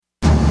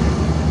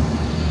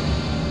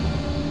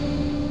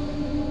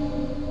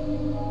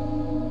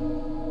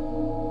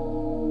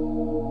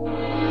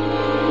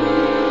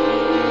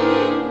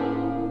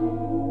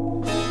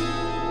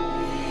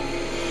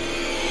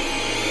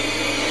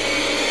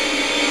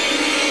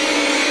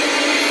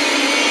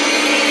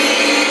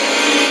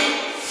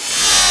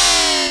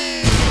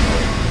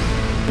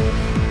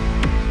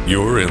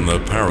You're in the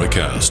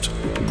Paracast,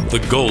 the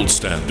gold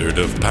standard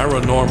of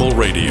paranormal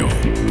radio.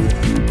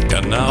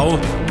 And now,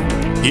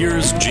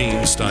 here's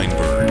Gene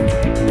Steinberg.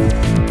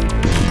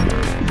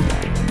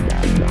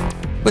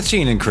 With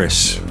Gene and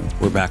Chris,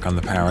 we're back on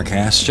the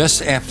Paracast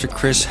just after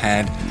Chris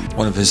had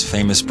one of his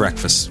famous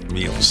breakfast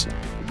meals.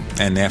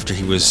 And after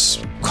he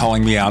was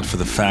calling me out for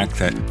the fact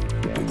that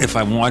if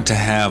I want to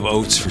have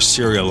oats for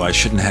cereal, I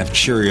shouldn't have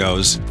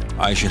Cheerios.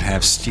 I should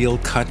have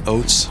steel-cut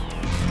oats.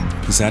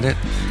 Is that it?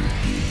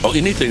 Well,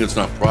 anything that's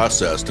not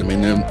processed. I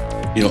mean,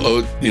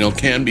 oat,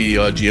 can be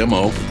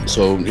GMO,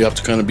 so you have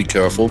to kind of be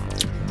careful.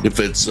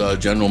 If it's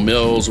General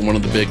Mills or one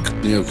of the big,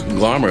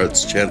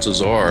 conglomerates, chances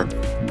are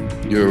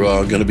you're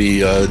going to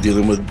be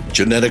dealing with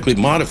genetically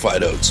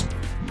modified oats.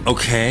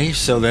 Okay,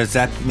 so does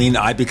that mean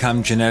I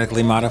become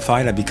genetically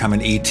modified? I become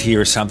an ET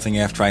or something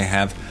after I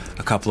have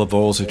a couple of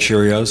bowls of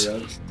Cheerios?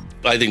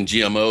 I think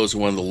GMOs are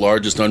one of the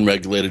largest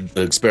unregulated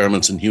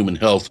experiments in human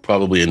health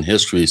probably in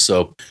history.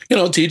 So,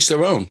 to each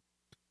their own.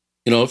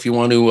 If you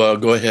want to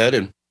go ahead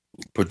and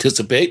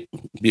participate,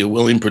 be a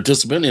willing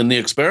participant in the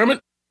experiment,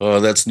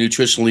 that's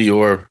nutritionally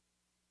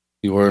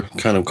your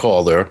kind of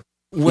call there.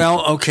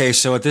 Well, okay,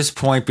 so at this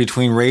point,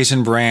 between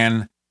Raisin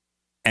Bran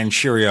and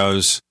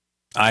Cheerios,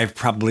 I've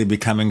probably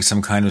becoming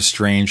some kind of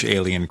strange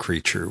alien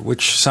creature,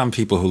 which some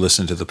people who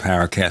listen to the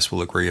Paracast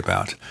will agree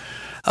about.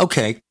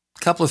 Okay, a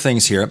couple of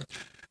things here.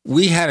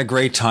 We had a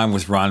great time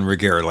with Ron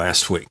Regehr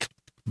last week,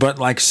 but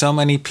like so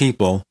many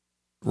people,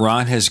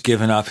 Ron has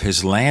given up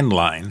his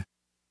landline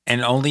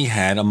and only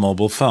had a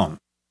mobile phone.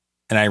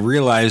 And I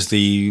realized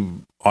the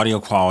audio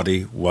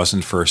quality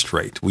wasn't first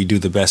rate. We do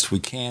the best we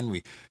can.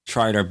 We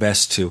tried our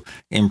best to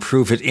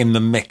improve it in the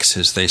mix,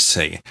 as they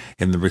say,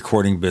 in the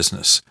recording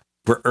business.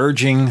 We're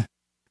urging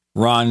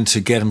Ron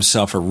to get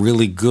himself a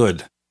really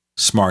good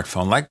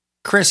smartphone. Like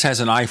Chris has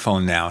an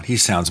iPhone now. He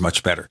sounds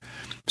much better.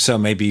 So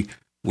maybe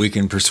we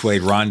can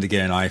persuade Ron to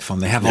get an iPhone.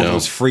 They have all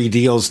those free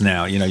deals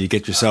now. You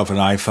get yourself an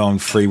iPhone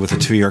free with a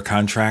 2-year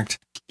contract.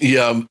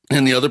 Yeah,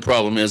 and the other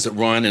problem is that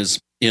Ron is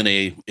in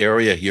a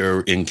area here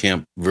in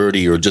Camp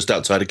Verde or just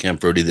outside of Camp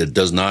Verde that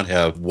does not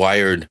have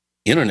wired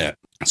internet.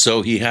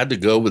 So he had to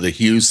go with a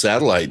huge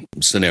satellite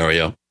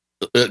scenario.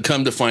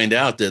 Come to find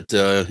out that,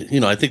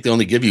 I think they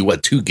only give you,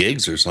 2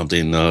 gigs or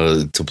something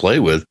to play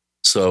with.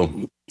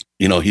 So,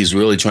 he's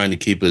really trying to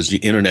keep his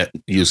internet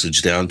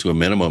usage down to a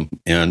minimum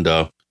and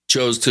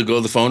chose to go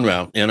the phone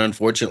route. And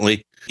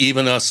unfortunately,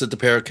 even us at the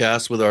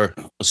Paracast with our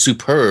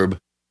superb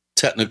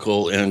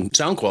technical and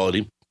sound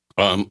quality,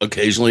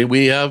 occasionally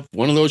we have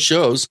one of those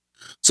shows.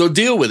 So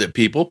deal with it,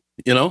 people.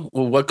 Well,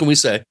 what can we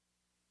say?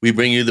 We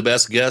bring you the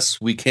best guests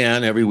we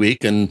can every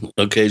week, and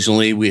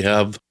occasionally we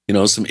have,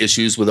 some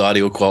issues with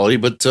audio quality,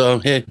 but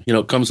hey,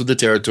 it comes with the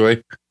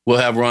territory. We'll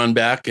have Ron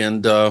back,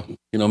 and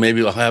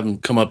maybe I'll have him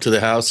come up to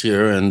the house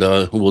here, and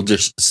we'll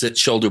just sit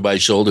shoulder by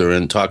shoulder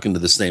and talk into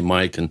the same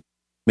mic and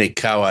make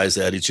cow eyes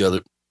at each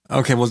other.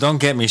 Okay, well, don't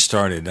get me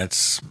started.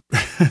 That's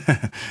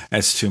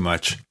that's too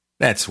much.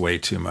 That's way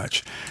too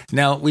much.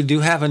 Now, we do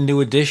have a new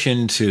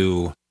addition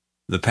to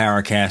the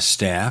Paracast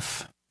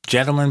staff, a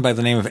gentleman by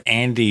the name of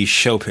Andy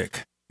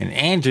Shopik. And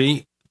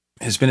Andy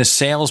has been a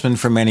salesman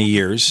for many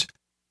years,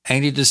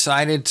 and he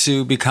decided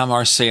to become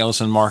our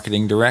sales and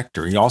marketing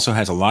director. He also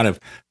has a lot of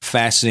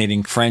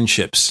fascinating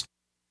friendships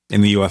in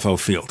the UFO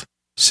field.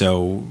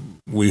 So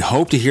we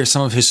hope to hear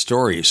some of his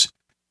stories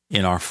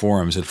in our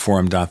forums at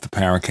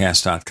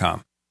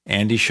forum.theparacast.com.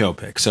 Andy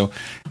Shopik. So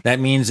that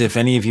means if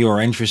any of you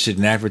are interested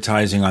in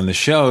advertising on the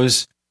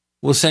shows,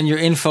 we'll send your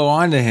info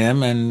on to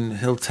him and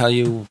he'll tell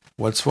you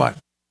what's what.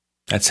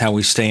 That's how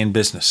we stay in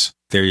business.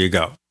 There you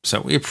go. So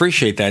we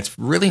appreciate that. It's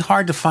really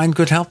hard to find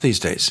good help these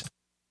days.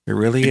 It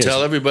really is.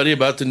 Tell everybody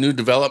about the new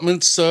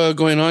developments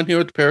going on here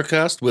at the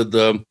Paracast with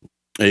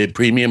a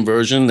premium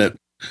version that,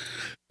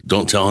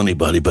 don't tell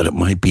anybody, but it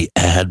might be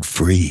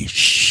ad-free.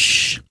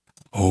 Shh.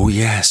 Oh,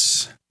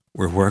 yes.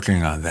 We're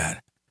working on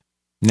that.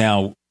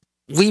 Now,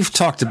 we've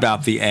talked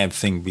about the ad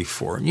thing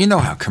before. You know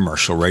how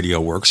commercial radio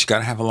works. You got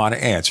to have a lot of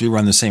ads. We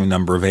run the same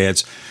number of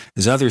ads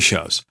as other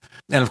shows.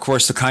 And, of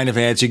course, the kind of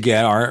ads you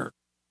get are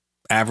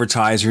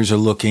advertisers are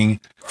looking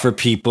for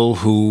people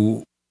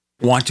who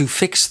want to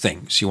fix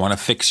things. You want to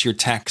fix your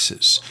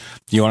taxes.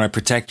 You want to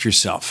protect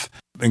yourself.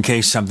 In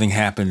case something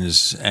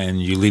happens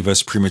and you leave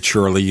us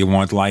prematurely, you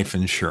want life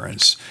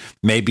insurance.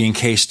 Maybe in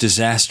case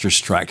disaster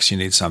strikes, you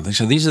need something.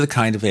 So these are the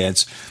kind of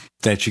ads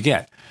that you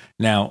get.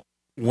 Now,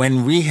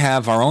 when we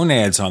have our own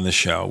ads on the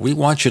show, we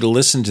want you to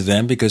listen to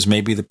them because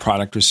maybe the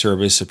product or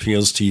service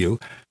appeals to you.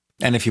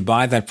 And if you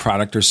buy that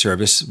product or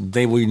service,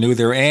 they will renew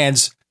their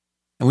ads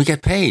and we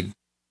get paid,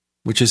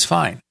 which is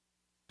fine.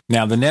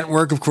 Now, the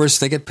network, of course,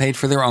 they get paid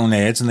for their own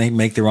ads and they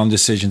make their own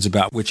decisions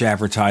about which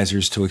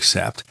advertisers to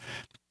accept.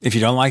 If you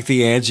don't like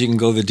the ads, you can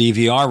go the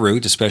DVR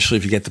route, especially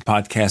if you get the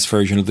podcast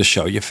version of the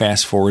show. You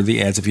fast forward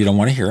the ads if you don't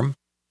want to hear them.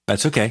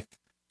 That's okay.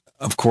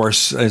 Of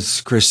course,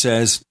 as Chris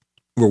says,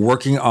 we're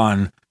working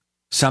on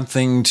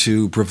something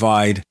to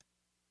provide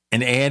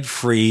an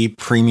ad-free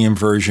premium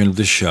version of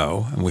the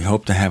show, and we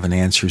hope to have an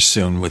answer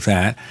soon with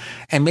that,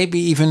 and maybe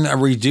even a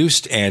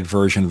reduced ad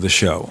version of the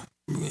show.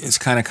 it's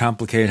kind of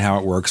complicated how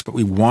it works, but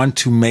we want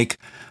to make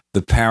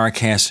the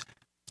Paracast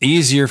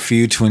easier for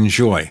you to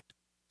enjoy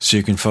so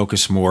you can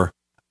focus more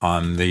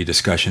on the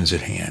discussions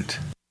at hand.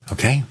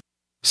 Okay?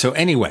 So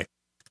anyway,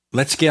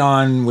 let's get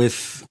on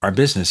with our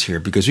business here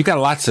because we've got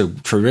lots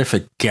of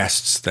terrific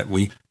guests that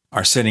we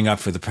are setting up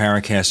for the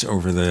Paracast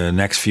over the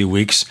next few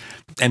weeks.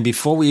 And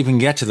before we even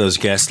get to those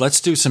guests,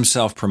 let's do some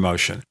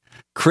self-promotion.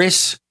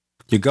 Chris,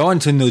 you're going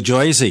to New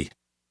Jersey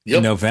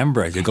in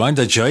November. You're going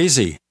to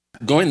Jersey.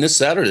 Going this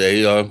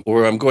Saturday,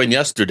 or I'm going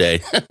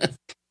yesterday.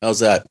 How's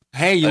that?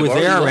 Hey, you were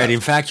there already.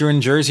 In fact, you're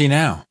in Jersey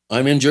now.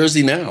 I'm in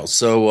Jersey now.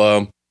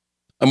 So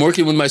I'm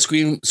working with my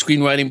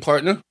screenwriting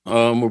partner.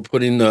 We're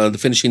putting the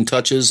finishing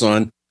touches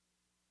on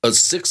a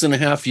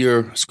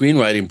 6.5-year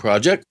screenwriting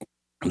project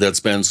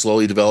that's been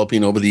slowly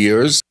developing over the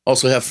years.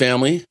 Also have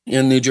family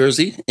in New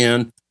Jersey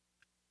and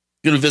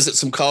going to visit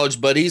some college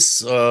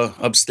buddies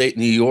upstate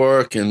New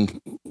York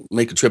and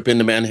make a trip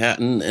into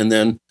Manhattan. And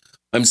then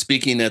I'm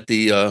speaking at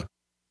the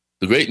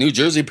Great New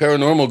Jersey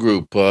Paranormal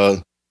Group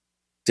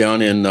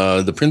down in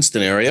the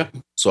Princeton area.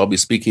 So I'll be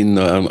speaking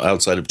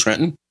outside of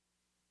Trenton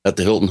at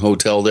the Hilton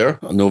Hotel there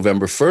on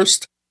November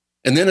 1st.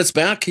 And then it's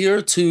back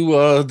here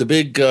to the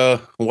big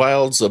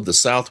wilds of the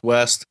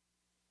Southwest.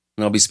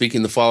 And I'll be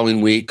speaking the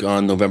following week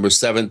on November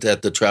 7th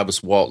at the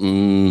Travis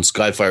Walton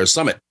Skyfire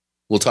Summit.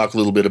 We'll talk a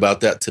little bit about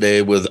that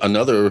today with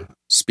another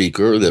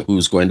speaker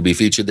who's going to be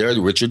featured there,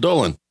 Richard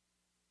Dolan.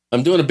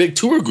 I'm doing a big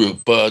tour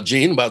group,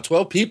 Gene, about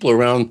 12 people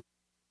around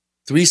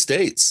 3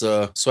 states.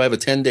 So I have a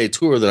 10-day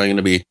tour that I'm going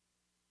to be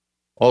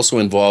also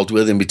involved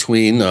with in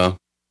between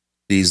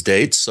these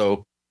dates.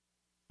 So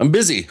I'm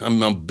busy.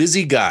 I'm a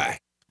busy guy.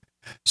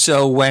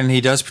 So when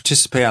he does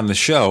participate on the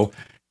show,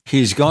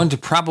 he's going to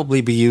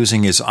probably be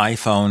using his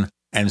iPhone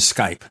and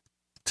Skype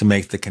to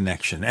make the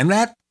connection. And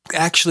that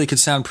actually could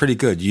sound pretty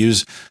good.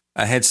 Use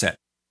a headset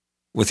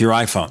with your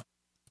iPhone.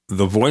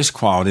 The voice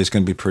quality is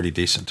going to be pretty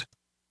decent.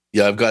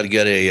 Yeah, I've got to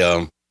get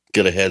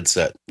a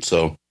headset.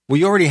 So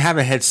you already have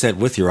a headset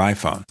with your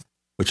iPhone,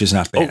 which is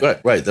not bad. Oh,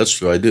 right. That's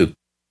true. I do.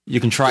 You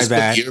can try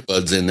that. Put the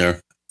earbuds in there.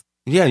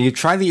 Yeah, you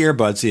try the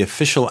earbuds, the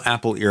official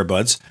Apple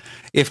earbuds.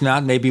 If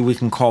not, maybe we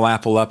can call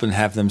Apple up and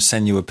have them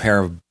send you a pair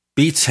of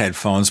Beats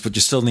headphones, but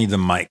you still need the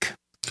mic.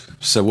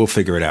 So we'll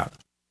figure it out.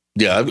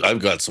 Yeah, I've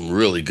got some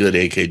really good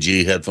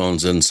AKG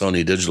headphones and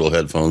Sony digital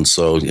headphones.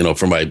 So,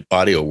 for my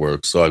audio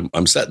work. So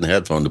I'm set in the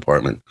headphone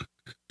department.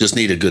 Just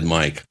need a good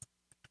mic.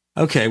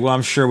 Okay, well,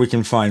 I'm sure we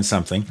can find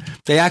something.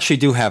 They actually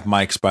do have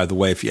mics, by the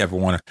way, if you ever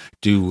want to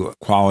do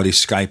quality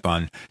Skype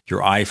on your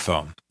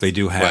iPhone. They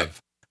do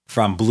have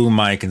from Blue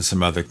Mic and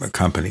some other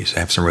companies. They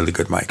have some really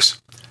good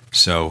mics.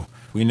 So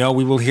we know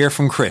we will hear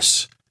from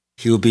Chris.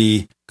 He'll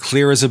be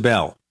clear as a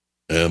bell.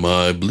 Am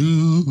I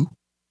blue?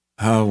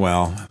 Oh,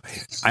 well,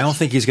 I don't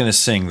think he's going to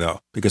sing, though,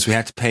 because we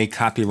have to pay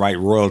copyright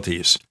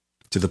royalties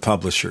to the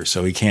publisher,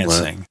 so he can't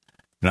sing.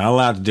 You're not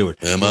allowed to do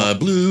it. Am I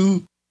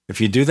blue?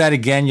 If you do that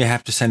again, you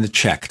have to send a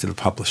check to the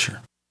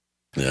publisher.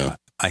 Yeah.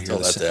 I hear tell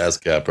that to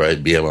ASCAP,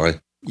 right? BMI.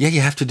 Yeah,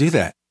 you have to do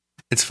that.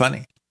 It's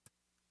funny.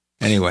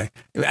 Anyway,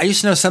 I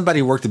used to know somebody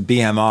who worked at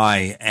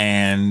BMI,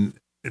 and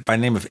by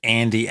the name of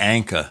Andy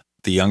Anka,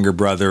 the younger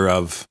brother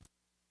of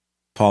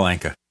Paul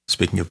Anka,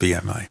 speaking of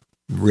BMI.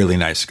 Really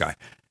nice guy.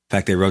 In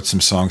fact, they wrote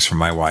some songs for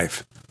my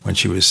wife when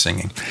she was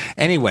singing.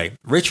 Anyway,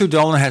 Richard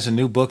Dolan has a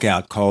new book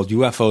out called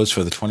UFOs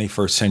for the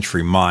 21st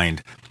Century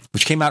Mind,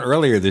 which came out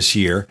earlier this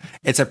year.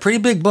 It's a pretty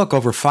big book,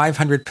 over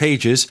 500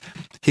 pages.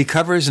 He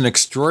covers an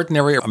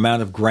extraordinary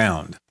amount of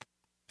ground,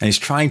 and he's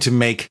trying to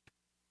make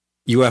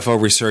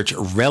UFO research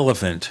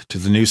relevant to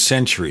the new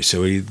century,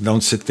 so we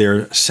don't sit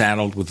there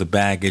saddled with the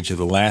baggage of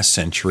the last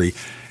century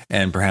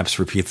and perhaps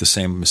repeat the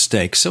same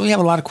mistakes. So we have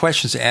a lot of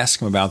questions to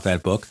ask him about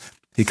that book.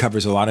 He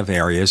covers a lot of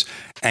areas.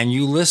 And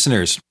you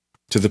listeners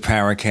to the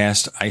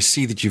Paracast, I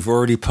see that you've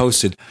already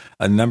posted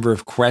a number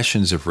of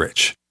questions of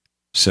Rich.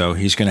 So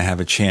he's going to have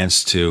a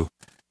chance to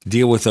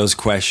deal with those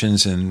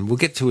questions, and we'll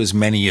get to as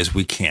many as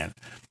we can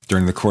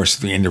during the course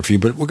of the interview.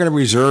 But we're going to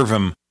reserve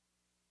them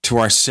to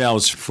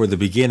ourselves for the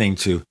beginning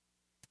to,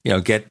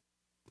 get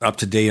up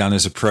to date on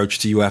his approach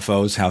to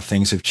UFOs, how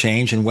things have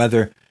changed, and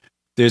whether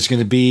there's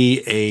going to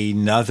be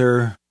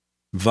another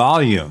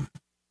volume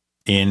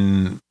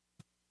in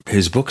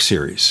his book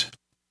series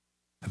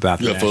about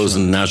UFOs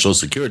and National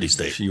Security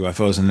State.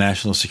 UFOs and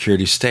National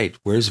Security State.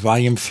 Where's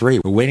volume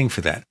 3? We're waiting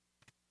for that,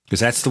 because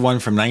that's the one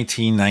from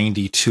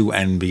 1992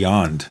 and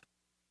beyond.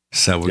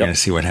 So we're going to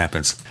see what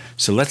happens.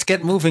 So let's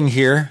get moving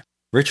here.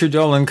 Richard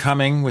Dolan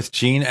coming with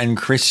Gene and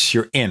Chris.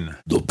 You're in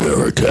the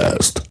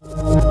Paracast.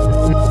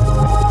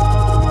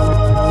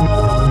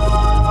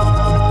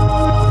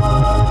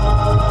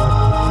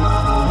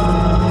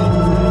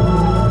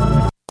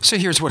 So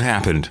here's what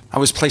happened. I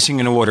was placing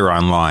an order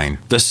online.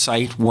 The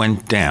site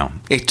went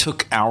down. It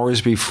took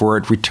hours before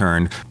it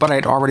returned, but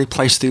I'd already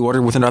placed the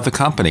order with another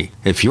company.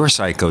 If your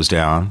site goes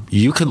down,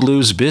 you could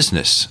lose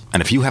business.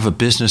 And if you have a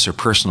business or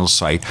personal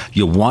site,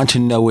 you'll want to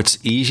know it's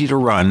easy to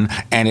run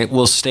and it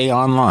will stay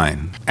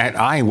online. At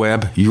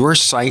iWeb, your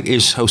site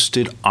is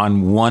hosted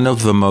on one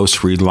of the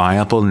most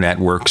reliable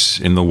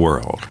networks in the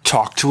world.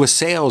 Talk to a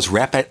sales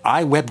rep at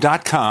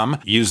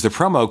iWeb.com. Use the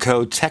promo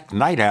code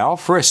TechNightOwl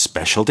for a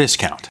special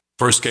discount.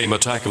 First came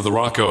Attack of the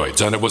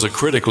Rockoids, and it was a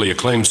critically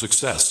acclaimed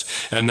success.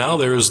 And now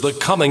there is The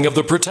Coming of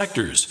the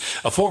Protectors.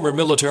 A former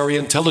military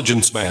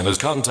intelligence man is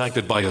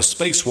contacted by a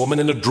space woman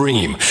in a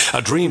dream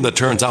that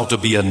turns out to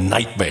be a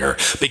nightmare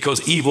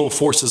because evil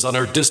forces on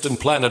her distant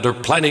planet are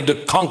planning to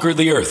conquer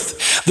the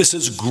Earth. This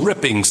is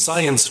gripping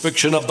science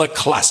fiction of the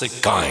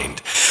classic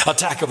kind.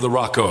 Attack of the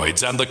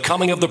Rockoids and The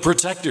Coming of the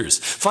Protectors.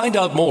 Find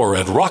out more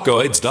at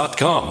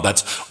rockoids.com.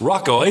 That's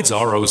Rockoids,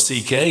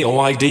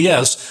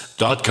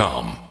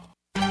 ROCKOIDS.com.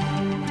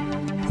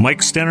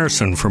 Mike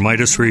Stenerson for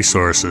Midas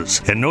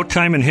Resources. At no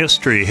time in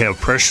history have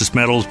precious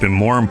metals been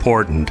more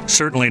important,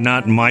 certainly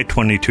not in my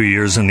 22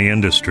 years in the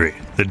industry.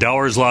 The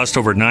dollar has lost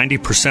over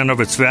 90% of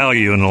its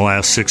value in the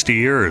last 60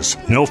 years.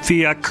 No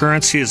fiat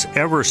currency has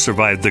ever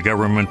survived the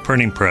government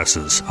printing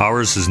presses.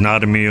 Ours is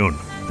not immune.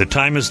 The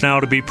time is now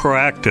to be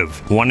proactive.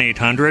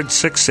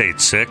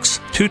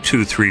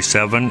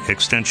 1-800-686-2237,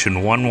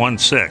 extension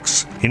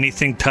 116.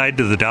 Anything tied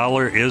to the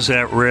dollar is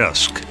at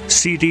risk.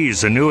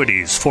 CDs,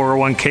 annuities,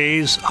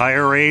 401ks,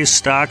 IRAs,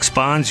 stocks,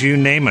 bonds, you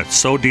name it,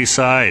 so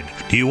decide.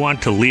 Do you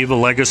want to leave a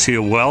legacy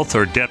of wealth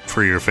or debt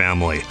for your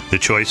family? The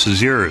choice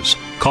is yours.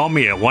 Call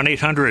me at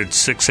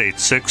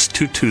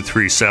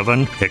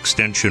 1-800-686-2237,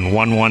 extension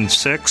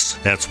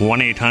 116. That's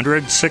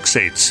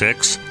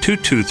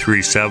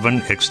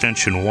 1-800-686-2237,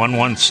 extension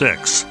 116.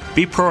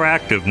 Be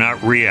proactive, not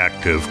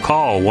reactive.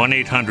 Call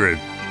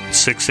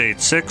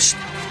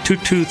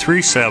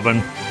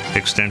 1-800-686-2237,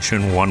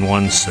 extension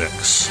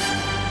 116.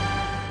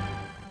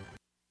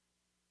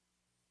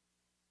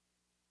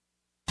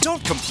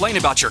 Don't complain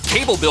about your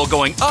cable bill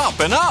going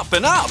up and up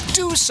and up.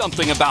 Do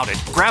something about it.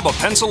 Grab a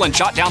pencil and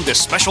jot down this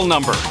special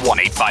number,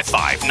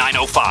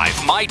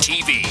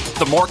 1-855-905-MY-TV.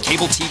 The more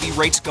cable TV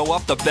rates go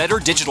up, the better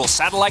digital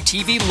satellite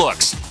TV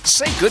looks.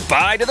 Say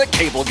goodbye to the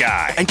cable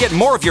guy and get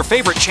more of your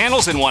favorite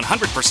channels in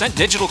 100%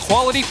 digital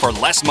quality for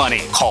less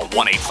money. Call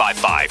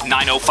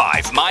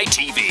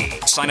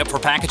 1-855-905-MY-TV. Sign up for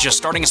packages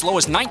starting as low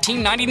as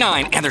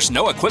 $19.99, and there's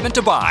no equipment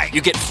to buy. You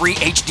get free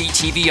HD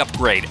TV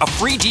upgrade, a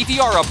free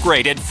DVR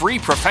upgrade, and free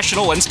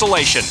professional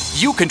installation.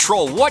 You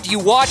control what you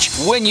watch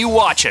when you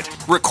watch it.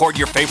 Record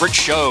your favorite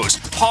shows,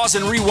 pause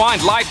and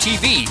rewind live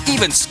TV,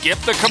 even skip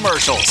the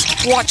commercials.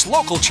 Watch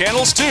local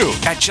channels too.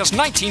 At just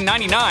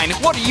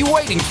 $19.99, what are you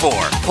waiting for?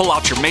 Pull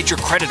out your major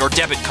credit or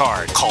debit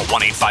card. Call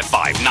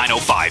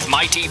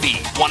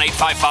 1-855-905-MY-TV.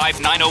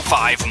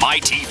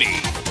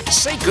 1-855-905-MY-TV.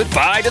 Say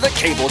goodbye to the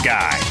cable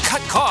guy.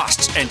 Cut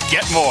costs and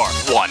get more.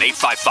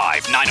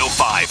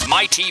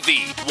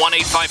 1-855-905-MY-TV.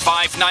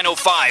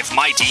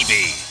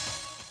 1-855-905-MY-TV.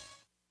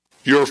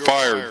 You're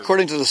fired.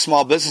 According to the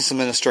Small Business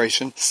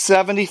Administration,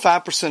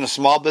 75% of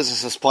small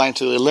businesses plan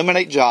to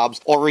eliminate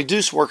jobs or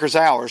reduce workers'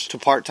 hours to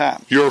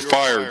part-time. You're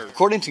fired.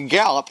 According to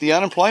Gallup, the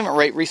unemployment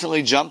rate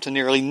recently jumped to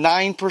nearly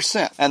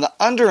 9%, and the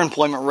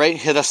underemployment rate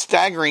hit a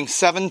staggering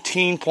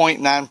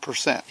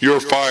 17.9%. You're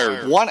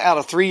fired. 1 out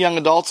of 3 young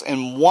adults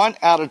and 1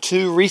 out of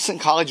 2 recent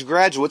college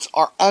graduates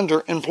are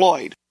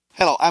underemployed.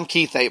 Hello, I'm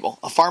Keith Abel,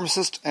 a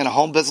pharmacist and a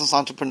home business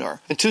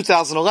entrepreneur. In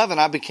 2011,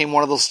 I became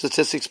one of those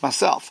statistics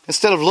myself.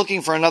 Instead of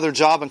looking for another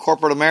job in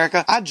corporate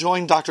America, I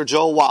joined Dr.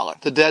 Joel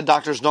Wallach, the Dead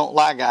Doctors Don't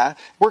Lie guy.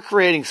 We're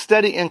creating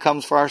steady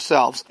incomes for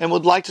ourselves and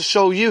would like to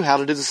show you how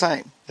to do the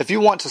same. If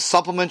you want to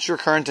supplement your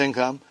current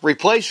income,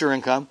 replace your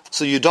income,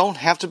 so you don't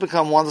have to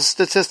become one of the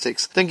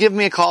statistics, then give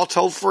me a call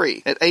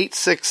toll-free at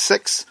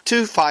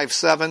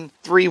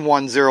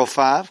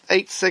 866-257-3105,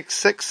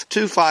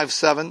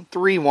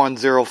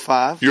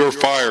 866-257-3105. You're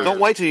fired.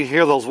 Don't wait till you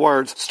hear those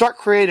words. Start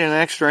creating an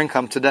extra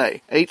income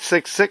today.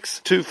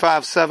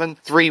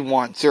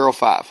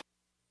 866-257-3105.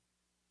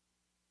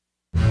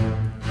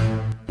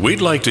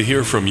 We'd like to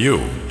hear from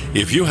you.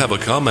 If you have a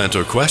comment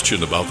or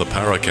question about the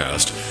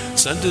Paracast,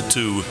 send it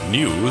to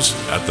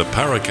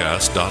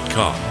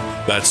news@theparacast.com.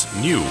 That's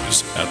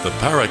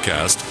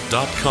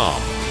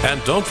news@theparacast.com.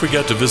 And don't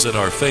forget to visit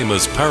our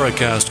famous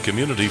Paracast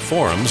community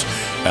forums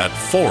at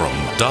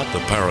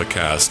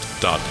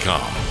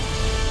forum.theparacast.com.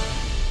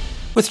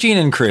 With Gene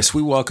and Chris,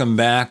 we welcome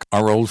back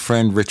our old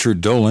friend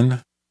Richard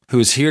Dolan, who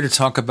is here to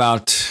talk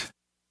about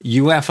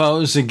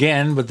UFOs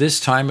again, but this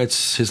time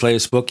it's his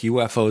latest book,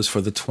 UFOs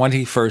for the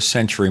 21st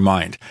Century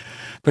Mind.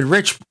 But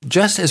Rich,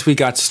 just as we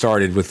got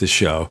started with the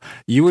show,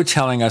 you were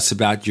telling us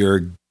about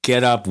your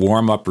get-up,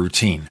 warm-up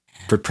routine,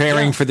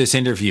 preparing for this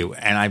interview,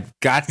 and I've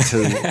got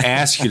to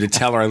ask you to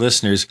tell our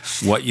listeners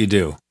what you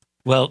do.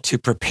 Well, to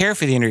prepare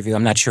for the interview,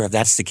 I'm not sure if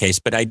that's the case,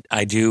 but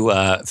I do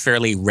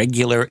fairly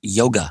regular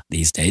yoga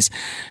these days.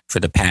 For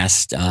the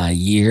past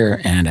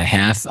year and a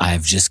half,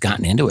 I've just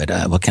gotten into it.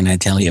 What can I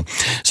tell you?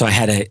 So I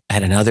had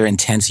another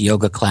intense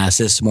yoga class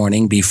this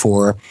morning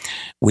before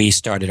we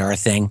started our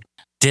thing.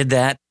 Did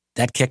that.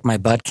 That kicked my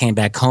butt. Came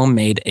back home,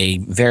 made a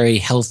very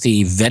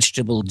healthy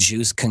vegetable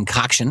juice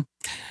concoction,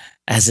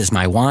 as is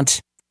my wont.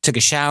 Took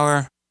a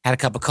shower, had a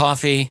cup of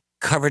coffee,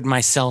 covered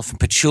myself in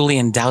patchouli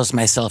and doused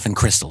myself in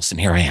crystals, and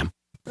here I am.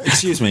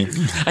 Excuse me.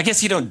 I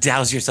guess you don't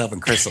douse yourself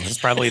in crystals. It's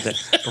probably the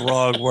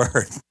wrong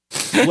word.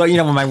 Well, you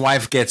know, when my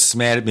wife gets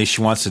mad at me,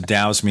 she wants to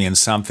douse me in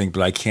something,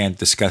 but I can't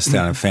discuss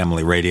that on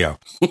family radio.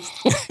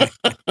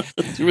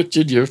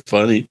 Richard, you're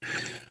funny.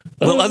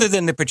 Well, other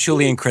than the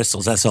patchouli and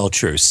crystals, that's all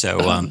true.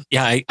 So,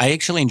 yeah, I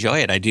actually enjoy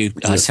it. I do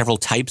several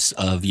types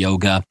of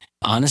yoga.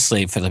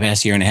 Honestly, for the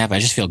past year and a half, I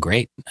just feel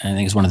great. I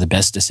think it's one of the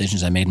best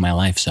decisions I made in my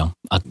life. So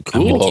I'm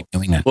going to keep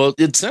doing that. Well,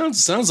 it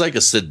sounds like a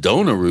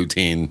Sedona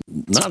routine,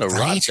 not a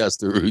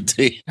Rochester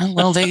routine.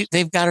 Well,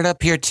 they've got it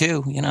up here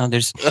too. You know,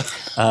 there's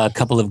a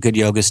couple of good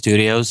yoga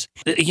studios.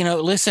 You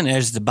know, listen,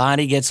 as the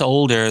body gets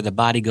older, the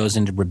body goes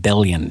into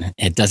rebellion.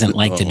 It doesn't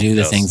like to do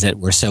the things that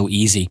were so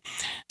easy.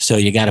 So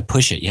you got to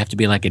push it. You have to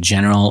be like a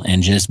general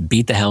and just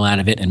beat the hell out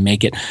of it and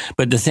make it.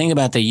 But the thing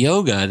about the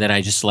yoga that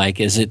I just like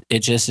is it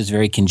just is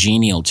very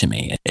congenial to me.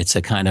 It's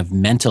a kind of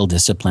mental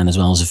discipline as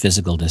well as a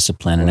physical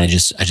discipline, and I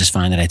just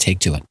find that I take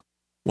to it.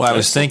 Well, I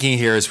was thinking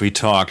here as we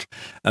talk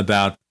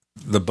about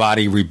the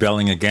body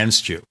rebelling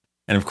against you.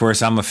 And of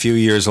course, I'm a few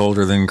years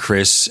older than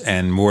Chris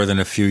and more than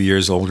a few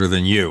years older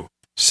than you.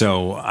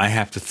 So I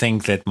have to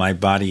think that my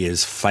body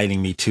is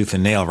fighting me tooth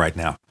and nail right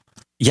now.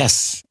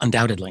 Yes,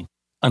 undoubtedly,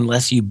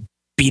 unless you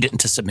beat it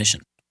into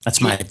submission.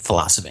 That's my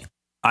philosophy.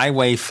 I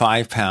weigh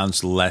 5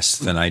 pounds less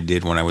than I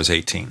did when I was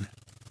 18.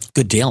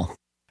 Good deal.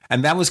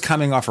 And that was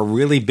coming off a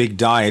really big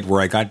diet where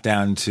I got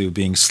down to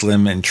being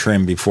slim and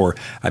trim before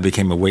I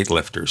became a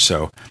weightlifter.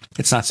 So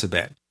it's not so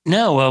bad.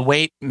 No,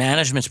 weight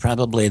management is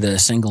probably the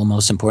single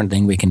most important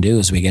thing we can do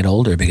as we get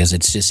older, because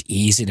it's just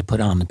easy to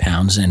put on the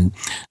pounds, and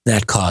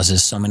that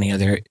causes so many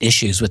other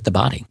issues with the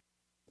body.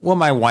 Well,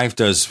 my wife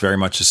does very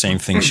much the same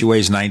thing. She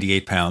weighs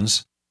 98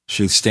 pounds.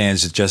 She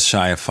stands at just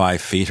shy of 5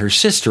 feet. Her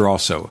sister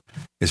also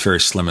is very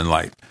slim and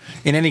light.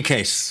 In any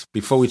case,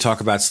 before we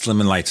talk about slim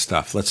and light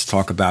stuff, let's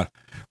talk about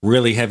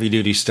really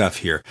heavy-duty stuff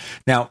here.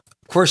 Now,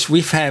 of course,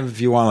 we've had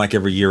you on like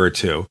every year or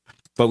two,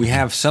 but we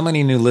have so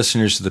many new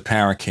listeners to the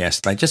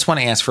Paracast. I just want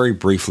to ask very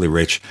briefly,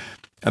 Rich,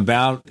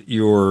 about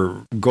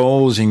your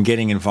goals in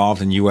getting involved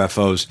in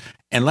UFOs.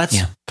 And let's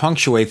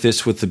punctuate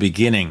this with the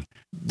beginning.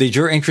 Did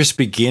your interest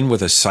begin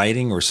with a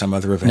sighting or some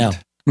other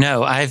event?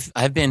 No,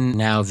 I've been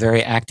now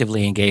very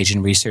actively engaged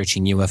in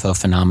researching UFO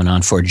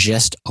phenomenon for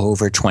just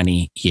over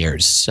 20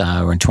 years.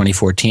 In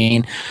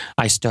 2014,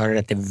 I started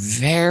at the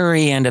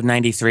very end of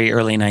 93,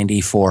 early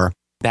 94.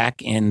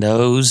 Back in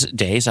those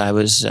days, I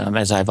was,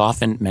 as I've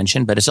often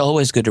mentioned, but it's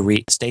always good to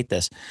restate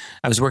this,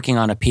 I was working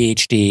on a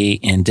PhD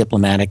in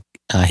diplomatic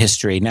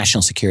history,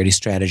 national security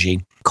strategy,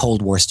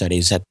 Cold War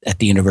studies at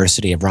the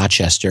University of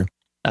Rochester.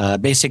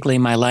 Basically,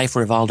 my life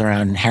revolved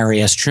around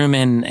Harry S.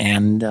 Truman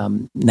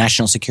and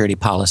national security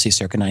policy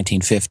circa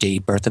 1950,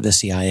 birth of the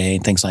CIA,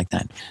 and things like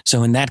that.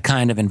 So in that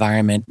kind of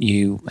environment,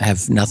 you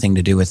have nothing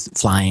to do with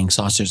flying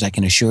saucers. I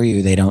can assure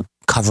you they don't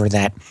cover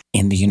that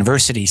in the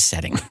university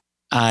setting.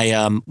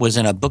 I was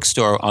in a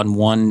bookstore in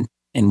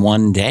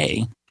one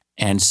day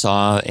and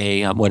saw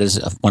one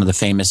of the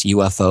famous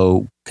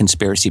UFO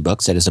conspiracy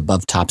books that is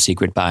Above Top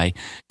Secret by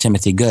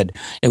Timothy Good.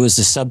 It was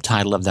the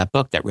subtitle of that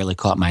book that really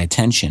caught my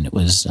attention. It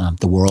was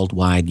The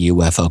Worldwide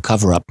UFO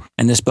Cover-Up.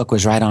 And this book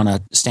was right on a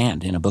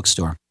stand in a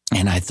bookstore.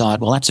 And I thought,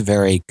 well, that's a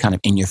very kind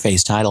of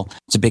in-your-face title.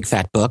 It's a big,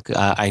 fat book.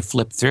 I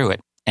flipped through it.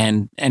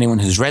 And anyone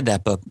who's read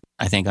that book,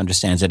 I think,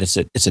 understands that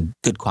it's a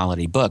good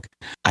quality book.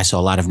 I saw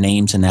a lot of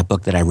names in that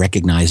book that I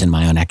recognize in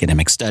my own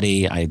academic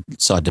study. I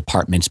saw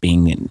departments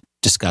being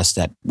discussed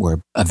that were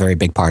a very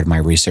big part of my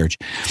research.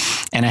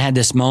 And I had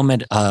this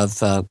moment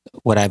of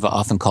what I've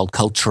often called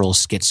cultural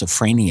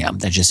schizophrenia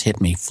that just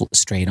hit me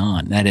straight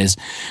on. That is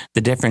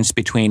the difference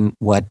between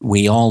what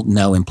we all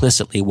know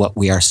implicitly, what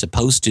we are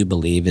supposed to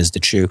believe is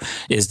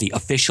the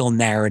official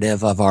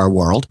narrative of our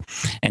world.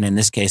 And in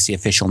this case, the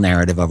official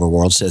narrative of our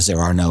world says there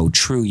are no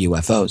true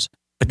UFOs.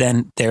 But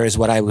then there is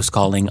what I was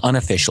calling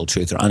unofficial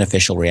truth or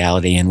unofficial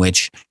reality, in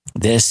which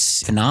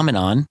this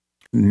phenomenon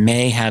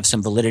may have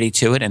some validity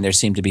to it, and there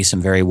seem to be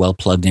some very well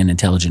plugged in,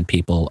 intelligent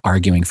people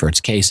arguing for its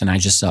case. And I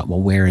just thought,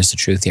 well, where is the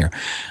truth here?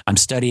 I'm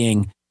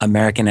studying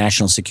American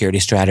national security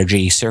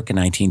strategy circa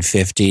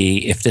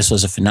 1950. If this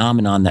was a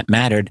phenomenon that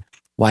mattered,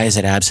 why is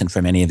it absent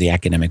from any of the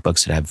academic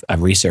books that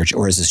I've researched,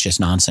 or is this just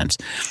nonsense?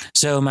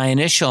 So my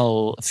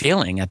initial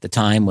feeling at the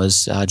time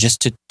was just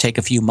to take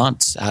a few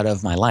months out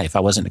of my life. I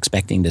wasn't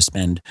expecting to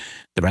spend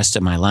the rest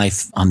of my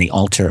life on the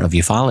altar of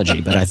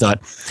ufology, but I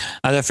thought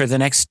for the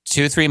next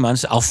 2-3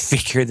 months, I'll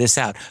figure this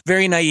out.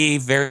 Very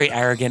naive, very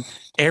arrogant.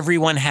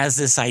 Everyone has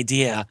this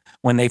idea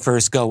when they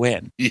first go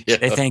in. Yeah.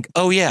 They think,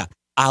 oh yeah,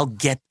 I'll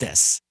get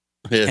this.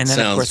 It and then,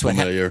 sounds of course,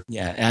 familiar.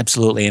 Yeah,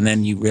 absolutely. And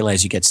then you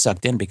realize you get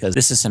sucked in because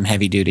this is some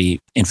heavy-duty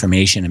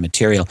information and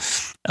material.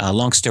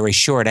 Long story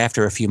short,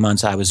 after a few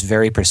months, I was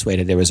very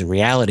persuaded there was a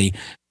reality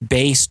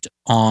based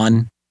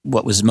on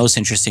what was most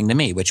interesting to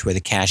me, which were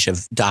the cache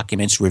of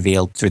documents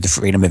revealed through the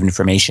Freedom of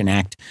Information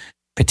Act,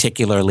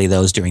 particularly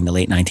those during the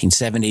late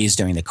 1970s,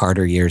 during the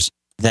Carter years,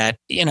 that,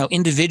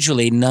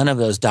 individually, none of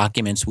those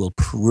documents will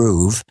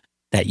prove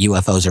that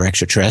UFOs are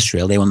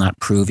extraterrestrial. They will not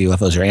prove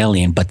UFOs are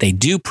alien, but they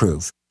do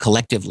prove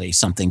collectively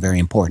something very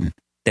important.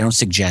 They don't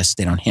suggest,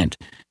 they don't hint.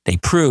 They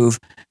prove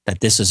that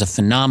this is a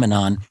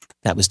phenomenon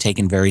that was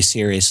taken very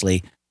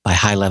seriously by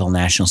high-level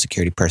national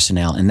security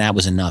personnel. And that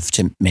was enough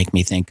to make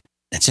me think,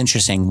 that's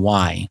interesting.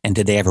 Why? And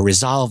did they ever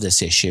resolve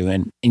this issue?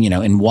 And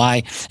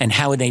why? And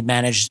how would they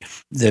manage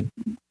the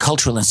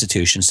cultural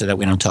institutions so that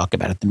we don't talk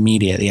about it, the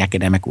media, the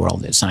academic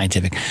world, the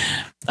scientific?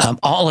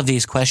 All of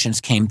these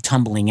questions came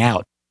tumbling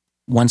out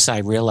once I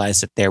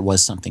realized that there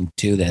was something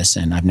to this,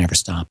 and I've never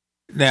stopped.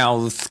 Now,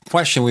 the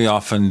question we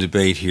often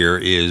debate here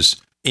is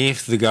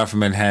if the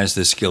government has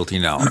this guilty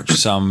knowledge,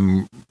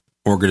 some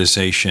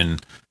organization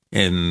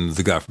in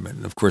the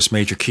government. Of course,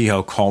 Major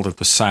Kehoe called it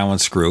the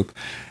silence group.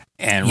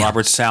 And yeah.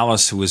 Robert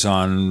Salas, who was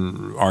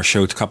on our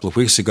show a couple of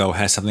weeks ago,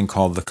 has something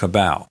called the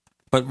cabal.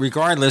 But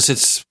regardless,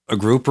 it's a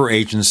group or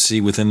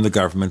agency within the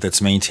government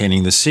that's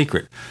maintaining the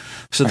secret.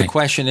 So The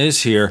question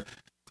is here,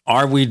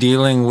 are we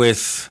dealing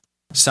with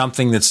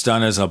something that's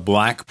done as a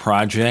black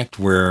project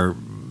where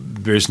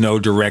there's no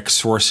direct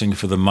sourcing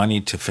for the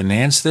money to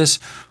finance this?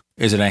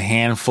 Is it a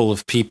handful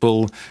of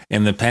people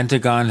in the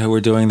Pentagon who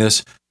are doing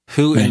this?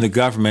 Who in the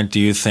government do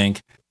you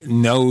think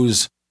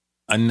knows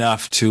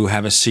enough to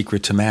have a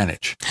secret to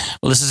manage?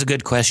 Well, this is a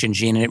good question,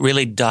 Gene, and it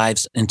really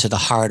dives into the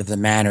heart of the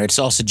matter. It's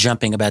also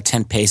jumping about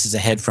 10 paces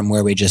ahead from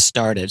where we just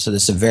started. So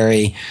this is a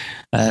very,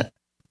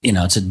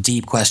 it's a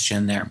deep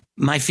question there.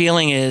 My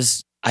feeling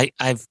is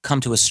I've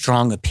come to a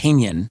strong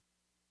opinion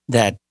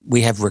that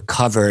we have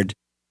recovered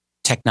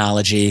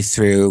technology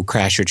through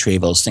crash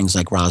retrievals, things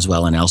like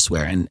Roswell and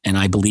elsewhere. And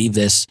I believe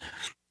this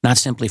not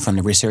simply from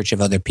the research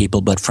of other people,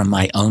 but from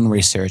my own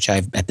research.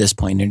 I've, at this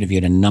point,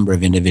 interviewed a number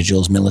of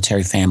individuals,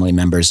 military family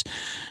members,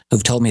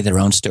 who've told me their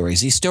own stories.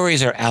 These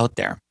stories are out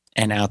there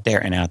and out there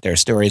and out there.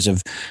 Stories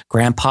of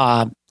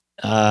grandpa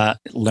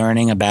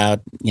learning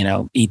about,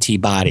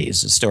 ET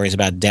bodies, stories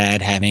about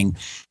dad having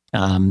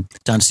done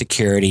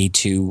security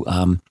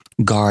to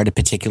guard a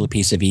particular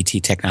piece of ET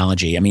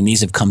technology. I mean,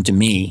 these have come to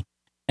me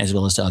as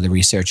well as to other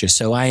researchers.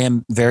 So I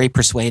am very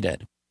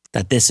persuaded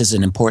that this is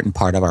an important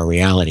part of our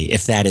reality.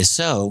 If that is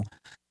so,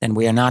 then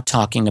we are not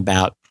talking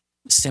about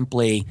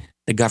simply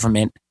the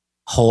government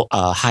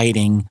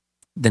hiding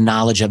the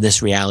knowledge of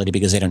this reality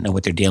because they don't know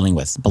what they're dealing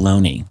with.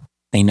 Baloney.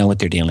 They know what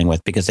they're dealing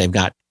with because they've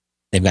got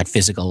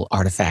physical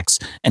artifacts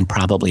and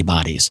probably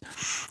bodies.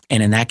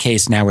 And in that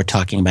case, now we're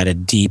talking about a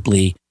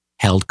deeply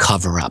held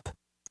cover-up.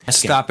 Let's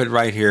stop it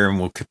right here, and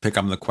we'll pick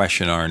up the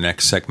question in our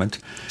next segment.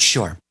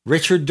 Sure.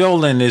 Richard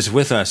Dolan is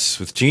with us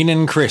with Gene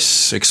and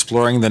Chris,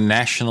 exploring the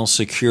national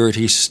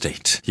security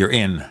state. You're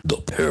in the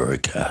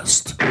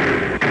Paracast.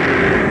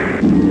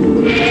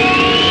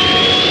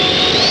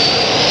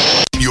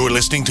 You're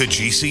listening to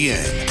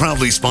GCN,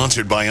 proudly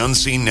sponsored by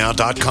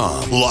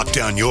UnseenNow.com. Lock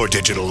down your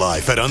digital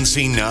life at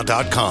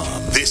UnseenNow.com.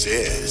 This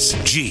is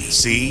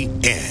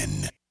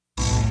GCN.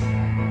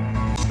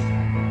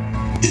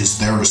 Is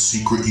there a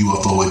secret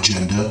UFO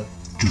agenda?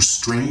 Do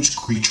strange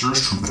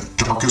creatures from the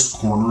darkest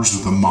corners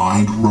of the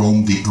mind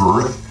roam the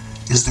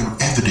earth? Is there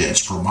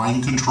evidence for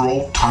mind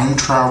control, time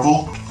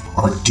travel,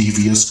 or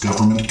devious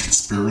government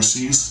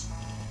conspiracies?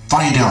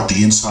 Find out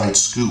the inside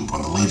scoop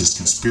on the latest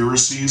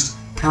conspiracies,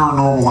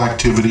 paranormal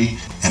activity,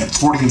 and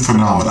Fortean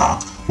phenomena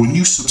when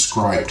you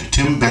subscribe to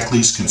Tim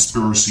Beckley's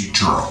Conspiracy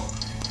Journal.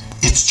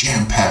 It's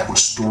jam-packed with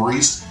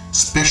stories,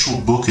 special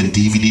book and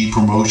DVD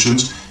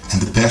promotions,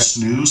 and the best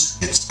news,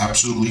 it's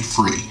absolutely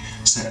free,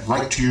 sent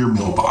right to your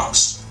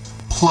mailbox.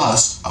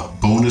 Plus, a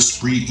bonus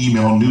free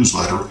email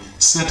newsletter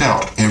sent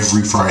out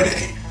every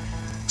Friday.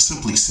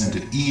 Simply send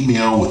an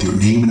email with your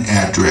name and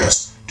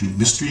address to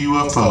Mr.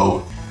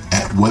 UFO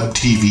at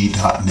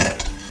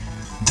webtv.net.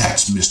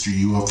 That's Mr.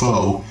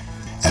 UFO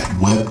at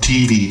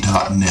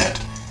webtv.net.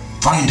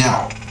 Find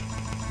out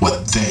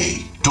what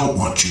they don't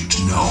want you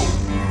to know.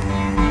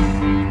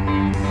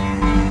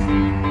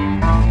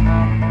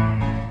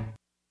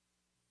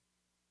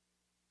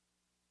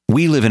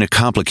 We live in a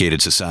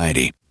complicated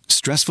society.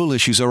 Stressful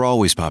issues are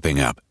always popping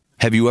up.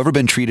 Have you ever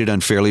been treated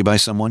unfairly by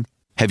someone?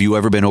 Have you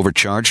ever been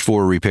overcharged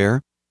for a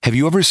repair? Have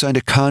you ever signed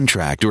a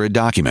contract or a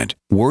document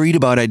worried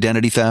about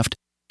identity theft?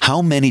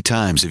 How many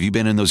times have you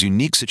been in those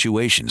unique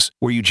situations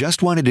where you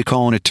just wanted to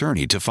call an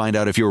attorney to find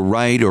out if you're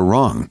right or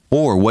wrong,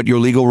 or what your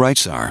legal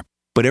rights are?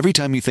 But every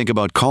time you think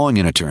about calling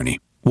an attorney,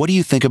 what do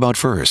you think about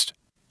first?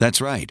 That's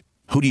right.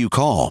 Who do you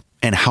call,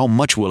 and how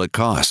much will it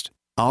cost?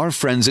 Our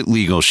friends at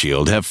Legal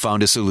Shield have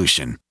found a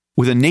solution.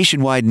 With a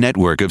nationwide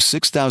network of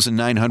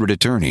 6,900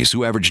 attorneys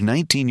who average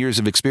 19 years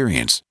of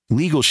experience,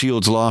 Legal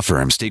Shield's law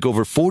firms take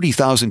over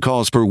 40,000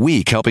 calls per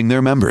week helping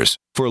their members.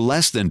 For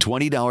less than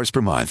 $20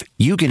 per month,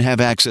 you can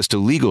have access to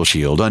Legal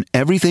Shield on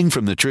everything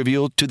from the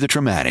trivial to the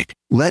traumatic.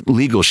 Let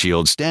Legal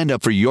Shield stand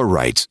up for your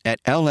rights at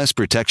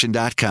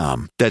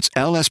lsprotection.com. That's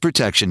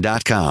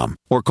lsprotection.com.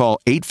 Or call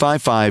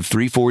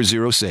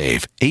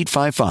 855-340-SAVE,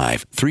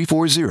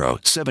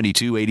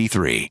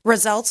 855-340-7283.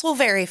 Results will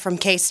vary from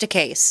case to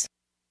case.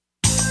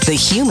 The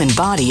human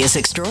body is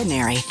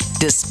extraordinary.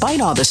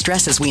 Despite all the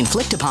stresses we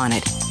inflict upon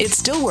it, it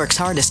still works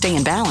hard to stay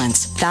in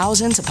balance.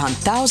 Thousands upon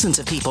thousands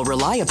of people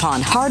rely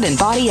upon Heart and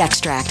Body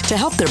Extract to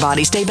help their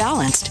body stay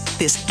balanced.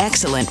 This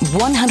excellent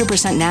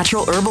 100%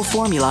 natural herbal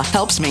formula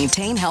helps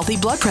maintain healthy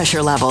blood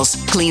pressure levels,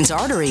 cleans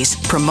arteries,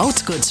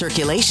 promotes good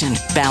circulation,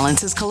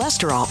 balances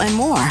cholesterol, and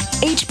more.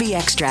 HB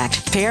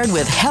Extract, paired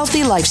with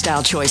healthy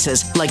lifestyle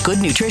choices like good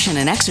nutrition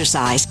and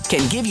exercise,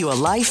 can give you a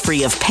life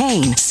free of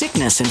pain,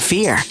 sickness, and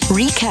fear.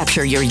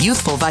 Recapture your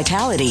youthful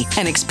vitality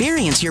and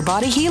experience your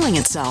body healing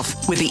itself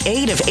with the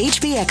aid of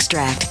HB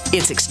Extract.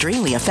 It's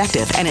extremely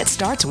effective and it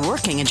starts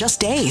working in just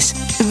days.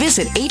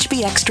 Visit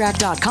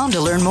hbextract.com to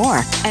learn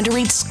more and to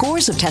read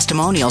scores of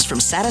testimonials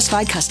from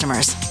satisfied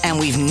customers. And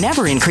we've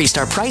never increased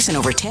our price in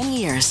over 10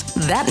 years.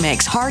 That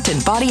makes Heart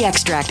and Body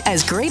Extract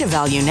as great a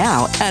value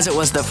now as it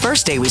was the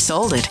first day we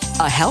sold it.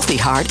 A healthy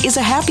heart is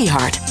a happy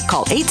heart.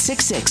 Call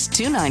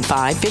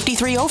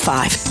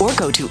 866-295-5305 or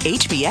go to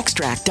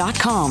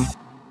hbextract.com.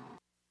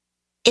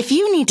 If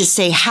you need to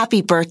say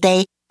happy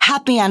birthday,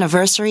 happy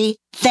anniversary,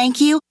 thank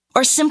you,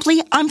 or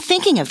simply I'm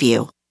thinking of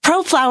you,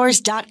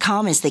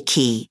 ProFlowers.com is the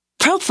key.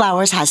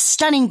 ProFlowers has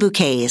stunning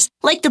bouquets,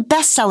 like the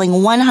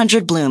best-selling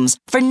 100 blooms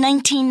for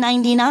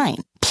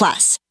 $19.99.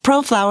 Plus,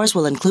 ProFlowers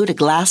will include a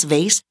glass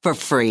vase for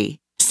free.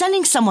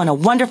 Sending someone a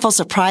wonderful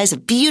surprise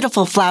of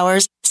beautiful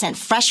flowers sent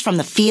fresh from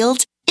the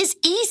field is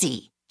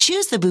easy.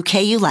 Choose the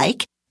bouquet you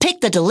like,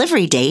 pick the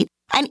delivery date,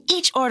 and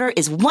each order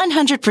is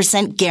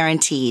 100%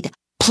 guaranteed.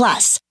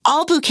 Plus,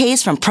 all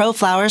bouquets from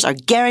ProFlowers are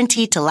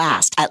guaranteed to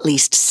last at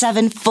least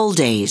 7 full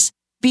days.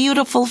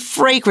 Beautiful,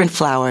 fragrant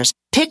flowers,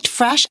 picked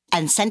fresh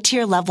and sent to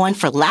your loved one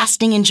for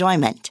lasting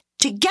enjoyment.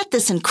 To get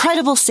this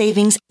incredible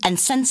savings and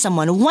send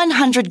someone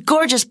 100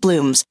 gorgeous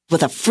blooms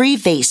with a free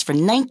vase for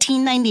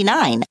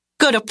 $19.99,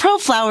 go to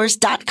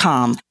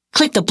ProFlowers.com,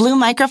 click the blue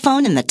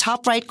microphone in the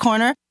top right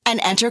corner,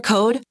 and enter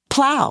code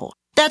PLOW.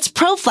 That's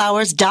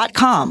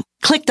ProFlowers.com.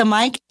 Click the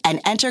mic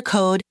and enter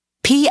code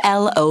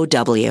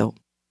PLOW.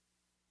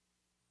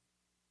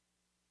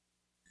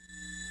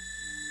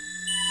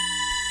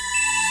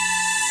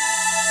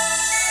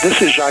 This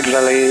is Jacques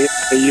Vallée.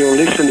 You're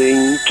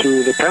listening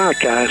to the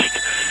Paracast,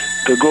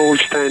 the gold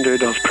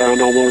standard of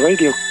paranormal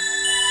radio.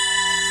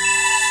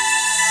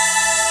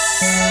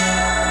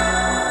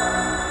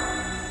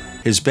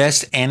 His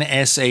best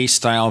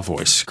NSA-style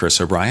voice, Chris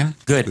O'Brien.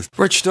 Good.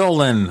 Rich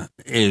Dolan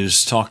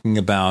is talking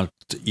about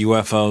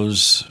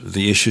UFOs,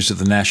 the issues of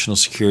the national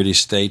security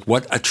state,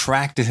 what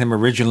attracted him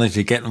originally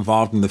to get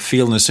involved in the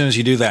field. And as soon as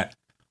you do that,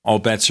 all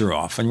bets are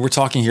off. And we're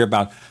talking here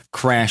about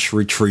crash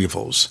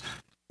retrievals.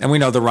 And we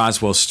know the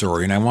Roswell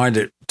story, and I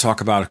wanted to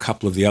talk about a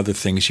couple of the other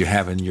things you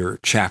have in your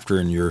chapter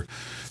in your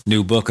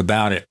new book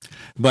about it.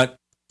 But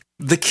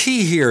the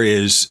key here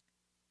is,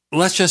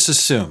 let's just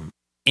assume,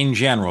 in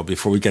general,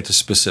 before we get to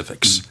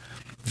specifics,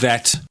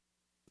 that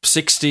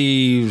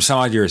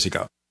 60-some-odd years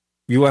ago,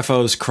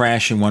 UFOs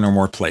crash in one or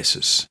more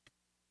places.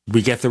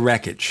 We get the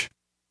wreckage.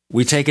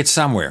 We take it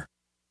somewhere.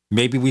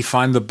 Maybe we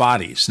find the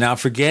bodies. Now,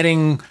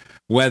 forgetting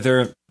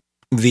whether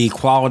the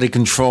quality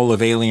control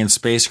of alien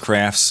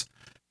spacecrafts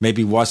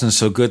maybe wasn't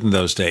so good in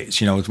those days.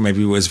 You know,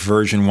 maybe it was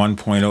version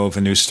 1.0 of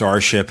a new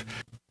starship.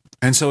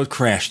 And so it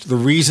crashed. The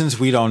reasons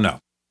we don't know.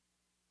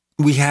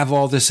 We have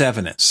all this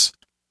evidence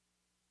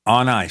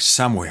on ice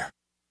somewhere.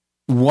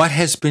 What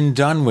has been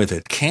done with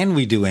it? Can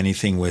we do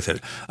anything with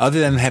it other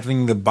than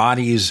having the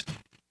bodies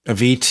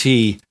of ET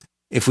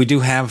if we do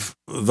have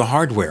the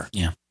hardware?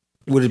 Yeah.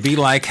 Would it be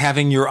like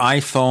having your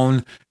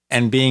iPhone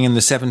and being in the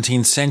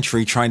 17th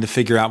century trying to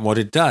figure out what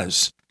it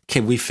does?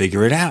 Can we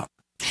figure it out?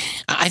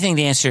 I think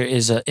the answer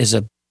is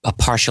a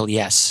partial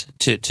yes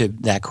to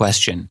that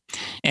question.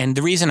 And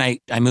the reason I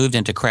moved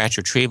into crash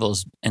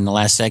retrievals in the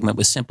last segment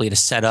was simply to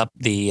set up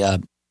the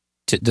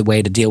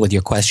way to deal with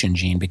your question,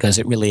 Gene, because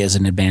it really is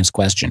an advanced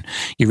question.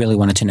 You really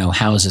wanted to know,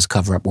 how is this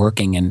cover-up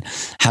working and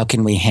how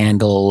can we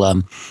handle,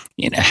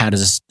 how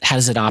does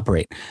it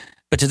operate?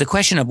 But to the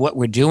question of what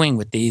we're doing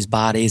with these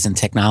bodies and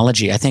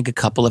technology, I think a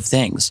couple of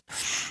things.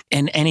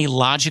 And any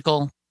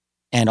logical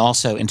and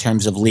also in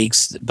terms of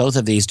leaks, both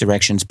of these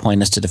directions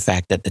point us to the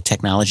fact that the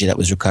technology that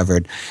was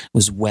recovered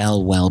was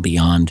well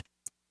beyond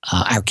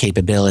our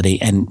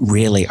capability and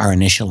really our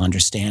initial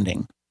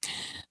understanding.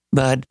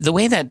 But the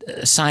way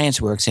that science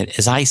works,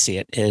 as I see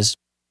it, is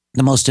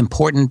the most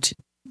important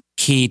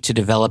key to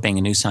developing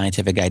a new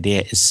scientific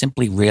idea is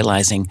simply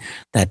realizing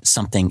that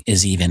something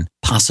is even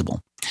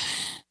possible.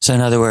 So in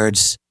other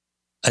words,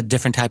 a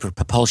different type of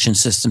propulsion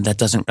system that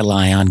doesn't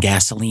rely on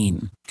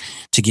gasoline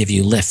to give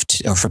you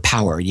lift or for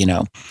power,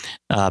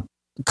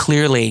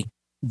 clearly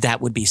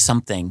that would be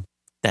something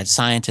that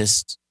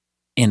scientists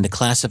in the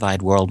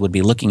classified world would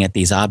be looking at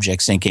these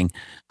objects thinking,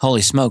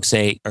 holy smokes,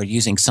 they are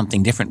using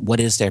something different. What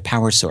is their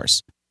power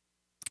source?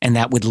 And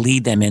that would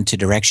lead them into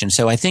direction.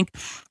 So I think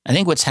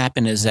what's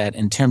happened is that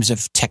in terms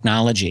of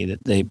technology,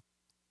 that the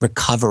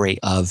recovery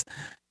of,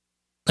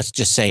 let's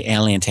just say,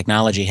 alien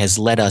technology has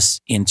led us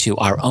into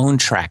our own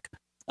track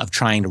of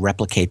trying to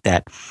replicate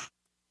that,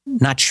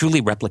 not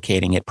truly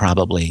replicating it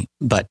probably,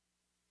 but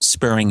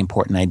spurring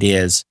important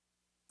ideas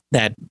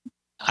that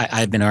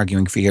I've been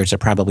arguing for years are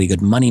probably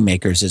good money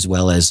makers as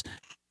well as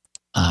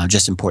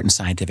just important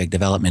scientific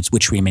developments,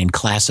 which remain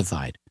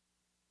classified.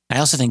 I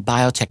also think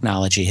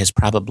biotechnology has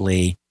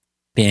probably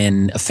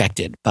been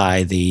affected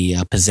by the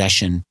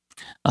possession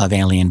of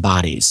alien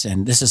bodies.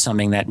 And this is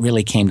something that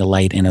really came to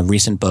light in a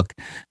recent book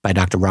by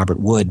Dr. Robert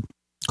Wood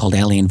called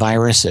Alien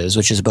Viruses,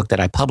 which is a book that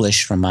I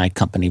published from my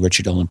company,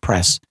 Richard Dolan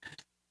Press.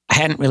 I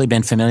hadn't really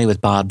been familiar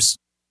with Bob's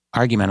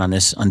argument on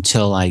this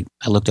until I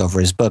looked over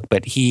his book,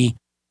 but he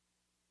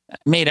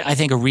made, I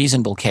think, a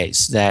reasonable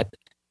case that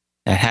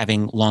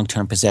having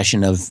long-term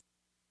possession of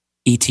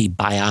ET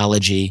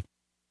biology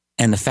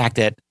and the fact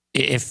that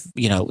if,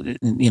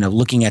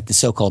 looking at the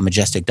so-called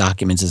majestic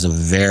documents is a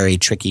very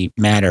tricky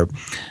matter,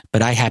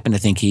 but I happen to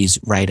think he's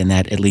right in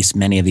that at least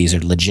many of these are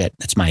legit.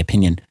 That's my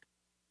opinion.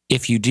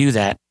 If you do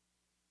that,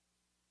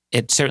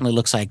 it certainly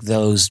looks like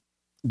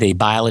the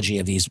biology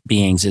of these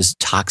beings is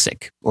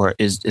toxic or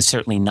is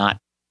certainly not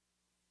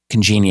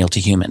congenial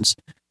to humans.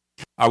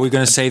 Are we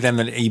going to say then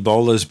that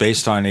Ebola is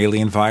based on an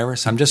alien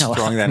virus? I'm just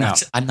throwing that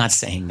out. I'm not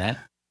saying that.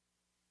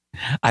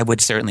 I would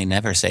certainly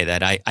never say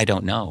that. I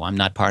don't know. I'm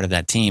not part of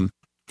that team.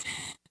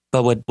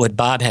 But what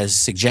Bob has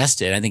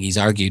suggested, I think he's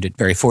argued it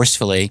very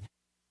forcefully,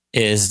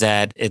 is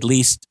that at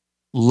least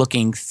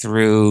looking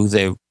through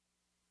the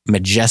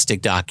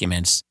majestic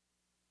documents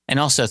and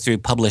also through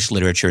published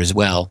literature as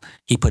well,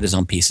 he put his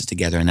own pieces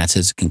together, and that's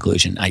his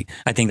conclusion. I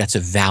think that's a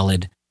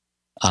valid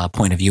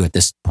point of view at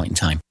this point in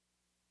time.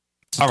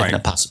 It's all right. A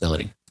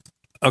possibility.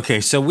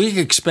 Okay, so we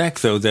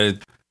expect, though,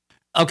 that...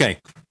 Okay,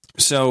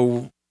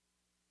 so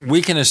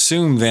we can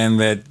assume then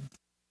that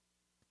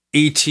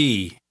ET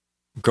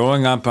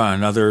growing up on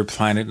another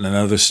planet in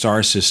another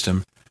star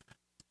system,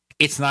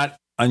 it's not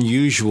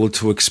unusual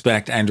to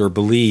expect and or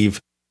believe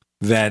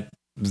that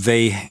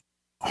they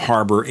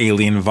harbor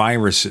alien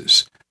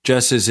viruses,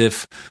 just as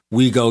if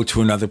we go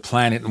to another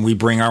planet and we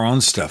bring our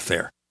own stuff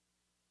there.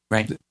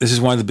 Right. This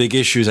is one of the big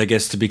issues, I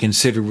guess, to be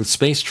considered with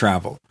space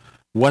travel.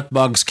 What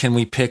bugs can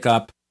we pick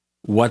up?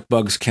 What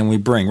bugs can we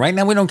bring? Right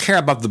now, we don't care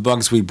about the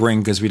bugs we bring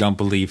because we don't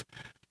believe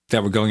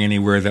that we're going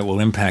anywhere that will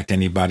impact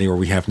anybody or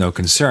we have no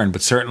concern.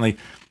 But certainly,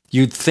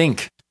 you'd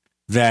think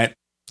that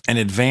an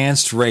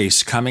advanced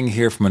race coming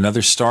here from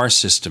another star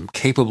system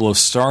capable of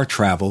star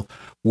travel,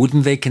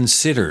 wouldn't they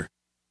consider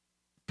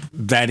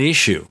that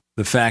issue,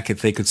 the fact that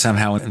they could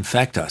somehow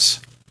infect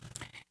us?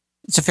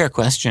 It's a fair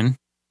question.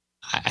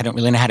 I don't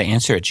really know how to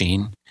answer it,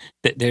 Gene.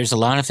 There's a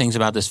lot of things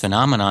about this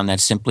phenomenon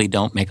that simply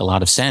don't make a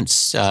lot of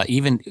sense,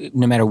 even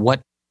no matter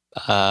what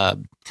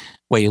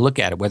way you look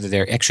at it, whether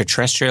they're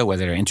extraterrestrial,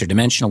 whether they're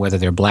interdimensional, whether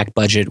they're black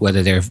budget,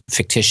 whether they're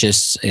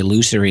fictitious,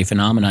 illusory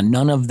phenomena.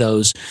 None of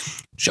those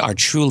are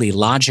truly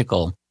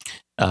logical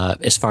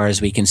as far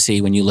as we can see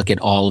when you look at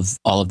all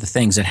of the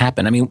things that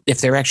happen. I mean,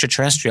 if they're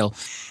extraterrestrial,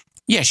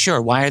 yeah,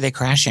 sure. Why are they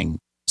crashing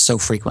so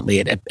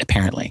frequently,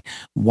 apparently?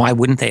 Why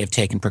wouldn't they have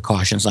taken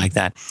precautions like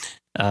that?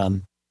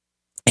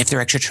 If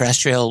they're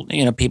extraterrestrial,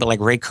 people like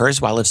Ray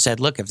Kurzweil have said,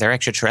 look, if they're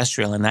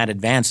extraterrestrial and that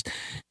advanced,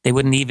 they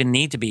wouldn't even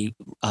need to be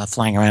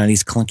flying around in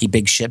these clunky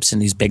big ships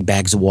and these big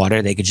bags of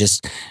water. They could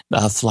just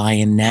fly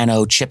in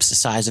nano chips the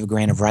size of a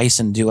grain of rice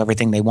and do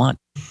everything they want.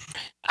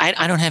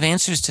 I don't have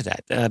answers to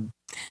that.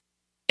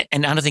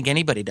 And I don't think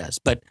anybody does.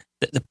 But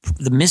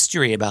the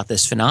mystery about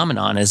this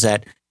phenomenon is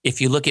that if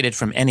you look at it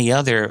from any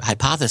other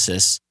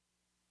hypothesis,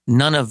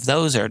 none of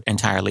those are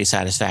entirely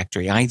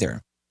satisfactory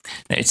either.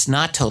 It's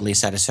not totally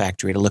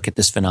satisfactory to look at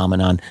this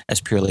phenomenon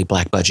as purely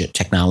black budget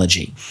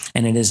technology.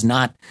 And it is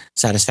not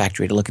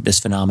satisfactory to look at this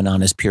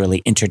phenomenon as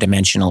purely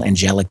interdimensional,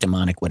 angelic,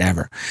 demonic,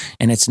 whatever.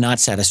 And it's not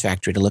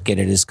satisfactory to look at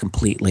it as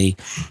completely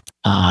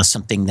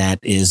something that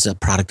is a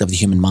product of the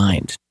human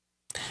mind.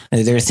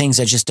 There are things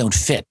that just don't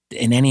fit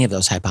in any of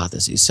those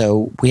hypotheses.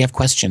 So we have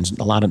questions,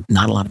 not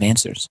a lot of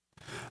answers.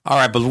 All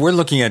right, but we're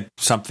looking at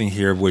something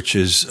here which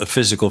is a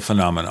physical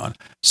phenomenon.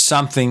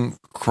 Something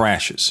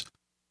crashes.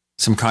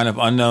 Some kind of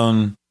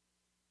unknown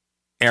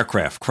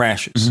aircraft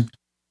crashes. Mm-hmm.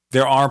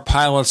 There are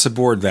pilots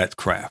aboard that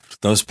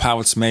craft. Those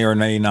pilots may or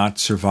may not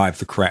survive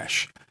the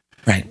crash.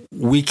 Right.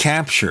 We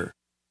capture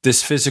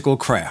this physical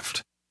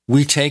craft.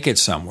 We take it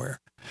somewhere.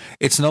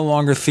 It's no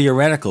longer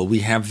theoretical. We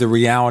have the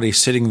reality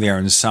sitting there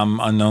in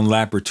some unknown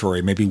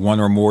laboratory, maybe one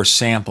or more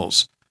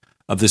samples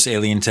of this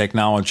alien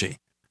technology.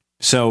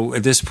 So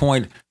at this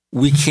point,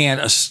 we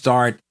can't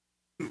start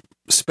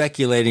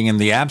speculating in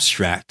the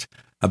abstract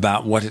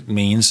about what it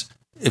means.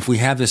 If we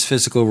have this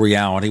physical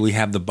reality, we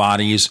have the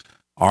bodies,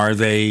 Are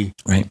they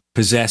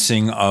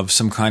possessing of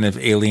some kind of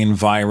alien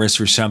virus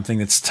or something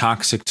that's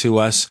toxic to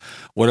us?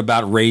 What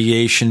about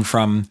radiation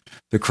from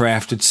the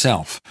craft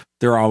itself?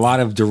 There are a lot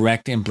of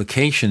direct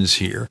implications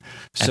here.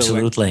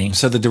 Absolutely.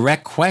 So the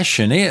direct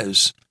question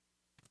is,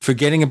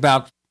 forgetting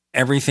about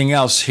everything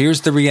else, here's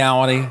the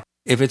reality.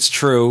 If it's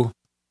true,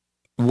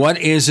 what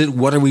is it?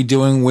 What are we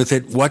doing with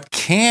it? What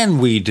can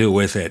we do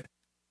with it?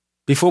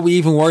 Before we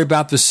even worry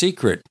about the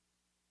secret,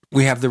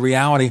 we have the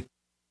reality.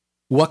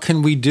 What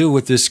can we do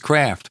with this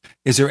craft?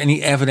 Is there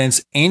any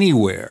evidence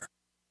anywhere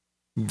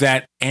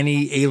that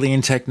any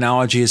alien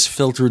technology is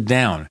filtered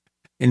down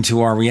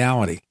into our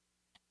reality?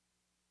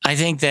 I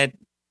think that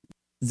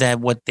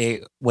what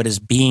is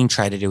being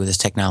tried to do with this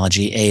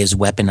technology, A, is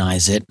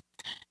weaponize it,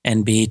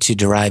 and B, to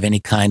derive any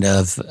kind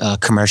of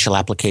commercial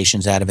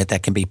applications out of it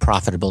that can be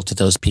profitable to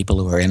those people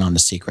who are in on the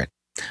secret.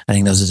 I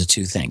think those are the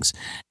two things.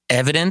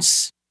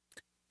 Evidence,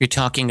 you're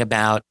talking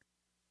about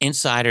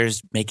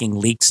insiders making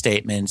leaked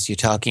statements. You're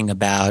talking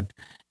about,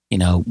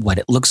 what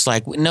it looks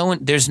like.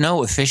 There's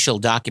no official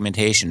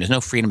documentation. There's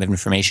no Freedom of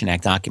Information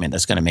Act document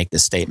that's going to make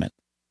this statement.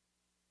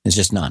 There's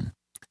just none.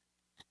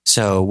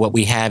 So what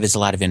we have is a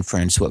lot of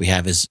inference. What we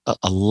have is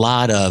a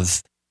lot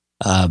of,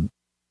 a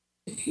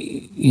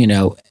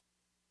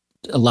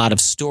lot of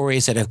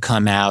stories that have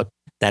come out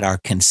that are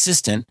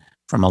consistent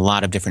from a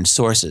lot of different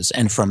sources.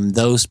 And from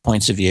those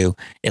points of view,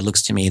 it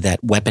looks to me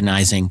that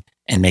weaponizing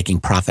and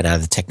making profit out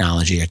of the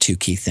technology are two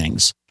key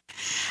things.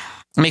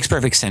 It makes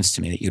perfect sense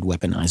to me that you'd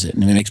weaponize it.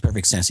 And it makes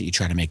perfect sense that you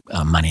try to make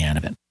money out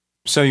of it.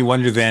 So you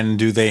wonder then,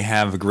 do they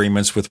have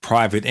agreements with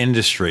private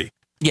industry?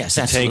 Yes,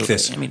 to absolutely. Take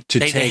this, I mean,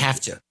 they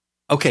have to.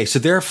 Okay, so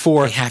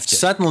therefore, they have to.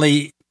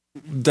 Suddenly,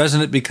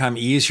 doesn't it become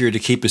easier to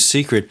keep a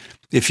secret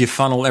if you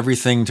funnel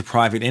everything to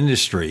private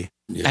industry?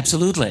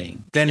 Absolutely.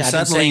 Then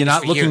suddenly you're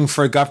not looking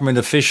for a government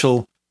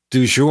official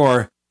du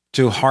jour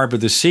to harbor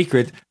the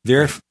secret.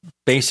 They're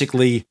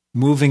basically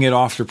moving it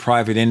off to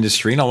private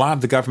industry. And a lot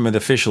of the government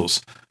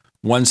officials,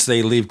 once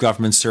they leave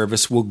government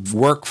service, will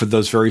work for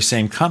those very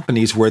same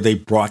companies where they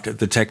brought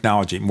the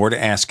technology. More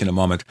to ask in a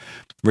moment.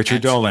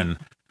 Richard Dolan,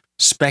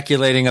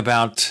 speculating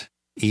about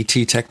ET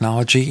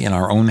technology in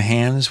our own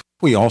hands.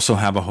 We also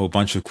have a whole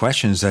bunch of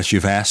questions that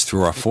you've asked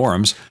through our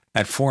forums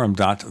at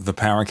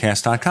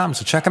forum.theparacast.com.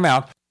 So check them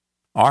out.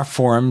 Our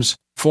forums,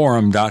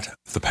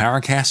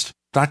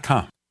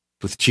 forum.theparacast.com.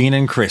 With Gene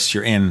and Chris,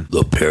 you're in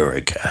The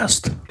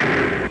Paracast.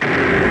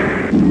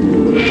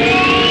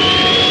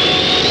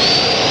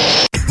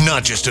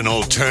 Not just an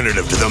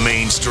alternative to the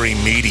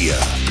mainstream media.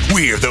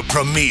 We're the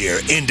premier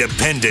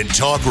independent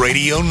talk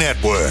radio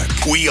network.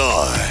 We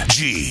are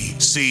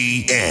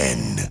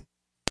GCN.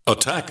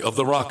 Attack of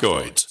the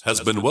Rockoids has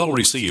been well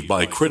received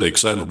by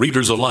critics and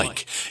readers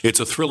alike.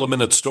 It's a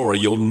thrill-a-minute story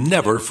you'll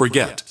never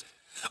forget.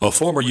 A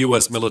former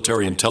U.S.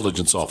 military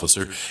intelligence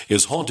officer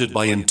is haunted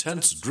by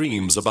intense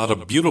dreams about a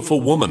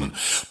beautiful woman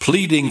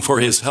pleading for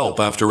his help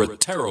after a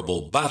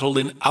terrible battle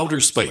in outer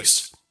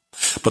space.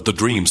 But the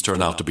dreams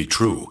turn out to be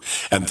true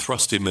and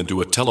thrust him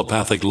into a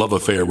telepathic love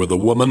affair with a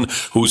woman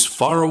whose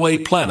faraway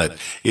planet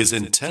is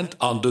intent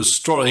on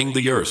destroying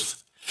the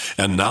Earth.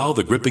 And now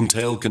the gripping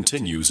tale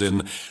continues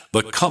in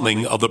The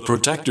Coming of the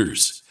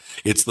Protectors.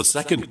 It's the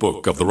second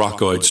book of the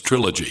Rockoids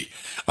trilogy,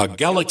 a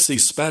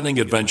galaxy-spanning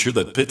adventure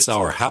that pits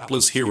our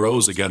hapless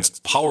heroes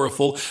against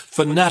powerful,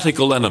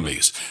 fanatical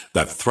enemies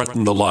that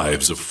threaten the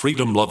lives of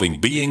freedom-loving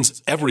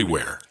beings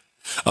everywhere.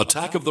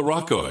 Attack of the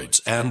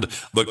Rockoids and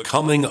The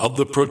Coming of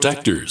the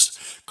Protectors.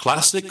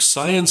 Classic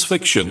science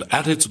fiction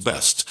at its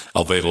best,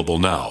 available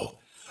now.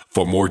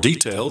 For more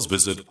details,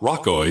 visit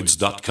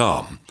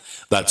rockoids.com.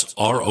 That's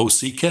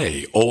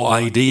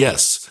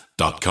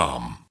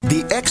ROCKOIDS.com.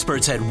 The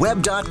experts at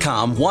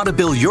Web.com want to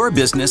build your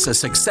business a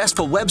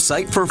successful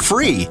website for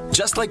free,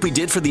 just like we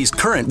did for these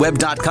current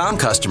Web.com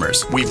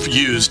customers. We've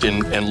used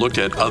and looked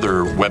at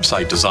other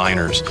website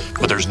designers,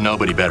 but there's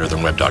nobody better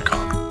than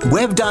Web.com.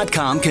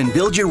 Web.com can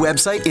build your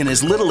website in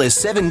as little as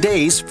 7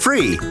 days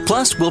free.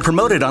 Plus, we'll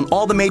promote it on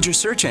all the major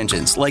search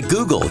engines like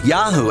Google,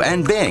 Yahoo,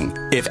 and Bing.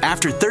 If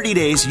after 30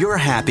 days you're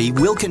happy,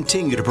 we'll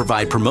continue to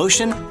provide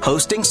promotion,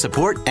 hosting,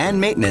 support, and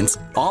maintenance,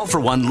 all for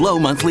one low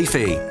monthly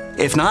fee.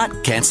 If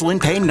not, cancel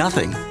and pay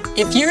nothing.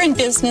 If you're in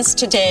business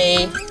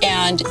today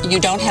and you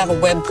don't have a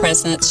web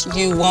presence,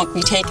 you won't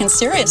be taken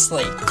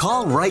seriously.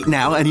 Call right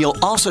now and you'll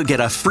also get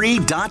a free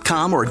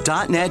 .com or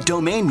 .net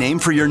domain name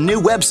for your new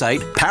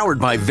website powered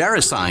by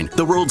VeriSign,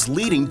 the world's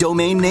leading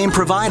domain name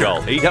provider.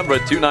 Call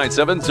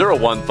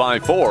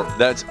 800-297-0154.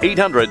 That's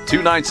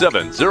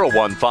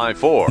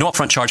 800-297-0154. No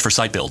upfront charge for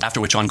site build,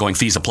 after which ongoing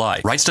fees apply.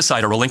 Rights to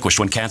site are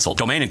relinquished when canceled.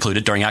 Domain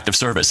included during active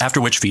service,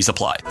 after which fees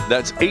apply.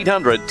 That's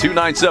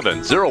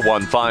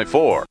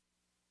 800-297-0154.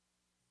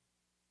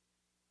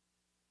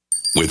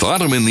 With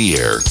autumn in the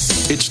air,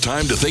 it's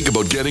time to think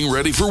about getting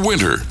ready for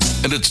winter.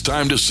 And it's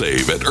time to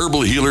save at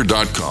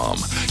herbalhealer.com.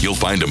 You'll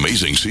find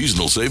amazing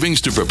seasonal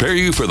savings to prepare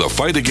you for the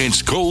fight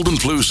against cold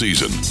and flu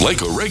season. Like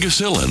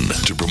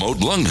Oregacillin to promote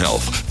lung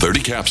health.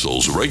 30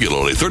 capsules,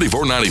 regularly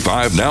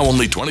 $34.95, now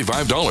only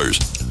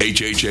 $25.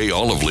 HHA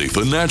Olive Leaf,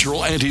 the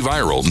natural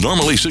antiviral,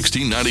 normally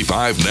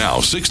 $16.95, now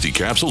 60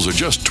 capsules are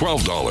just $12.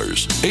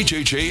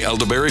 HHA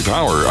Elderberry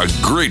Power, a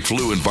great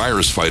flu and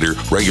virus fighter,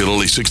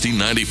 regularly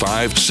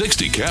 $16.95,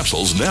 60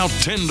 capsules, now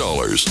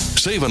 $10.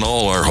 Save on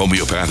all our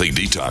homeopathic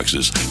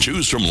detoxes.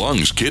 Choose from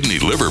lungs, kidney,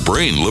 liver,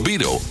 brain,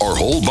 libido, or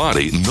whole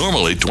body,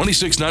 normally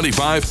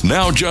 $26.95,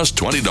 now just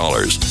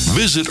 $20.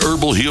 Visit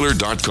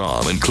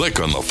herbalhealer.com and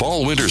click on the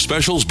Fall Winter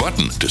Specials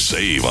button to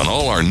save on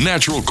all our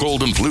natural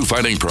cold and flu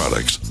fighting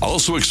products.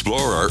 Also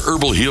explore our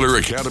Herbal Healer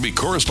Academy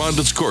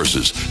correspondence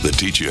courses that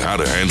teach you how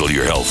to handle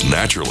your health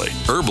naturally.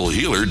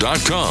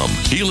 herbalhealer.com,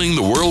 healing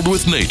the world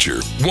with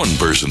nature, one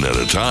person at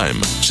a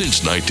time,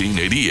 since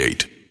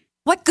 1988.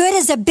 What good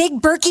is a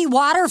Big Berkey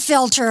water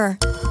filter?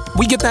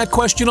 We get that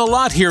question a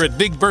lot here at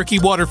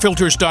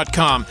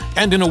BigBerkeyWaterFilters.com.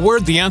 And in a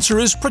word, the answer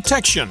is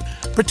protection.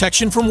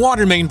 Protection from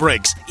water main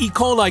breaks, E.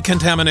 coli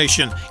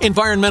contamination,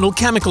 environmental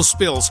chemical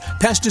spills,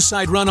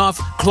 pesticide runoff,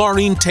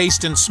 chlorine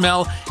taste and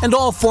smell, and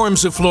all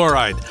forms of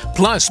fluoride.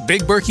 Plus,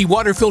 Big Berkey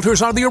water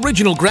filters are the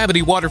original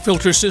gravity water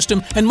filter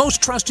system and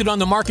most trusted on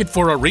the market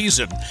for a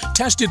reason.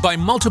 Tested by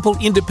multiple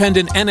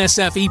independent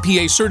NSF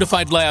EPA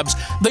certified labs,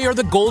 they are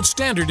the gold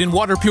standard in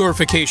water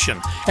purification.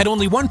 At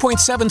only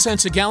 1.7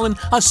 cents a gallon,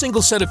 a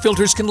single set of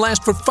filters can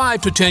last for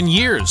 5 to 10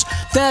 years.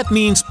 That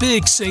means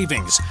big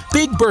savings.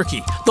 Big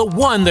Berkey, the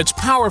one that's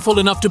powerful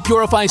enough to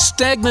purify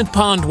stagnant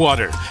pond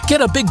water.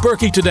 Get a Big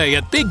Berkey today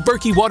at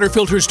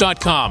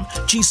BigBerkeyWaterFilters.com.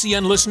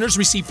 GCN listeners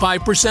receive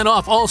 5%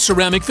 off all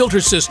ceramic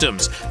filter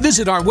systems.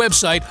 Visit our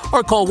website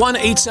or call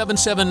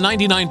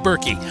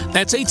 1-877-99-BERKEY.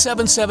 That's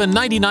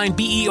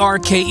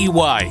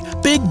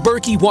 877-99-BERKEY. Big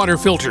Berkey Water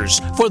Filters,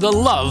 for the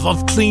love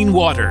of clean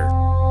water.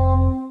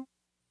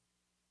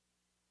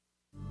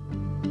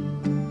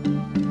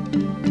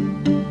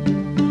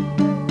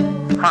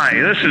 Hi,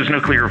 this is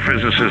nuclear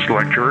physicist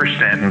lecturer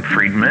Stanton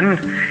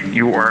Friedman.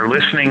 You are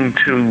listening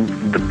to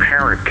the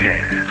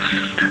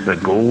Paracast, the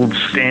gold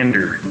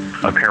standard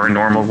of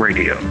paranormal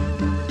radio.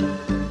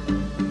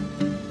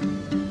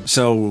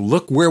 So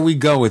look where we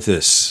go with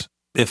this.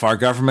 If our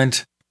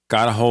government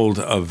got a hold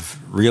of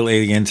real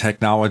alien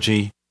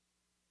technology,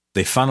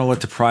 they funnel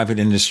it to private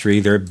industry.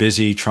 They're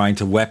busy trying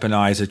to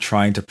weaponize it,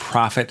 trying to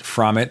profit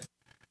from it,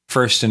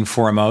 first and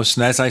foremost.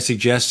 And as I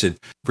suggested,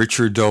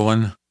 Richard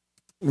Dolan,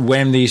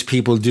 when these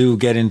people do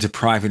get into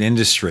private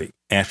industry,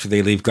 after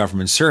they leave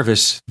government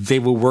service, they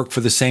will work for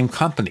the same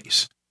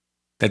companies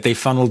that they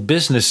funneled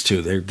business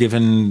to. They're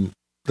given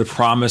the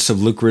promise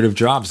of lucrative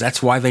jobs.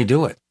 That's why they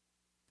do it.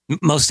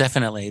 Most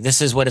definitely. This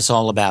is what it's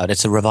all about.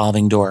 It's a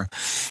revolving door.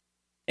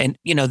 And,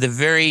 you know,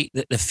 the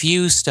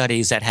few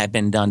studies that have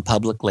been done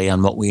publicly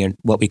on what we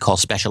call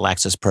special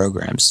access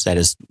programs, that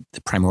is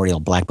the primordial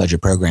black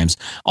budget programs,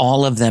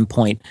 all of them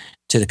point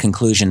to the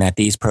conclusion that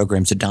these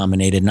programs are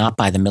dominated not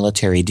by the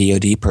military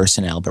DoD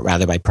personnel, but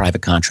rather by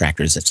private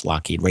contractors. It's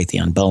Lockheed,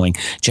 Raytheon, Boeing,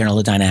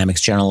 General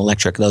Dynamics, General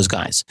Electric, those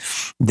guys.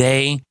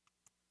 They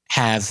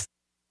have,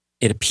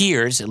 it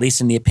appears, at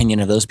least in the opinion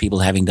of those people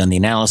having done the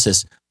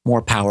analysis,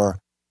 more power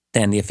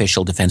than the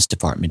official Defense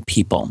Department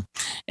people.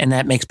 And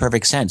that makes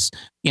perfect sense.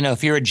 You know,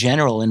 if you're a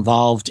general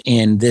involved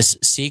in this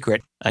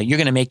secret, you're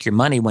going to make your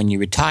money when you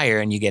retire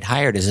and you get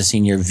hired as a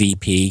senior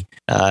VP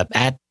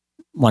at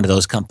one of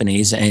those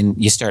companies, and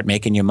you start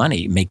making your money,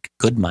 you make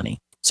good money.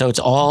 So it's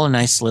all a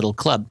nice little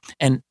club.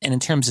 And in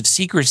terms of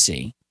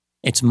secrecy,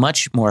 it's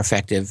much more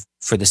effective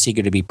for the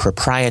secret to be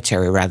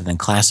proprietary rather than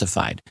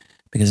classified,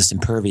 because it's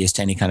impervious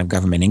to any kind of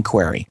government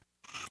inquiry.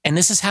 And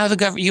this is how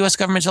the U.S.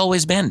 government's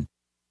always been.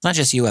 It's not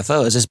just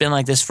UFOs. It's been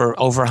like this for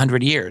over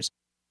 100 years.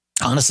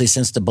 Honestly,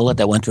 since the bullet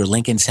that went through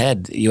Lincoln's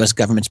head, the U.S.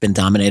 government's been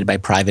dominated by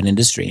private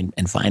industry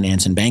and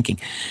finance and banking.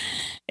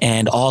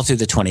 And all through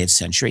the 20th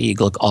century, you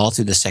look all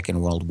through the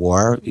Second World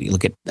War, you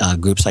look at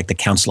groups like the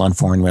Council on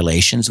Foreign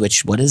Relations,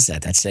 which, what is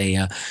that? That's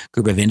a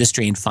group of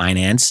industry and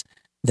finance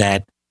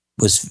that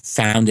was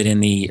founded in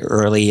the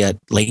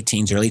late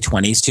teens, early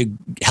 20s to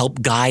help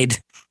guide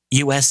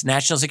U.S.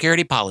 national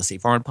security policy,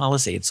 foreign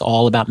policy. It's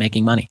all about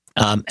making money.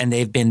 And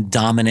they've been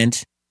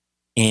dominant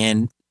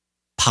in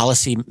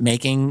policy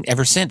making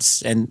ever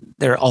since. And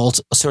there are all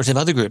sorts of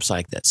other groups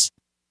like this.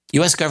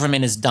 U.S.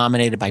 government is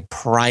dominated by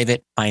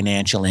private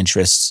financial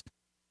interests.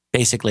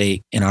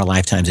 Basically, in our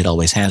lifetimes, it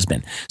always has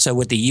been. So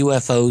with the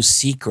UFO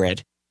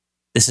secret,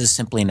 this is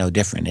simply no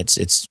different.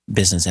 It's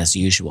business as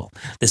usual.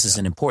 This is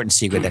an important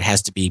secret that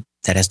has to be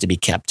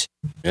kept.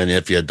 And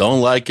if you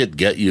don't like it,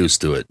 get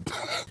used to it.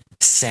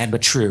 Sad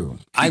but true.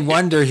 I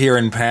wonder here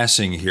in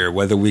passing here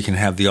whether we can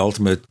have the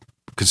ultimate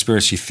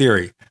conspiracy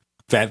theory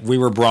that we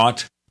were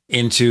brought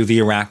into the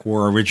Iraq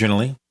War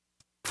originally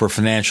for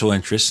financial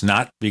interests,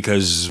 not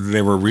because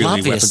they were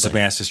really weapons of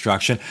mass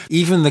destruction.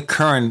 Even the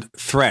current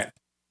threat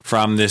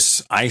from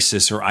this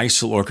ISIS or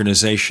ISIL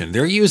organization,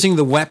 they're using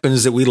the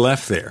weapons that we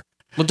left there.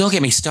 Well, don't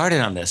get me started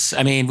on this.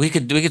 I mean, we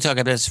could talk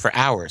about this for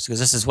hours,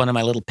 because this is one of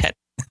my little pet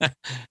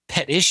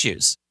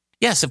issues.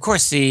 Yes, of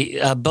course,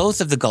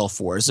 both of the Gulf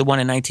Wars, the one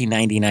in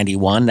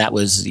 1990-91, that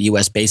was the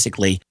U.S.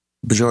 basically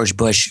George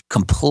Bush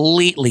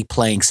completely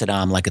playing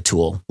Saddam like a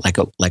tool,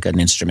 like an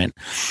instrument.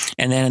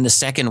 And then in the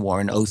second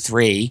war in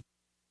 2003,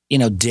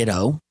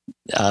 ditto,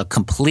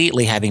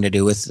 completely having to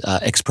do with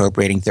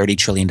expropriating $30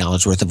 trillion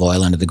worth of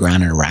oil under the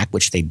ground in Iraq,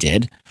 which they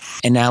did.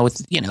 And now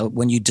with,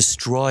 when you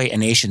destroy a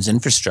nation's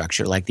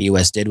infrastructure like the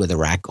U.S. did with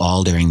Iraq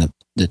all during the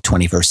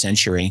 21st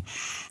century.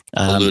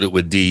 Polluted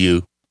with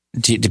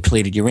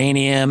depleted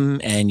uranium,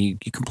 and you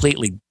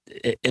completely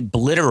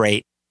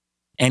obliterate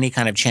any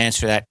kind of chance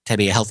for that to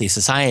be a healthy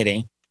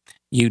society.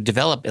 You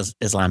develop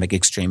Islamic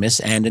extremists,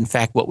 and in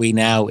fact, what we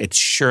now, it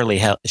sure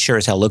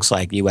as hell looks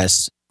like the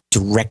U.S.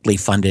 directly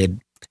funded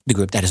the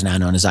group that is now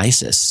known as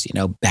ISIS.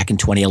 Back in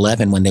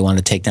 2011 when they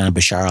wanted to take down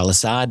Bashar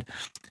al-Assad,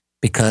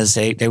 because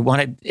they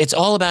wanted, it's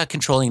all about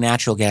controlling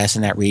natural gas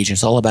in that region.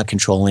 It's all about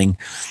controlling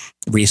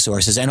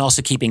resources and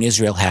also keeping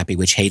Israel happy,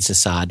 which hates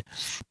Assad.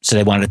 So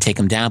they wanted to take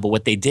him down. But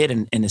what they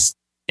did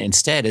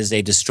instead is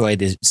they destroyed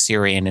the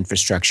Syrian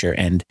infrastructure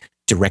and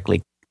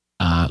directly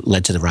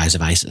led to the rise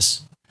of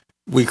ISIS.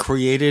 We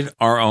created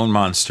our own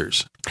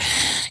monsters.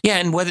 Yeah,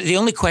 and the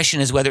only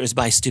question is whether it was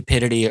by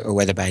stupidity or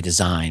whether by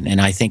design.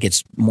 And I think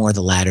it's more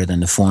the latter than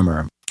the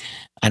former.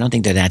 I don't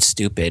think they're that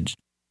stupid.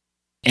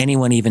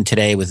 Anyone even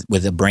today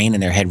with a brain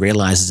in their head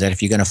realizes that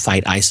if you're going to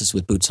fight ISIS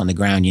with boots on the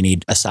ground, you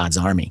need Assad's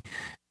army.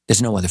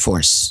 There's no other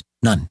force,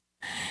 none.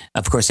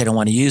 Of course, they don't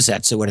want to use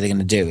that. So what are they going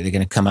to do? They're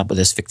going to come up with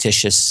this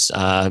fictitious,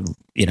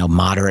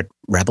 moderate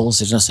rebels.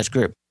 There's no such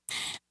group.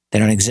 They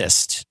don't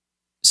exist.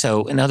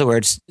 So in other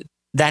words,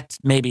 that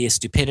may be a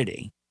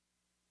stupidity.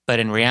 But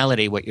in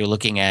reality, what you're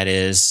looking at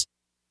is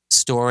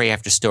story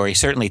after story.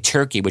 Certainly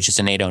Turkey, which is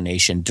a NATO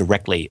nation,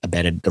 directly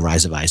abetted the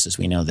rise of ISIS.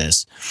 We know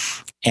this.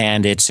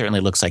 And it certainly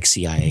looks like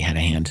CIA had a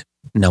hand,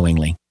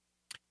 knowingly.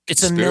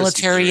 It's a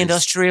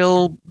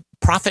military-industrial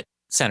profit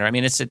center. I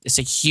mean, it's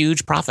a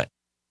huge profit.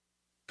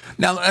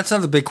 Now, that's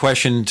another big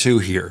question, too,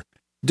 here.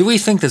 Do we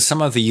think that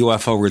some of the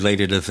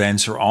UFO-related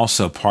events are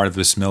also part of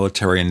this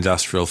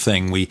military-industrial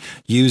thing? We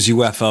use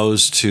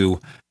UFOs to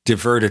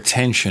divert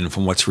attention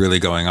from what's really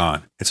going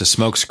on. It's a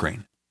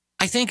smokescreen.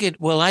 I think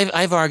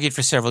I've argued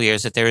for several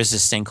years that there is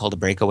this thing called a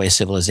breakaway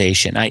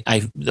civilization.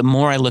 The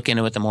more I look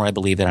into it, the more I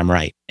believe that I'm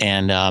right.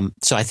 And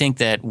so I think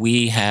that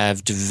we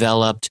have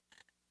developed,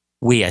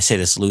 I say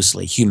this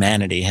loosely,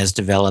 humanity has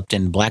developed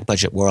in black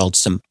budget world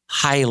some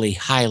highly,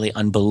 highly,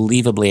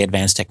 unbelievably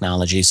advanced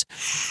technologies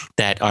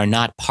that are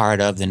not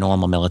part of the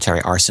normal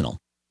military arsenal.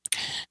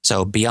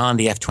 So beyond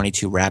the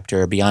F-22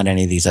 Raptor, beyond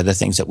any of these other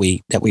things that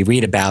we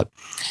read about,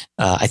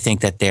 I think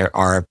that there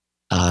are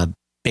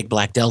big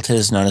black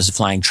deltas known as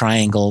flying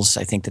triangles.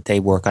 I think that they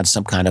work on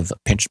some kind of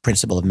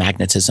principle of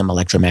magnetism,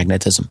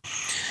 electromagnetism.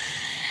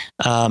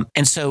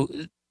 And so,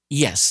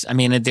 yes, I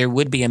mean, there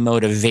would be a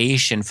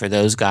motivation for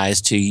those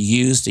guys to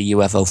use the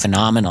UFO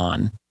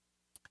phenomenon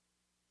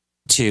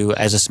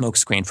as a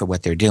smokescreen for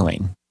what they're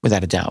doing,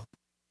 without a doubt.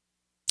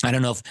 I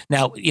don't know if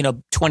now,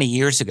 20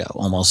 years ago,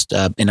 almost in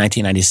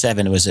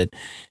 1997, it was a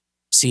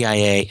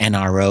CIA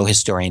NRO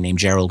historian named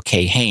Gerald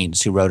K.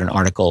 Haynes who wrote an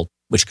article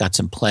which got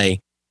some play.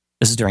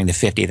 This is during the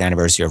 50th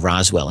anniversary of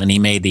Roswell. And he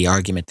made the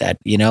argument that,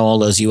 all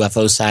those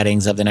UFO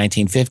sightings of the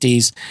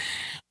 1950s,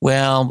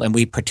 and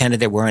we pretended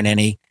there weren't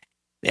any.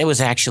 It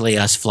was actually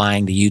us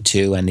flying the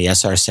U-2 and the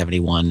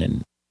SR-71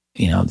 and,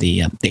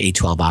 the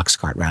A-12 ox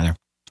cart, rather.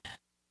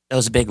 That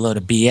was a big load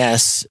of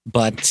BS.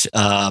 But,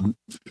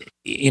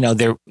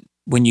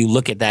 when you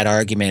look at that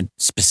argument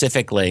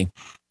specifically,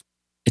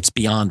 it's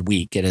beyond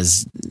weak. It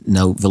has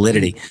no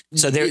validity.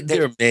 So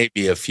there may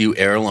be a few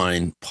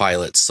airline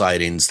pilot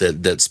sightings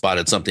that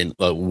spotted something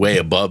way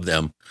above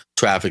them,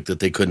 traffic that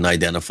they couldn't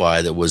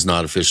identify that was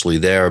not officially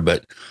there.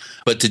 But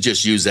to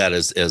just use that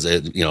as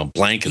a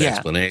blanket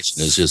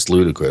explanation is just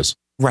ludicrous.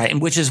 Right,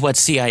 and which is what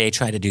CIA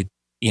tried to do,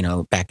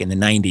 back in the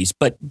 90s.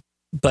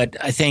 But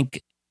I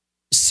think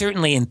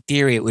certainly in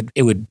theory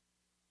it would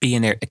be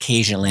in their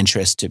occasional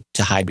interest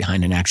to hide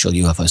behind an actual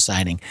UFO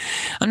sighting.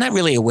 I'm not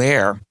really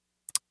aware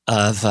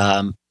of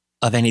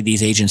any of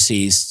these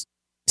agencies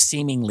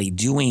seemingly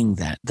doing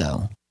that,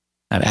 though.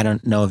 I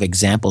don't know of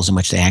examples in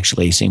which they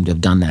actually seem to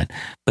have done that,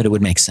 but it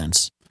would make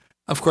sense.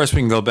 Of course,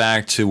 we can go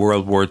back to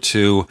World War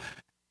II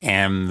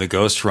and the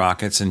ghost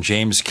rockets, and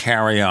James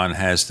Carrion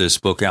has this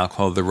book out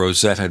called The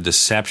Rosetta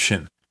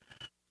Deception.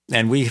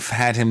 And we've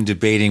had him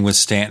debating with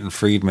Stanton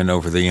Friedman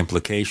over the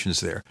implications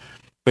there.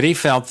 But he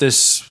felt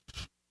this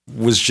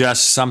was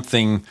just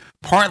something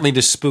partly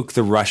to spook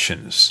the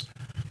Russians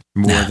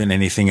more than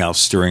anything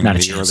else during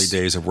the early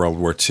days of World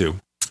War II.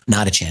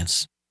 Not a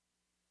chance.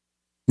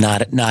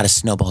 Not a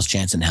snowball's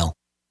chance in hell.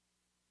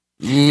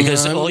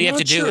 Because all you have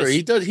to do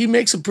is... He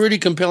makes a pretty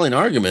compelling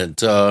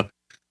argument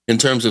in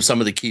terms of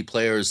some of the key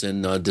players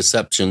in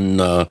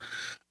deception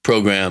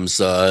programs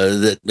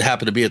that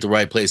happen to be at the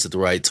right place at the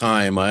right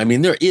time. I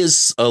mean, there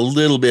is a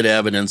little bit of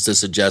evidence to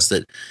suggest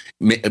that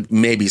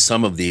maybe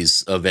some of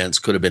these events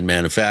could have been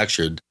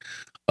manufactured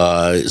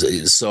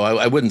So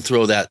I wouldn't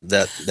throw that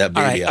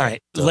baby out. All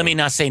right. Let me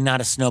not say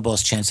not a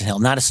snowball's chance in hell.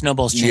 Not a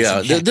snowball's chance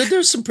in Yeah, hell.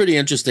 there's some pretty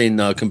interesting,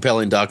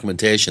 compelling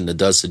documentation that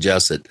does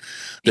suggest that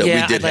we did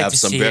I'd like have to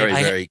some see very,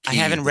 it. very key. I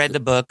haven't read the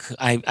book.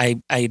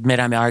 I admit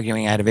I'm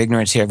arguing out of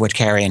ignorance here of what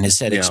Carrion has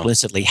said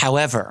explicitly.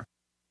 However,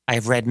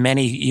 I've read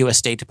many U.S.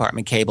 State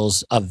Department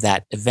cables of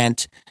that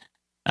event.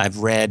 I've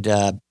read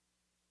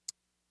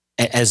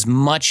as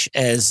much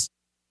as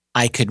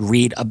I could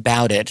read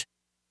about it.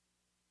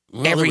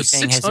 Well,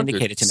 everything has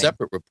indicated to me.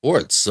 Separate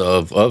reports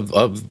of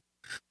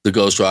the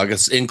ghost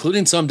rockets,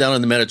 including some down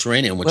in the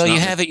Mediterranean. Which you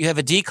have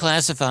a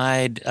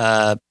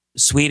declassified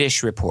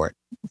Swedish report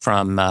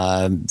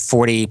from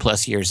 40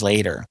 plus years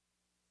later,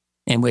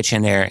 in which,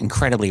 in their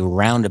incredibly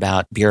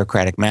roundabout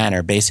bureaucratic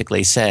manner,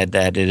 basically said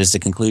that it is the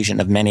conclusion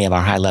of many of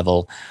our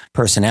high-level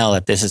personnel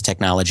that this is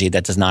technology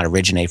that does not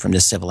originate from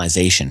this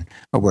civilization,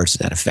 or words to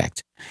that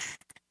effect.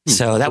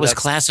 So that was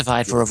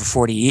classified for over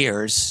 40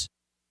 years.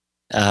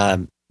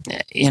 I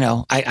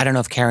don't know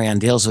if Carrion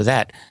deals with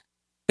that,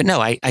 but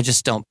no, I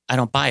just don't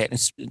buy it.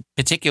 It's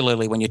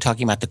particularly when you're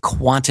talking about the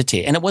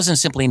quantity, and it wasn't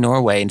simply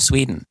Norway and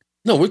Sweden.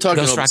 No, we're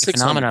talking ghost about rocket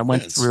phenomenon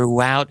went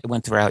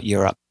throughout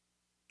Europe.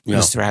 It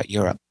was throughout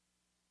Europe.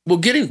 Well,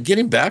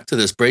 getting back to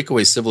this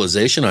breakaway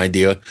civilization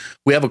idea,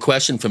 we have a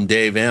question from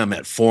Dave M.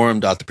 at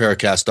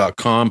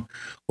forum.theparacast.com,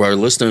 where our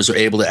listeners are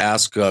able to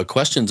ask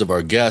questions of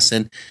our guests,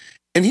 and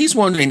he's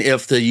wondering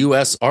if the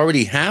U.S.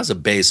 already has a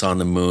base on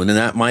the moon, and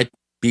that might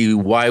be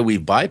why we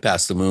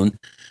bypassed the moon,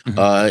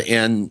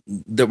 and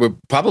that we're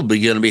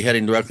probably going to be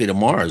heading directly to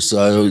Mars.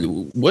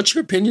 What's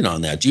your opinion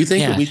on that? Do you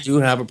think that we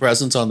do have a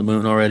presence on the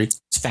moon already?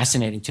 It's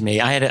fascinating to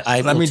me.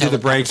 Let me do the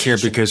break here,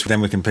 because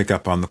then we can pick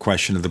up on the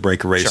question of the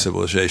breakaway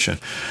civilization.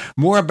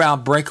 More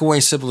about breakaway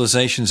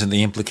civilizations and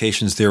the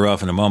implications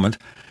thereof in a moment.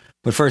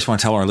 But first, I want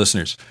to tell our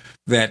listeners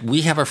that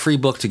we have a free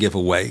book to give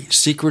away,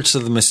 Secrets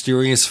of the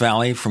Mysterious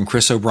Valley from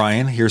Chris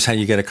O'Brien. Here's how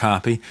you get a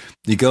copy.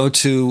 You go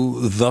to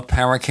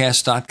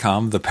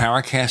theparacast.com,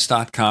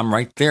 theparacast.com.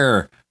 Right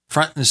there,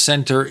 front and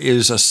center,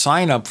 is a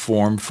sign-up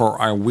form for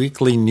our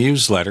weekly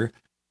newsletter.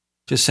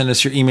 Just send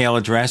us your email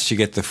address. You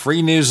get the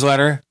free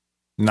newsletter,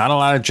 not a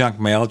lot of junk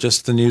mail,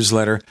 just the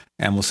newsletter,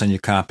 and we'll send you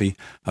a copy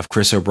of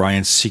Chris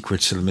O'Brien's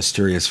Secrets of the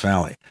Mysterious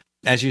Valley.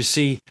 As you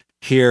see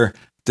here,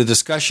 the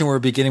discussion we're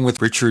beginning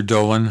with Richard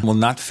Dolan will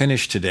not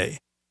finish today.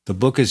 The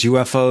book is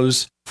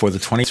UFOs for the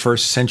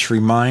 21st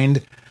Century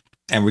Mind,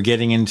 and we're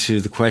getting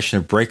into the question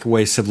of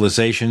breakaway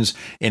civilizations,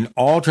 an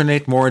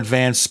alternate, more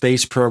advanced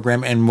space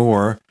program, and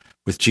more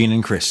with Gene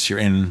and Chris. You're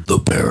in the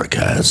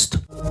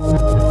Paracast.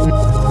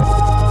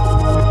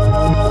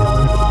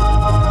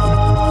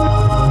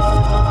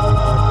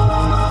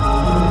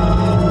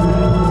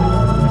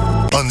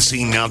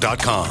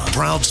 UnseenNow.com,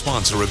 proud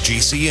sponsor of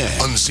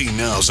GCN. Unseen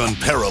Now's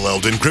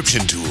unparalleled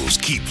encryption tools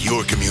keep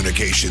your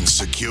communications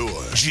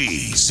secure.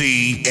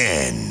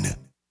 GCN.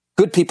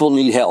 Good people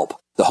need help.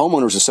 The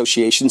Homeowners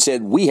Association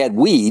said we had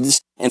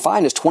weeds and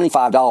fined us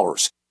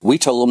 $25. We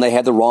told them they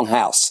had the wrong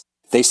house.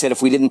 They said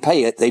if we didn't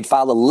pay it, they'd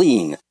file a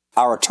lien.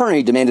 Our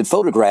attorney demanded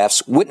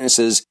photographs,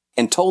 witnesses,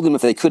 and told them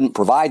if they couldn't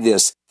provide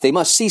this, they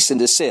must cease and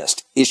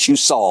desist. Issue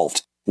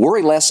solved.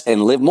 Worry less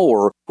and live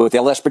more with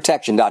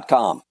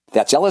lsprotection.com.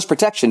 That's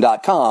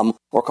lsprotection.com,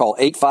 or call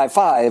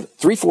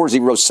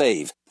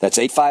 855-340-SAVE. That's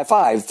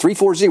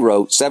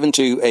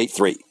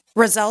 855-340-7283.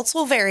 Results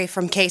will vary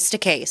from case to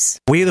case.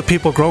 We the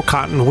people grow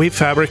cotton, weave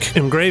fabric,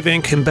 engrave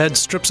ink, embed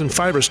strips and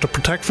fibers to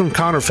protect from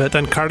counterfeit,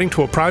 then carting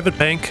to a private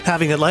bank,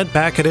 having it lent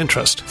back at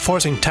interest,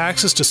 forcing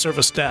taxes to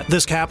service debt.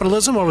 This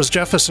capitalism, or was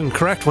Jefferson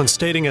correct when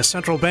stating a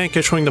central bank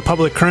issuing the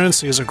public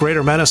currency is a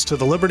greater menace to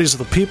the liberties of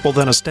the people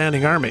than a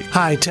standing army?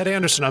 Hi, Ted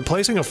Anderson. I'm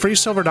placing a free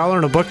silver dollar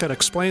in a book that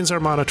explains our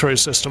monetary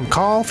system.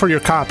 Call for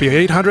your copy,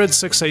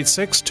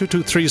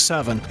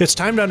 800-686-2237. It's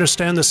time to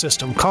understand the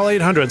system. Call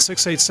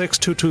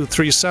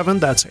 800-686-2237.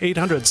 That's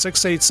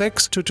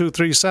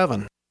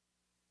 800-686-2237.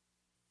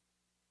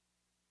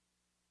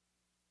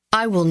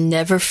 I will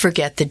never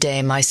forget the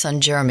day my son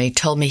Jeremy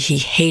told me he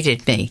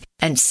hated me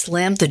and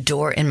slammed the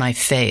door in my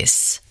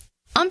face.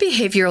 I'm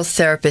behavioral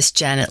therapist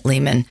Janet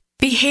Lehman.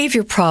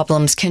 Behavior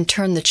problems can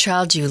turn the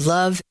child you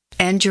love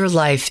and your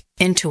life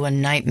into a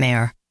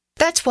nightmare.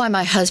 That's why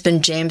my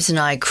husband James and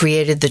I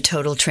created the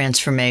Total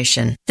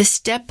Transformation, the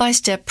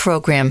step-by-step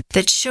program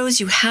that shows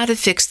you how to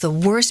fix the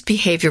worst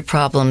behavior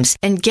problems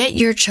and get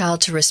your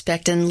child to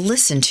respect and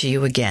listen to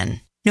you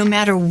again. No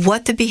matter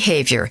what the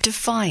behavior,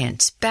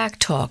 defiance,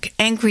 backtalk,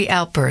 angry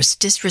outbursts,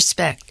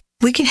 disrespect,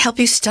 we can help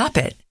you stop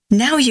it.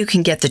 Now you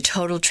can get the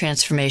Total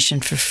Transformation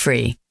for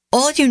free.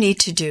 All you need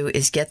to do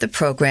is get the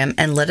program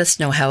and let us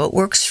know how it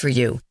works for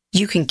you.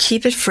 You can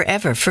keep it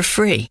forever for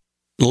free.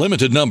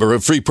 Limited number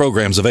of free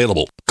programs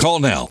available.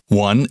 Call now.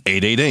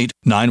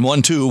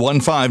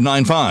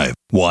 1-888-912-1595.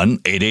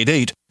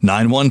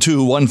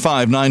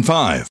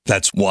 1-888-912-1595.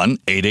 That's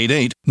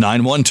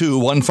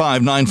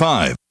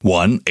 1-888-912-1595.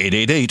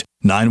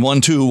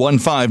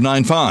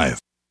 1-888-912-1595.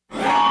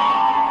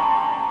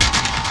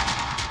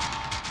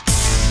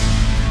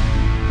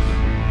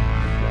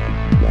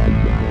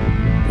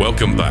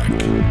 Welcome back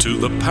to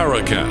the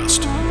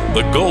Paracast,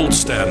 the gold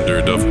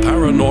standard of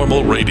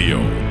paranormal radio.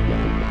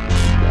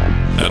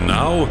 And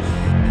now,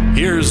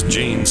 here's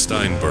Gene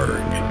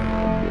Steinberg.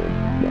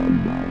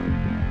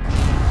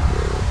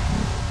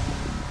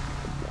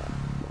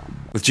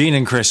 With Gene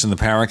and Chris in the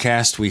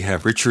Paracast, we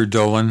have Richard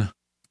Dolan,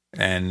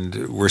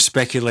 and we're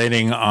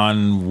speculating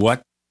on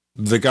what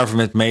the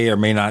government may or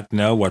may not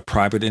know, what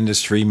private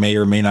industry may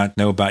or may not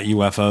know about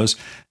UFOs,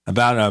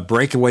 about a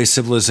breakaway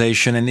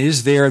civilization, and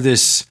is there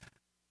this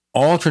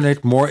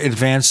alternate, more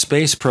advanced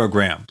space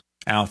program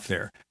out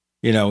there?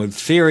 You know, in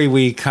theory,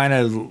 we kind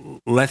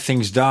of let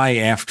things die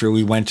after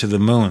we went to the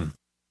moon.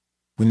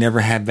 We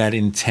never had that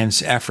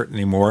intense effort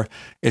anymore.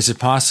 Is it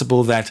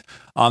possible that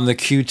on the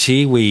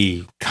QT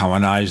we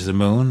colonize the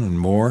moon and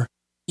more?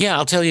 Yeah,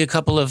 I'll tell you a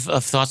couple of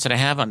thoughts that I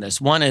have on this.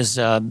 One is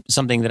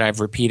something that I've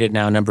repeated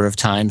now a number of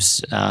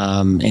times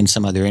in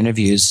some other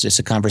interviews. It's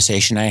a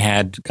conversation I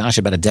had,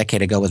 about a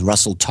decade ago with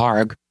Russell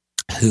Targ,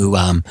 who,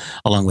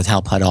 along with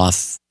Hal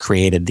Puthoff,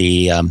 created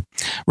the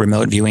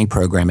remote viewing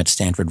program at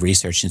Stanford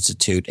Research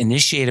Institute,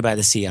 initiated by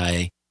the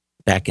CIA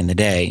back in the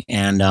day.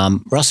 And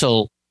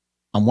Russell,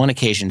 on one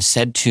occasion,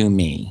 said to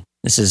me,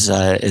 this is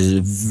a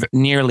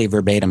nearly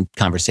verbatim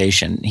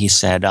conversation. He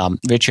said,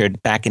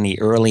 Richard, back in the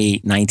early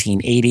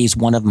 1980s,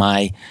 one of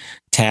my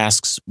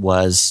tasks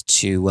was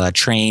to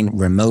train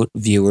remote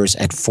viewers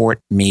at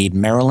Fort Meade,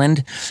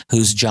 Maryland,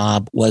 whose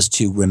job was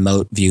to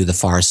remote view the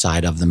far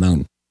side of the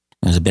moon.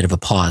 There was a bit of a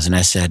pause, and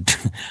I said,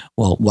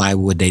 well, why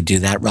would they do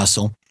that,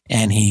 Russell?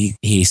 And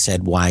he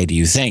said, why do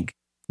you think?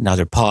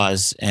 Another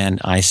pause,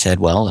 and I said,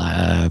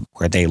 well,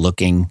 were they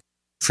looking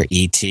for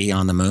ET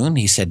on the moon?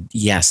 He said,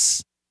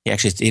 yes. He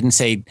actually didn't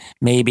say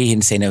maybe, he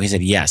didn't say no, he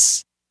said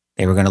yes.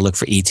 They were going to look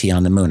for ET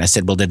on the moon. I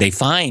said, well, did they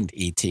find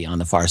ET on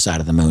the far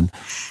side of the moon?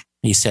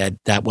 He said,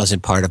 that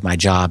wasn't part of my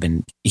job.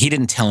 And he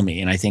didn't tell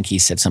me. And I think he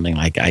said something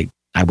like, I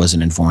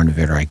wasn't informed of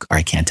it, or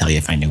I can't tell you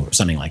if I knew, or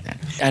something like that.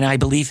 And I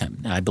believe him.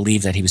 I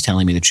believe that he was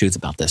telling me the truth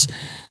about this.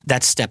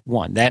 That's step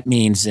one. That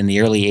means in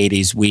the early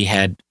 80s, we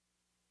had,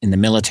 in the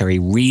military,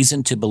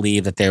 reason to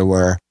believe that there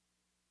were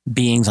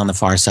beings on the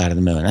far side of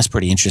the moon. That's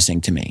pretty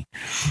interesting to me.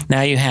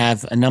 Now you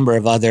have a number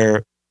of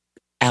other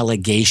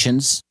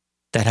allegations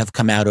that have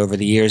come out over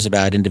the years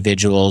about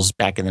individuals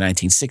back in the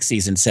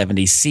 1960s and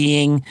 70s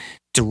seeing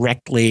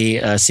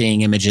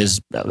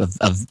images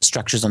of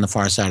structures on the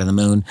far side of the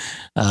moon.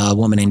 A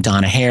woman named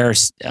Donna Hare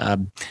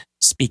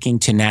speaking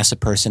to NASA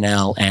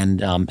personnel and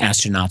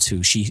astronauts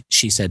who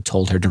she said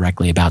told her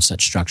directly about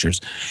such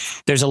structures.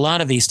 There's a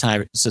lot of these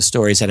types of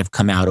stories that have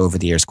come out over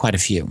the years, quite a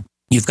few.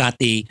 You've got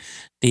the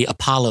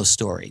Apollo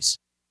stories.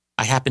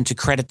 I happen to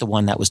credit the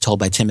one that was told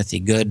by Timothy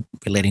Good,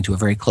 relating to a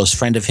very close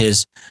friend of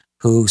his,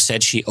 who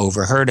said she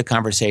overheard a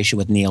conversation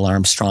with Neil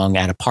Armstrong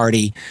at a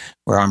party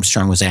where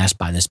Armstrong was asked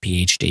by this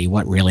PhD,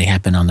 what really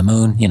happened on the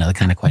moon? You know, the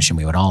kind of question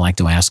we would all like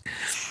to ask.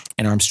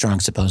 And Armstrong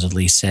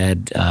supposedly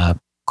said,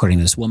 according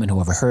to this woman who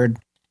overheard,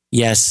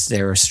 yes,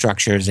 there are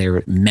structures, there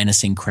are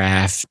menacing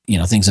craft,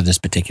 things of this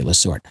particular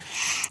sort.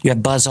 You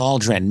have Buzz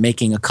Aldrin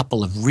making a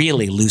couple of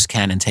really loose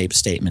cannon tape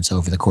statements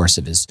over the course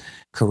of his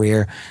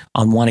career.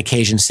 On one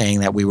occasion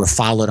saying that we were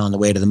followed on the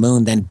way to the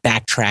moon, then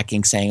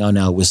backtracking, saying, oh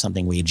no, it was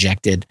something we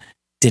ejected.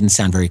 Didn't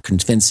sound very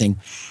convincing.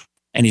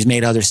 And he's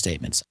made other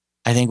statements.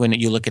 I think when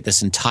you look at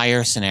this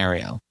entire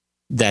scenario,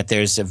 that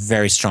there's a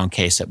very strong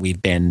case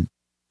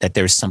that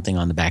there's something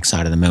on the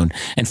backside of the moon.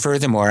 And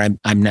furthermore,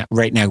 I'm not,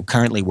 right now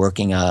currently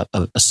working a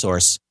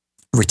source,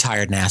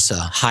 retired NASA,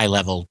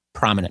 high-level,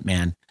 prominent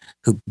man,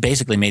 who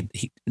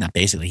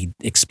he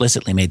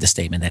explicitly made the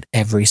statement that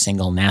every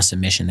single NASA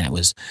mission that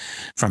was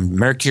from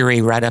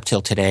Mercury right up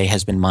till today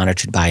has been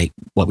monitored by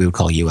what we would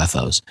call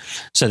UFOs.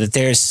 So that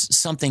there's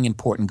something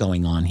important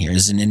going on here.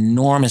 There's an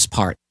enormous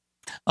part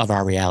of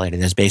our reality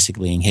that's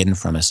basically being hidden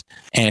from us.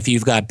 And if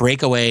you've got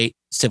breakaway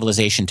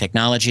civilization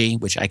technology,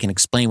 which I can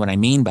explain what I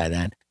mean by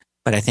that,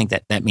 but I think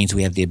that means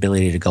we have the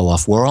ability to go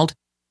off-world.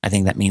 I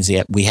think that means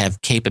that we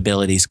have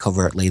capabilities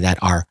covertly that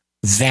are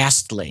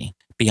vastly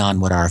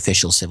beyond what our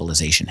official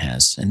civilization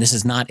has. And this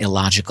is not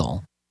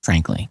illogical,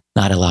 frankly.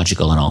 Not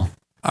illogical at all.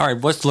 All right,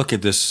 let's look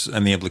at this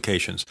and the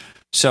implications.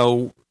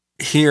 So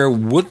here,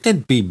 wouldn't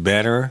it be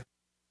better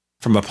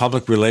from a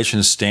public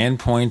relations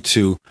standpoint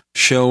to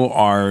show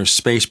our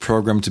space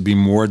program to be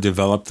more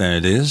developed than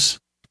it is?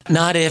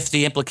 Not if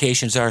the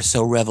implications are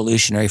so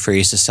revolutionary for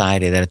your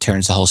society that it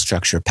turns the whole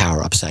structure of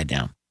power upside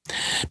down.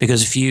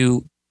 Because if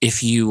you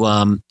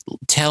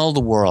tell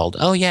the world,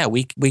 oh yeah,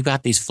 we've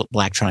got these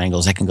black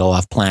triangles that can go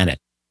off planet,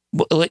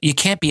 well, you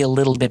can't be a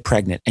little bit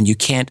pregnant and you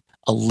can't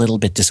a little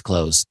bit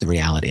disclose the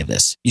reality of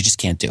this. You just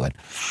can't do it.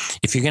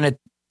 If you're going to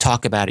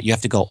talk about it, you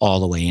have to go all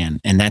the way in,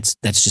 and that's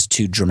just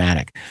too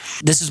dramatic.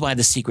 This is why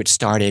The Secret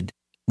started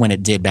when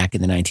it did back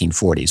in the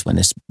 1940s,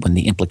 when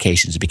the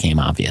implications became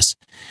obvious.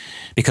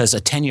 Because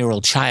a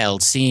 10-year-old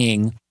child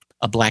seeing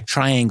a black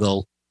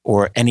triangle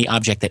or any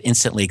object that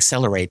instantly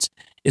accelerates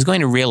is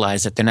going to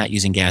realize that they're not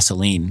using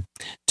gasoline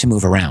to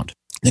move around.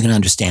 They're going to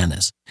understand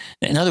this.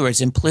 In other words,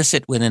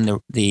 implicit within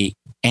the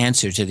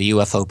answer to the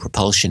UFO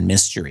propulsion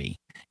mystery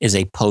is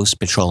a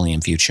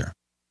post-petroleum future.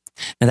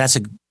 Now, that's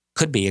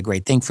could be a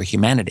great thing for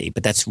humanity,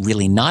 but that's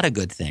really not a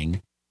good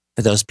thing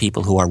for those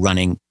people who are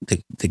running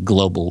the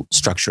global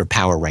structure of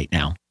power right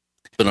now.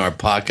 In our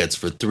pockets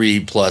for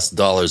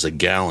 $3+ a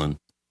gallon.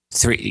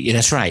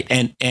 That's right,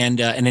 and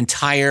an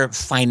entire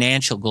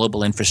financial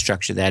global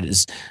infrastructure that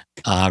is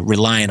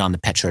reliant on the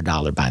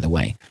petrodollar, by the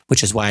way,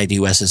 which is why the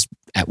U.S. is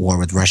at war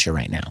with Russia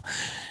right now.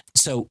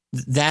 So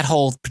that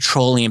whole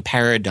petroleum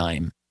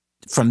paradigm,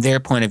 from their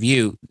point of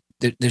view,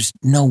 there's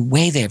no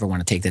way they ever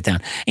want to take that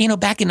down. And,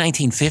 back in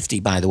 1950,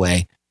 by the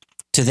way,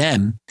 to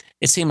them,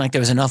 it seemed like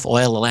there was enough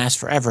oil to last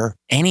forever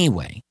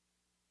anyway.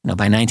 By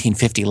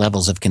 1950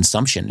 levels of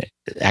consumption,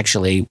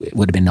 it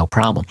would have been no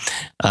problem.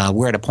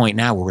 We're at a point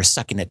now where we're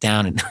sucking it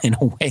down in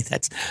a way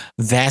that's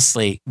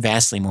vastly,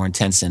 vastly more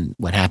intense than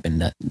what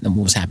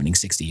was happening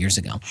 60 years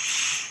ago.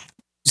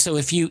 So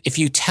if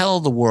you tell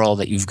the world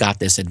that you've got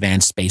this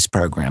advanced space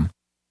program,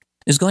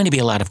 there's going to be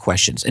a lot of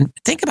questions. And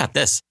think about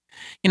this.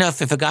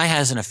 If a guy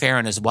has an affair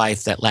on his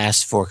wife that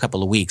lasts for a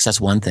couple of weeks,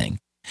 that's one thing.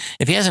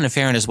 If he has an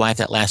affair on his wife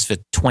that lasts for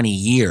 20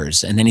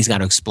 years and then he's got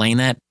to explain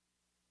that,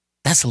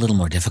 that's a little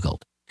more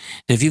difficult.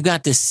 If you've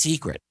got this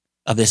secret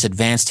of this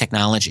advanced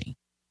technology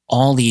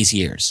all these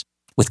years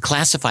with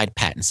classified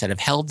patents that have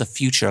held the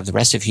future of the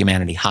rest of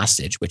humanity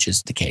hostage, which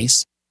is the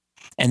case,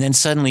 and then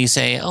suddenly you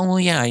say, oh, well,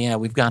 yeah,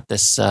 we've got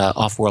this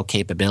off-world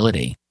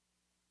capability.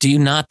 Do you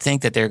not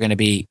think that there are going to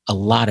be a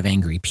lot of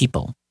angry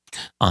people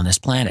on this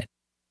planet?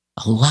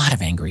 A lot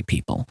of angry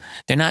people.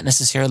 They're not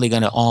necessarily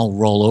going to all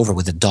roll over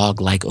with a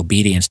dog-like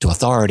obedience to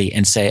authority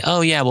and say,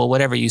 oh, yeah, well,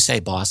 whatever you say,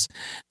 boss.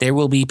 There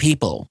will be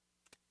people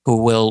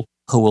who will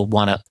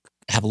want to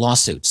have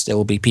lawsuits. There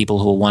will be people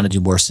who will want to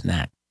do worse than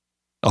that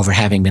over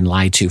having been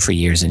lied to for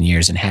years and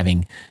years and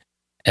having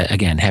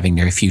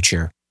their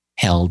future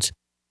held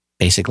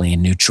basically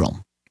in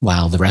neutral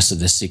while the rest of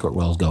this secret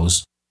world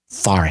goes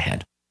far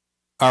ahead.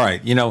 All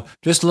right.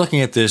 Just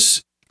looking at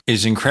this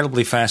is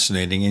incredibly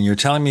fascinating. And you're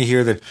telling me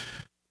here that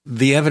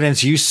the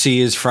evidence you see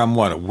is from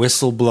what? A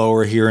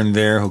whistleblower here and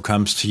there who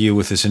comes to you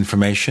with this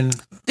information?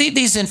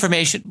 These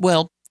information,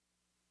 well,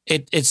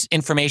 it's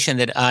information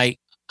that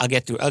I'll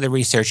get through other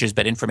researchers,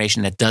 but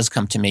information that does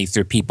come to me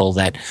through people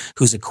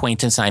whose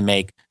acquaintance I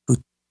make,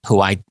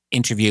 who I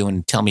interview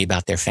and tell me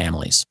about their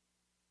families.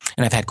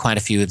 And I've had quite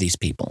a few of these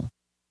people.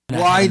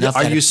 Why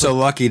are you so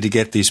lucky to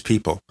get these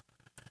people?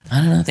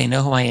 I don't know. They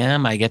know who I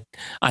am.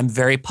 I'm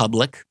very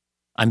public.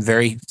 I'm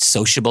very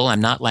sociable.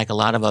 I'm not like a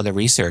lot of other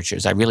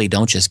researchers. I really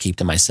don't just keep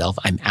to myself.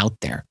 I'm out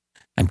there.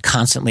 I'm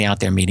constantly out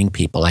there meeting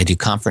people. I do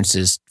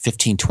conferences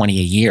 15, 20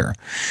 a year.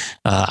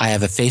 I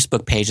have a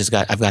Facebook page.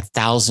 I've got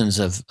thousands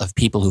of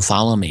people who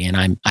follow me, and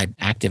I'm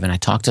active and I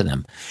talk to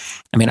them.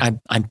 I mean,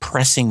 I'm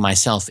pressing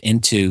myself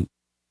into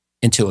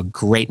a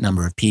great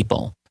number of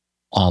people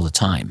all the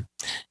time.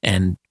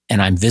 And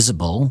I'm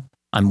visible.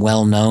 I'm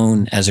well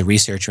known as a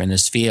researcher in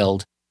this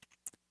field.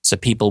 So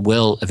people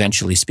will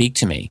eventually speak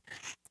to me.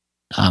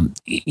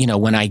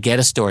 When I get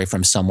a story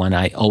from someone,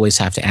 I always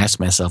have to ask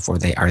myself, are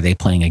they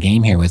playing a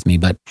game here with me?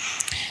 But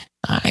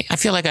I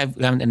feel like I've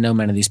gotten to know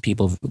many of these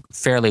people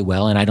fairly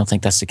well, and I don't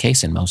think that's the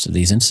case in most of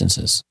these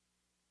instances.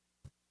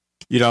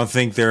 You don't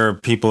think there are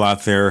people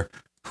out there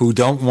who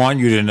don't want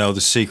you to know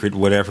the secret,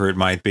 whatever it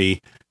might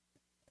be,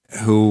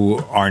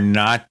 who are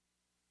not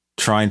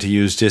trying to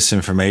use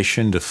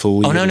disinformation to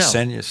fool you, to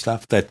send you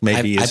stuff that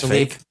maybe is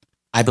fake?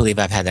 I believe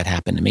I've had that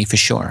happen to me, for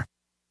sure.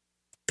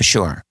 For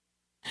sure.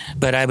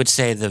 But I would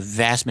say the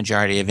vast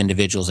majority of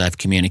individuals I've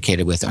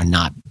communicated with are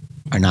not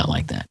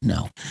like that.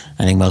 No,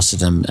 I think most of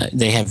them,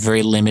 they have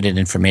very limited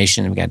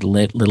information. We've got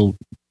little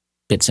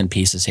bits and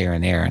pieces here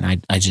and there,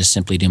 and I just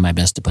simply do my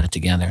best to put it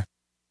together.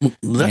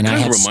 That kind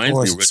of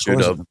reminds me,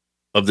 Richard,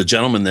 of the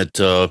gentleman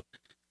that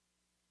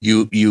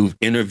you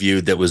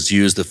interviewed that was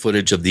used. The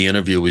footage of the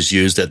interview was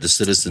used at the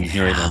Citizen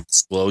Hearing on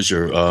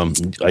Disclosure.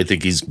 I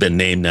think he's been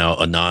named now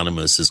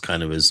Anonymous is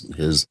kind of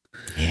his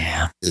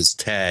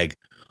tag.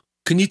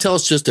 Can you tell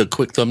us just a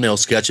quick thumbnail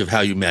sketch of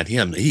how you met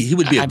him? He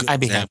would be a good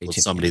example of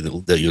somebody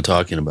that you're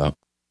talking about.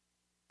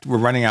 We're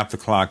running out the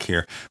clock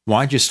here.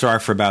 Why don't you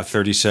start for about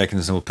 30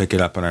 seconds and we'll pick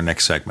it up in our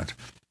next segment?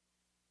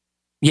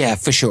 Yeah,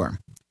 for sure.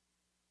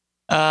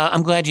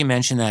 I'm glad you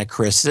mentioned that,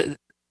 Chris.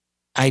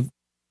 I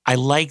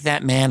like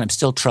that man. I'm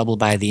still troubled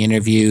by the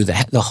interview.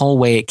 The whole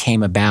way it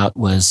came about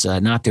was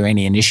not through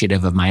any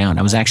initiative of my own.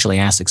 I was actually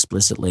asked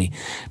explicitly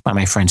by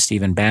my friend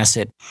Stephen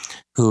Bassett,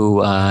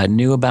 who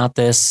knew about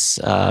this.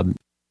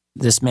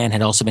 This man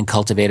had also been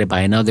cultivated by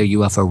another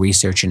UFO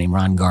researcher named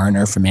Ron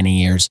Garner for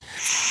many years.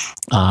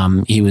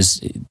 I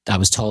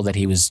was told that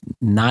he was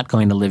not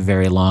going to live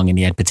very long and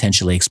he had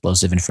potentially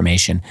explosive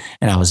information.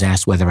 And I was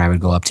asked whether I would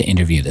go up to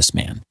interview this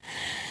man.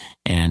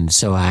 And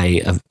so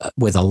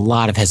with a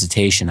lot of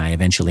hesitation, I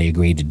eventually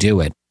agreed to do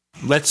it.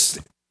 Let's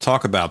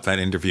talk about that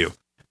interview,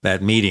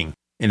 that meeting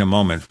in a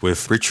moment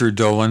with Richard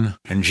Dolan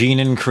and Gene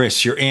and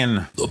Chris. You're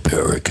in the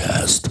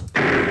Paracast.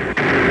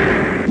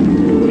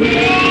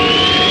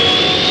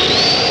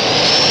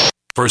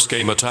 First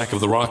came Attack of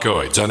the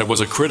Rockoids, and it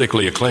was a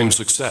critically acclaimed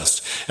success.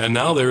 And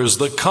now there's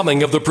The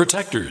Coming of the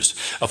Protectors.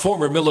 A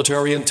former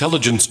military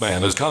intelligence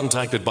man is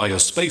contacted by a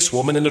space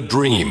woman in a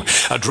dream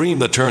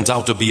that turns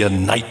out to be a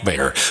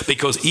nightmare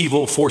because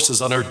evil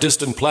forces on our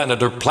distant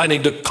planet are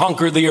planning to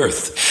conquer the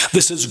Earth.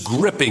 This is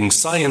gripping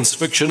science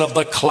fiction of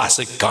the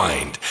classic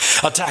kind.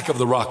 Attack of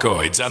the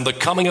Rockoids and The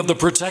Coming of the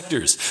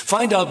Protectors.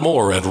 Find out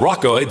more at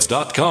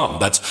rockoids.com.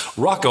 That's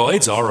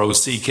Rockoids,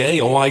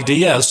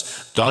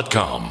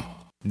 ROCKOIDS.com.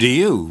 Do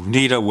you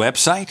need a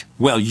website?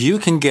 Well, you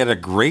can get a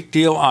great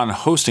deal on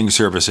hosting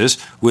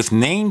services with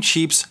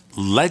Namecheap's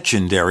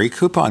legendary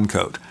coupon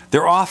code.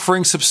 They're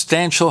offering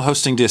substantial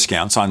hosting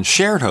discounts on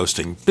shared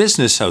hosting,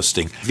 business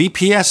hosting,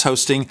 VPS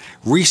hosting,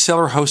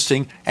 reseller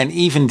hosting, and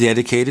even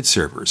dedicated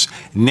servers.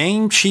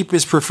 Namecheap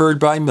is preferred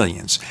by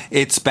millions.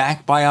 It's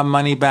backed by a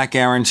money-back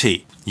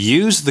guarantee.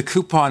 Use the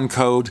coupon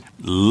code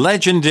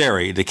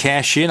LEGENDARY to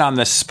cash in on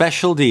the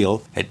special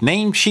deal at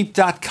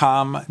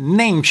Namecheap.com,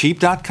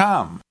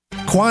 Namecheap.com.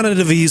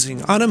 Quantitative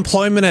easing,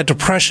 unemployment at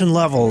depression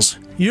levels,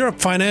 Europe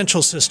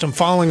financial system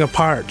falling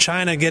apart,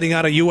 China getting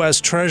out of U.S.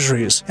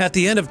 treasuries. At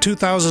the end of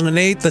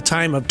 2008, the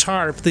time of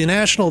TARP, the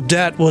national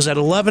debt was at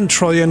 $11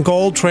 trillion,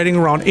 gold trading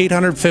around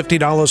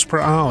 $850 per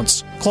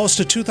ounce. Close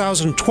to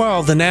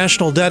 2012, the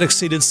national debt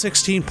exceeded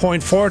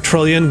 $16.4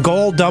 trillion,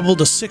 gold doubled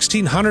to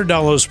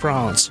 $1,600 per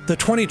ounce. The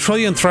 $20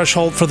 trillion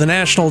threshold for the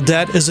national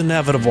debt is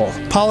inevitable.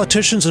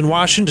 Politicians in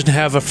Washington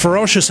have a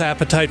ferocious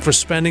appetite for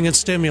spending and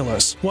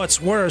stimulus. What's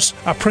worse,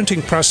 a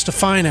printing press to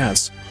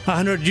finance.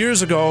 100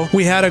 years ago,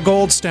 we had a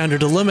gold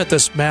standard to limit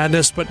this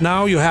madness, but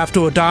now you have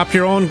to adopt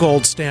your own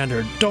gold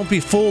standard. Don't be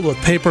fooled with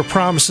paper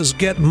promises.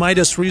 Get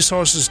Midas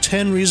Resources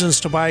 10 Reasons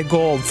to Buy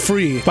Gold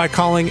free by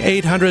calling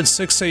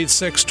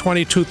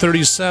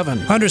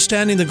 800-686-2237.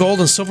 Understanding the gold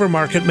and silver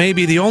market may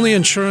be the only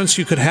insurance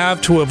you could have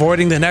to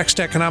avoiding the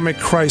next economic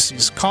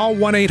crisis. Call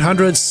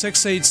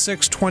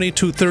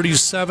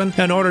 1-800-686-2237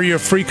 and order your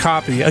free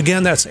copy.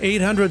 Again, that's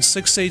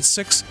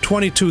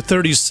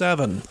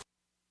 800-686-2237.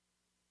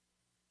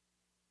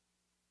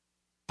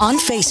 On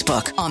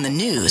Facebook, on the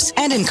news,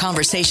 and in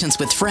conversations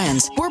with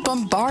friends, we're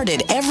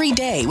bombarded every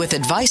day with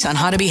advice on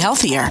how to be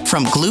healthier,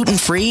 from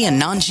gluten-free and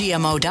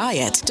non-GMO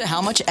diets to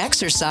how much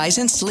exercise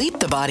and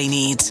sleep the body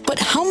needs. But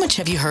how much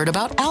have you heard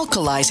about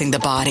alkalizing the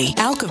body?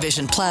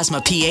 AlkaVision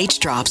Plasma pH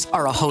drops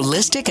are a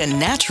holistic and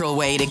natural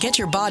way to get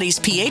your body's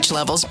pH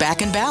levels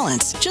back in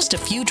balance. Just a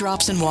few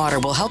drops in water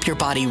will help your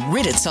body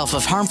rid itself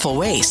of harmful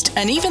waste.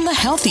 And even the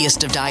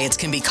healthiest of diets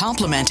can be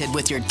complemented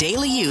with your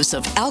daily use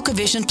of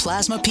AlkaVision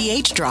Plasma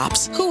pH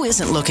drops. Who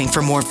isn't looking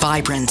for more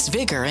vibrance,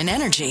 vigor, and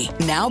energy?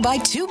 Now buy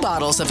 2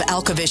 bottles of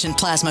AlkaVision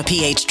Plasma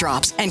pH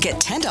drops and get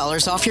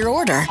 $10 off your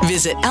order.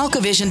 Visit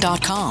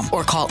alkavision.com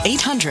or call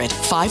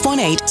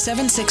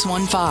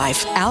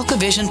 800-518-7615.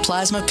 AlkaVision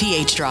Plasma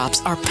pH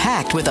drops are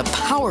packed with a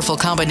powerful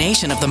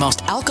combination of the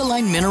most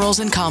alkaline minerals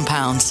and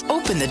compounds.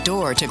 Open the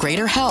door to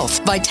greater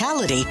health,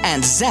 vitality,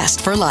 and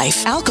zest for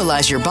life.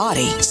 Alkalize your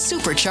body.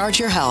 Supercharge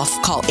your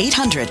health. Call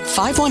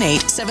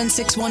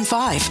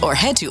 800-518-7615 or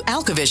head to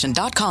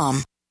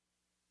alkavision.com.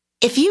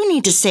 If you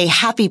need to say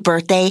happy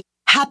birthday,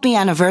 happy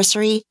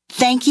anniversary,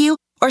 thank you,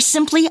 or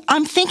simply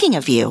I'm thinking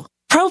of you,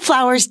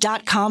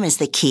 ProFlowers.com is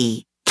the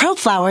key.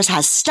 ProFlowers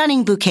has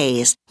stunning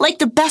bouquets, like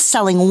the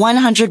best-selling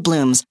 100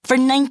 blooms for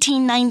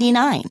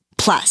 $19.99.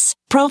 Plus,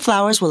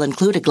 ProFlowers will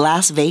include a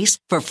glass vase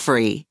for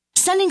free.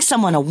 Sending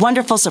someone a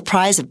wonderful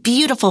surprise of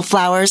beautiful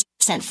flowers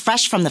sent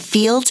fresh from the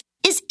fields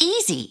is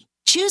easy.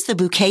 Choose the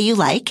bouquet you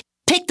like,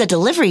 pick the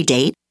delivery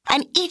date,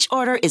 and each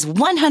order is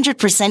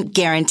 100%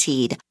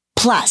 guaranteed.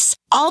 Plus,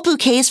 all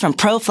bouquets from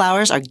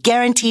ProFlowers are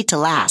guaranteed to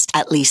last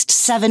at least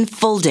 7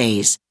 full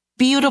days.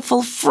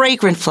 Beautiful,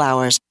 fragrant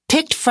flowers,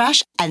 picked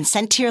fresh and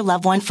sent to your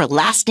loved one for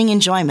lasting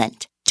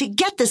enjoyment. To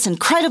get this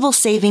incredible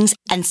savings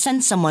and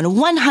send someone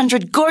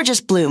 100 gorgeous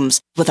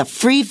blooms with a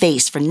free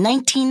vase for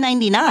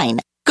 $19.99,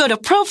 go to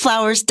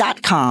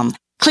ProFlowers.com,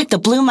 click the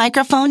blue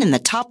microphone in the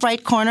top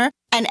right corner,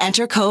 and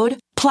enter code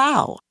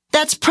PLOW.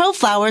 That's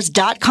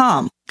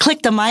ProFlowers.com.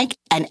 Click the mic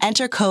and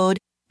enter code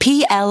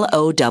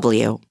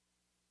PLOW.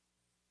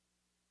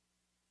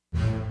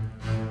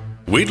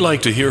 We'd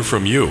like to hear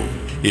from you.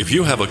 If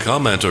you have a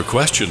comment or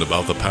question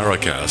about the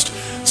Paracast,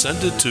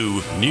 send it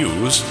to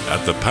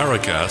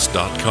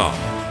news@theparacast.com.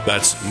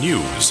 That's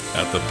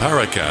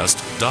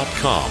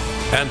news@theparacast.com.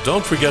 And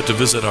don't forget to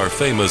visit our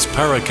famous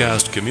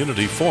Paracast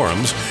community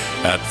forums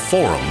at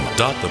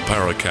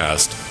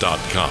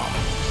forum.theparacast.com.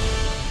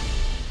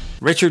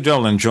 Richard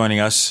Dolan joining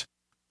us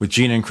with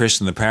Gene and Chris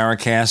in the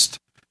Paracast.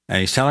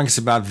 And he's telling us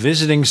about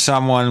visiting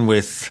someone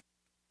with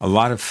a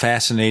lot of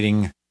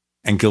fascinating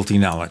and guilty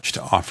knowledge to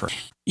offer.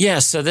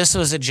 Yes, so this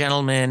was a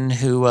gentleman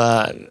who,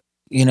 I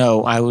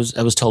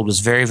was told was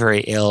very,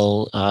 very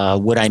ill.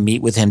 Would I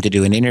meet with him to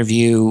do an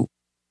interview?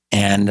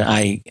 And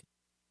I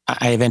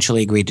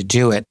eventually agreed to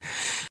do it.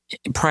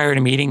 Prior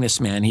to meeting this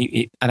man,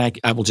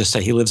 I will just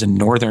say he lives in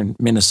northern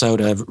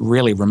Minnesota,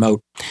 really remote.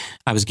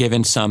 I was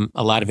given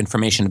a lot of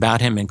information about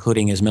him,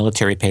 including his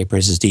military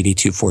papers, his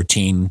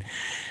DD-214,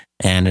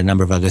 and a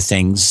number of other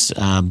things.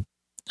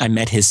 I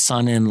met his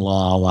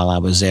son-in-law while I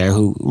was there,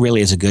 who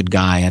really is a good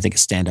guy. I think a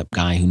stand-up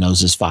guy who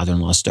knows his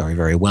father-in-law's story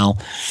very well.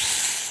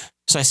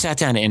 So I sat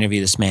down to interview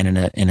this man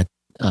in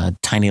a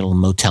tiny little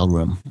motel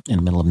room in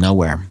the middle of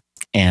nowhere.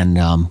 And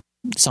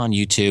it's on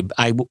YouTube.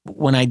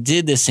 When I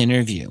did this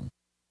interview,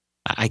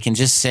 I can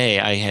just say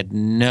I had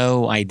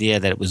no idea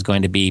that it was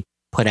going to be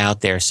put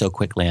out there so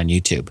quickly on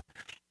YouTube.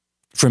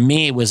 For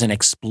me, it was an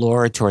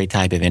exploratory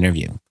type of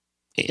interview.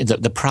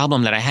 The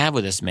problem that I have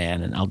with this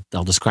man, and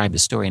I'll describe the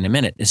story in a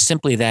minute, is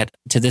simply that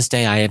to this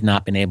day I have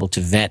not been able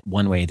to vet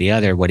one way or the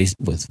other what he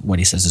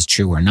says is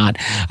true or not.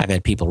 I've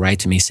had people write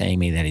to me saying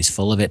that he's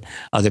full of it.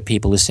 Other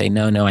people who say,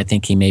 no, I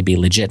think he may be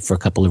legit for a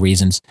couple of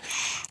reasons.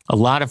 A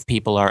lot of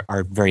people are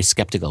very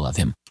skeptical of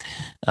him.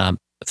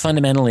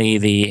 Fundamentally,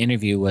 the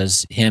interview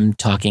was him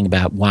talking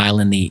about while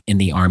in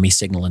the Army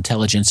Signal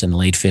Intelligence in the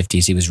late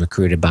 50s, he was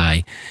recruited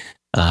by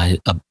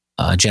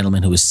a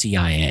gentleman who was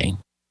CIA.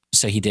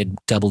 So he did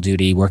double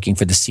duty working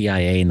for the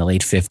CIA in the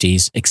late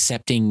 50s,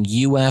 accepting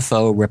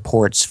UFO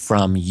reports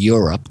from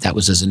Europe. That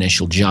was his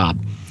initial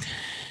job.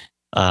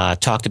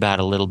 Talked about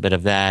a little bit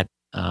of that.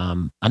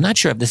 I'm not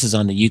sure if this is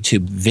on the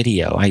YouTube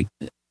video.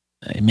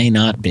 It may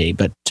not be,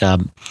 but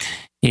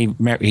he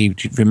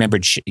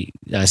remembered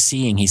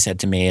seeing, he said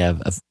to me,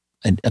 a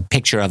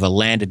picture of a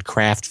landed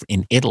craft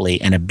in Italy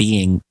and a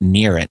being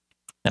near it.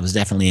 That was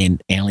definitely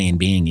an alien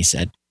being, he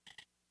said.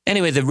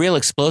 Anyway, the real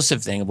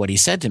explosive thing of what he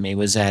said to me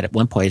was that at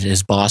one point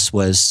his boss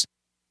was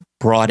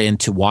brought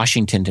into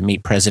Washington to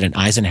meet President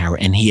Eisenhower,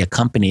 and he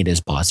accompanied his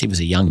boss. He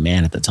was a young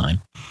man at the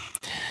time.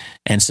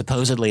 And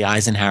supposedly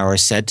Eisenhower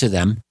said to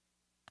them,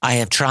 I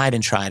have tried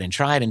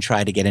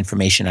to get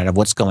information out of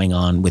what's going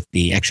on with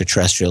the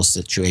extraterrestrial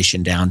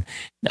situation down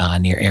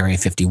near Area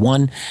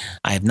 51.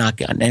 I have not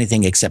gotten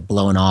anything except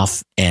blown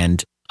off,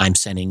 and I'm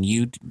sending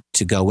you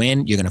to go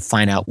in. You're going to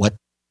find out what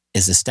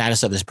is the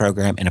status of this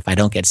program, and if I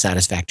don't get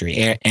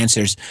satisfactory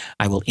answers,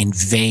 I will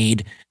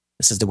invade,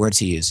 this is the words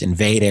he used,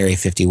 invade Area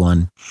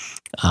 51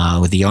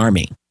 with the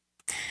Army.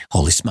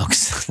 Holy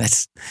smokes.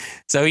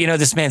 So,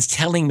 this man's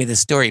telling me this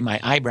story.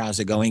 My eyebrows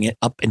are going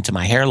up into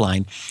my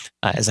hairline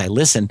as I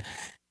listen.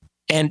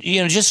 And,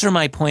 just from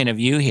my point of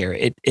view here,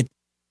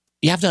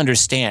 you have to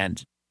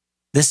understand,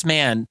 this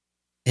man,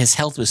 his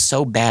health was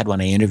so bad when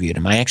I interviewed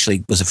him. I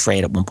actually was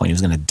afraid at one point he was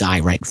going to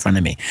die right in front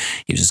of me.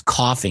 He was just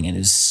coughing and he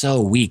was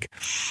so weak.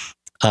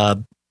 I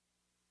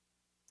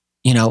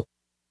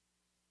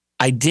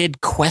did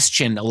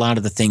question a lot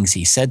of the things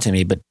he said to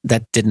me, but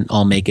that didn't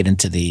all make it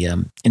into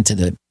the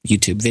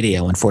YouTube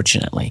video,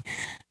 unfortunately.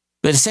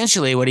 But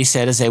essentially what he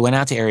said is they went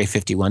out to Area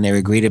 51. They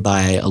were greeted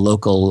by a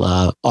local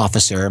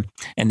officer,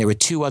 and there were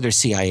 2 other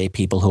CIA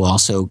people who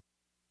also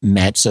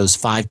met. So it was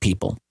 5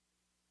 people.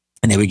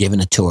 And they were given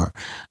a tour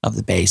of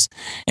the base.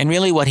 And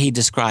really what he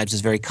describes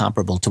is very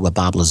comparable to what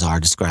Bob Lazar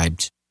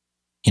described,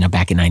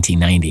 back in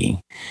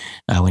 1990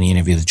 when he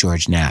interviewed with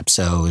George Knapp.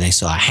 So they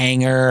saw a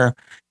hangar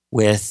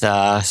with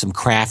some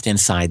craft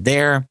inside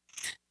there.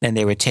 Then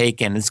they were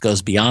taken, this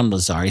goes beyond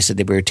Lazar. He said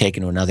they were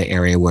taken to another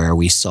area where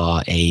we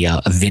saw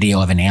a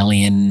video of an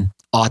alien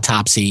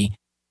autopsy.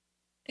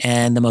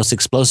 And the most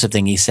explosive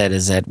thing he said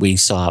is that we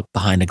saw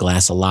behind a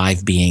glass a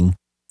live being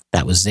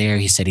that was there.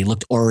 He said he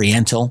looked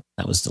Oriental.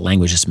 That was the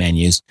language this man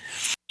used.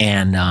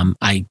 And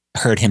I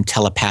heard him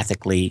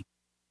telepathically,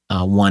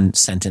 one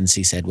sentence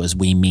he said was,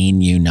 "We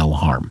mean you no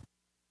harm."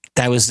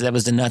 That was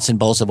the nuts and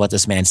bolts of what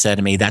this man said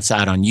to me. That's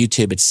out on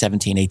YouTube. It's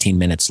 17, 18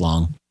 minutes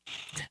long.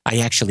 I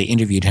actually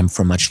interviewed him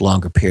for a much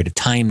longer period of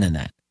time than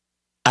that.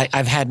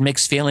 I've had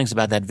mixed feelings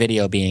about that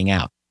video being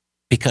out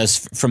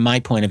because from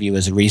my point of view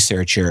as a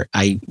researcher,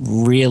 I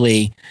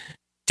really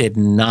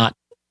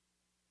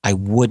I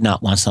would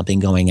not want something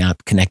going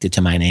out connected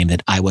to my name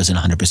that I wasn't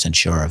 100%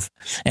 sure of.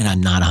 And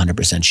I'm not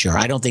 100% sure.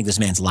 I don't think this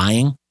man's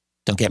lying.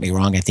 Don't get me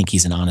wrong. I think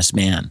he's an honest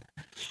man.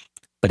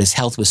 But his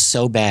health was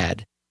so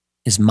bad.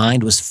 His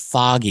mind was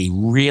foggy,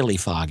 really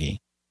foggy.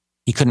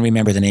 He couldn't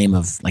remember the name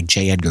of like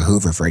J. Edgar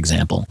Hoover, for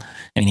example.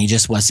 I mean, he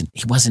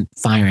wasn't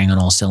firing on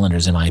all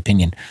cylinders, in my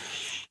opinion.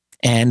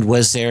 And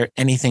was there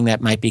anything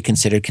that might be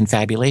considered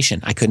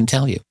confabulation? I couldn't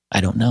tell you. I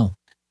don't know.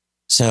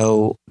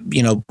 So,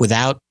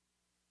 without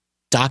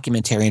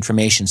documentary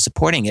information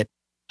supporting it,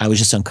 I was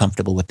just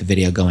uncomfortable with the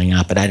video going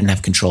out, but I didn't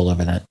have control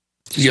over that.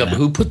 Yeah, but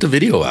who put the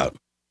video out?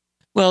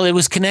 Well, it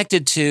was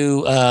connected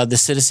to the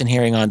Citizen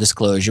Hearing on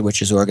Disclosure,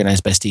 which is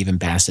organized by Stephen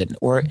Bassett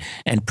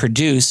and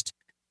produced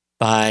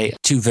by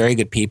 2 very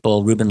good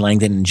people, Ruben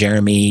Langdon and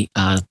Jeremy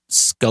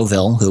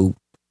Scoville, who,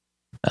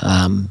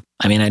 I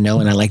know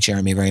and I like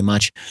Jeremy very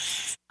much.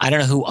 I don't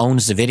know who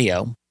owns the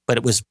video, but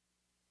it was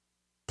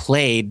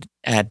played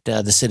at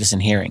the Citizen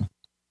Hearing,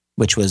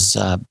 which was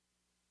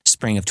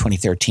spring of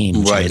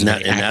 2013. Right, and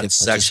that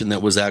section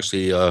that was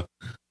actually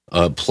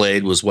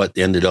played was what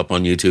ended up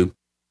on YouTube?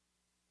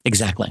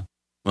 Exactly.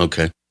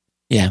 Okay.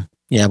 Yeah.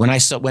 When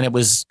it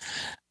was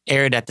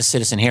aired at the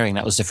Citizen Hearing,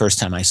 that was the first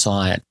time I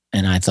saw it,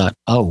 and I thought,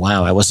 oh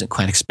wow, I wasn't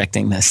quite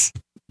expecting this.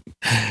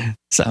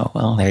 So,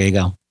 well, there you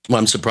go. Well,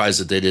 I'm surprised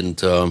that they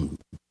didn't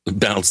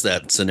bounce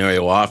that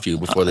scenario off you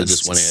before they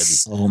just went ahead and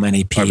so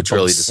many people,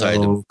 arbitrarily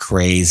decided. So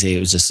crazy. It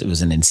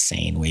was an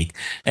insane week.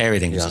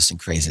 Everything was just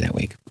crazy that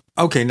week.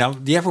 Okay, now,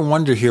 do you ever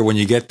wonder here when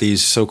you get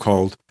these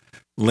so-called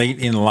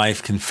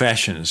late-in-life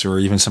confessions or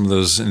even some of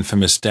those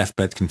infamous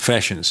deathbed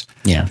confessions,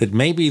 that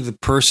maybe the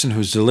person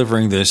who's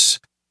delivering this,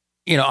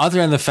 other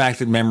than the fact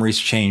that memories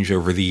change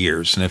over the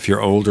years, and if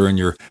you're older and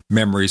your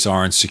memories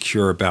aren't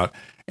secure about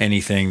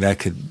anything, that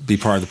could be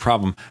part of the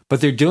problem, but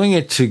they're doing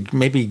it to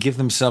maybe give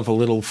themselves a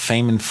little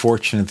fame and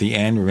fortune at the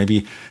end, or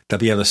maybe they'll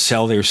be able to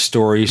sell their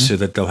stories so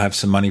that they'll have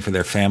some money for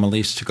their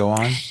families to go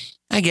on?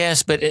 I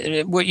guess, but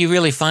what you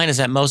really find is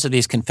that most of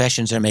these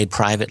confessions are made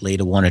privately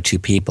to one or two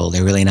people.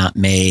 They're really not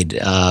made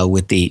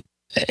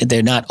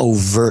they're not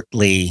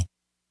overtly,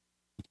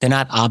 they're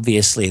not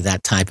obviously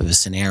that type of a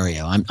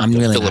scenario. I'm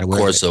really not aware.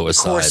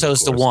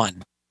 Corso's the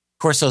one.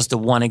 Corso's the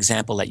one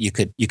example that you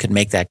could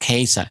make that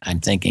case,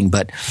 I'm thinking.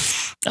 But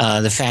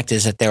the fact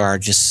is that there are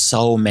just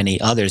so many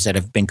others that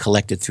have been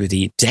collected through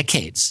the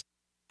decades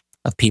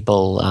of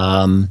people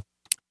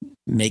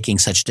making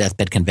such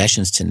deathbed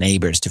confessions to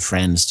neighbors, to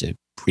friends, to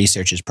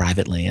researchers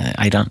privately.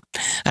 I don't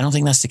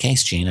think that's the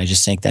case, Gene. I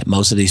just think that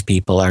most of these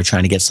people are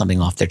trying to get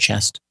something off their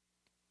chest.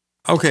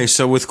 Okay,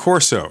 so with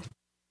Corso,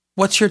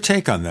 what's your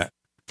take on that?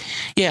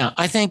 Yeah,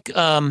 I think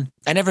I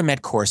never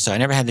met Corso. I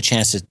never had the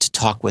chance to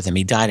talk with him.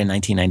 He died in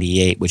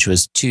 1998, which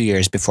was 2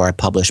 years before I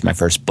published my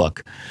first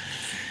book.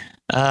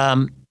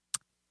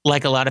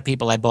 Like a lot of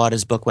people, I bought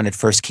his book when it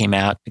first came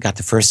out. I got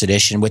the first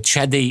edition, which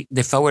had the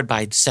foreword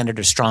by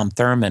Senator Strom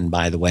Thurmond,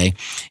 by the way,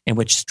 in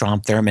which Strom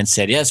Thurmond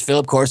said, yes,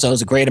 Philip Corso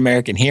is a great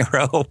American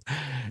hero.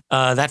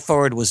 That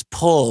foreword was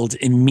pulled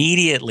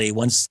immediately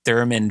once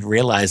Thurmond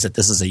realized that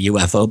this is a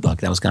UFO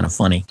book. That was kind of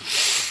funny.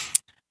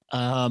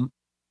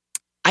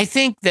 I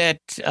think that,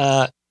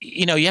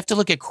 you have to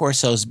look at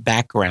Corso's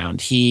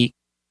background. He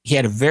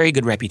had a very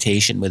good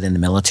reputation within the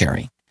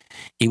military.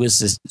 He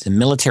was the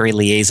military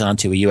liaison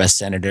to a U.S.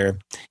 senator.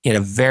 He had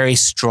a very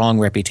strong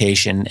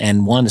reputation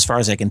and one, as far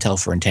as I can tell,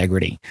 for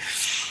integrity.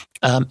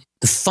 The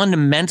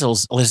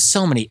fundamentals, there's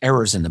so many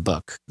errors in the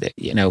book that,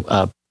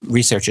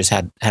 researchers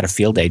had a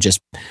field day just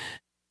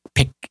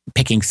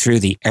picking through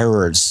the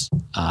errors,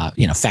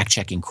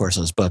 fact-checking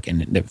Corso's book,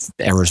 and the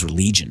errors were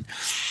legion.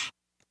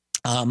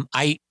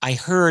 I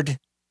heard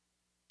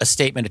a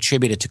statement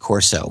attributed to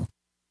Corso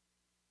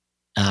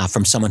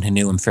from someone who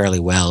knew him fairly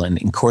well. And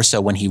in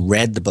Corso, when he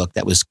read the book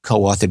that was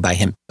co-authored by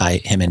him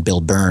and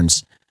Bill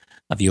Burns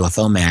of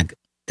UFO Mag,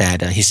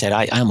 that he said,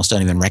 I almost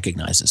don't even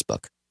recognize this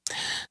book.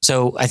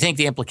 So I think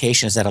the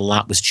implication is that a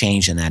lot was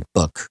changed in that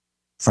book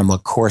from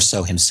what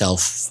Corso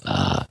himself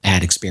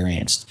had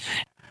experienced.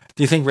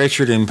 Do you think,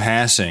 Richard, in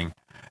passing,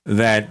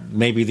 that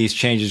maybe these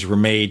changes were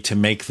made to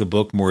make the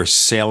book more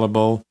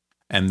saleable,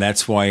 and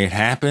that's why it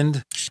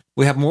happened?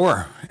 We have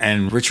more,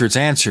 and Richard's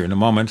answer in a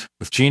moment.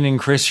 With Gene and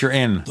Chris, you're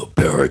in the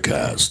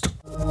Paracast.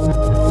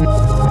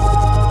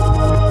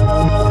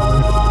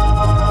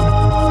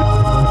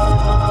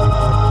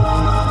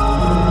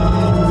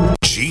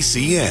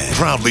 GCN,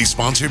 proudly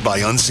sponsored by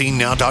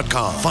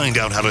UnseenNow.com. Find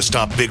out how to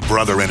stop Big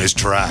Brother in his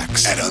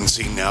tracks at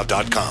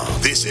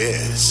UnseenNow.com. This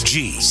is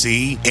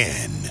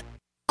GCN.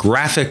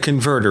 Graphic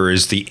Converter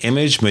is the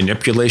image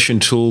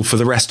manipulation tool for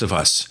the rest of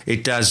us.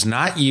 It does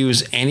not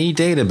use any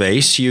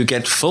database. You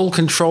get full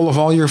control of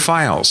all your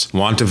files.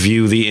 Want to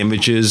view the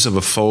images of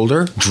a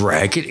folder?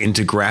 Drag it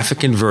into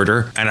Graphic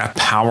Converter and a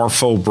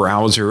powerful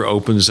browser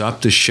opens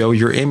up to show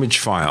your image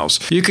files.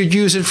 You could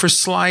use it for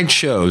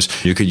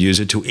slideshows. You could use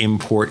it to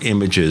import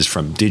images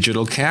from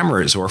digital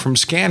cameras or from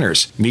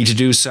scanners. Need to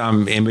do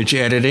some image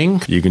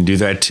editing? You can do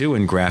that too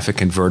in Graphic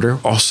Converter.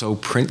 Also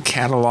print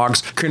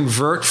catalogs.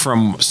 Convert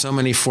from so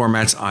many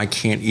formats I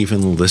can't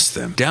even list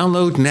them.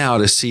 Download now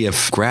to see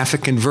if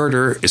Graphic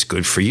Converter is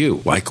good for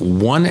you, like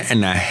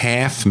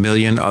 1.5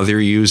 million other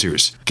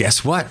users.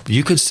 Guess what?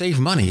 You could save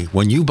money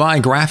when you buy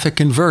Graphic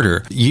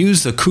Converter.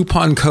 Use the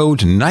coupon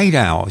code Night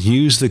Owl.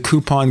 Use the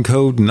coupon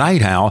code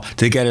Night Owl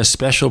to get a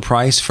special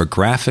price for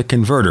Graphic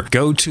Converter.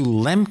 Go to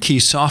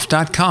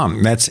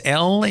lemkesoft.com. That's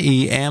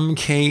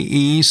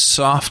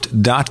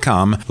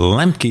LEMKEsoft.com.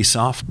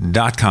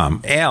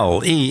 lemkesoft.com.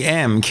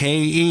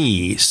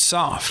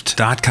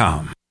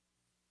 LEMKEsoft.com.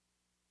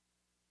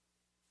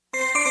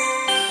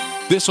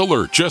 This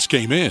alert just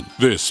came in.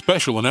 This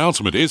special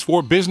announcement is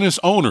for business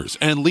owners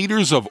and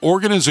leaders of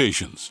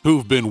organizations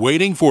who've been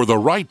waiting for the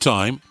right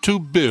time to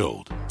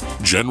build.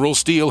 General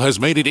Steel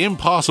has made it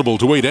impossible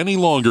to wait any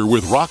longer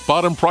with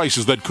rock-bottom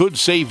prices that could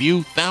save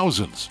you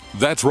thousands.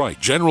 That's right,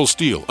 General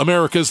Steel,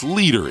 America's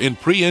leader in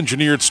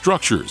pre-engineered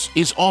structures,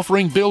 is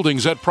offering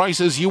buildings at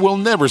prices you will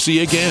never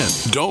see again.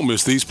 Don't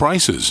miss these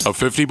prices. A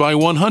 50 by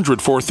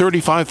 100 for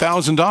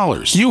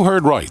 $35,000. You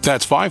heard right,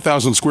 that's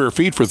 5,000 square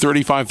feet for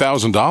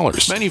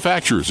 $35,000.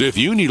 Manufacturers, if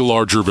you need a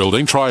larger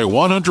building, try a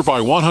 100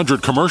 by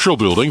 100 commercial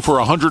building for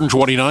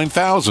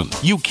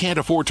 $129,000. You can't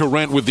afford to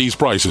rent with these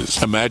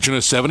prices. Imagine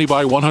a 70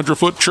 by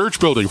 100-foot church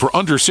building for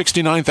under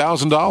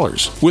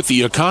 $69,000. With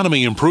the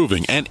economy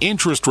improving and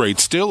interest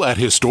rates still at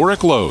historic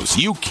historic lows.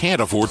 You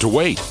can't afford to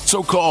wait.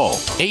 So call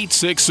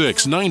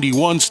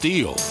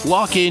 866-91-STEEL.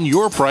 Lock in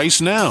your price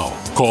now.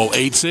 Call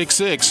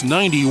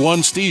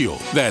 866-91-STEEL.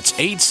 That's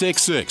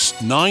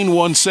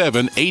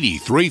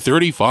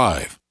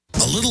 866-917-8335.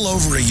 A little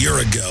over a year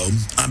ago,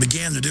 I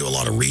began to do a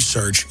lot of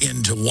research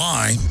into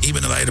why,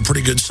 even though I had a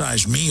pretty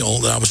good-sized meal,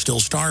 that I was still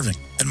starving.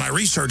 And my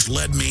research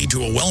led me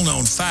to a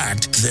well-known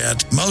fact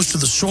that most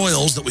of the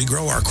soils that we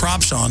grow our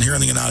crops on here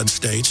in the United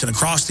States and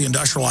across the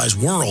industrialized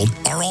world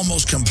are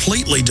almost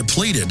completely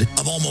depleted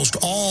of almost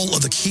all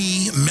of the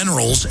key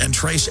minerals and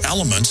trace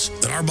elements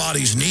that our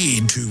bodies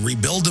need to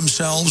rebuild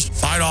themselves,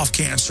 fight off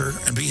cancer,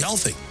 and be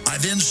healthy. I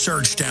then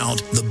searched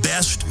out the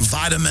best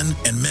vitamin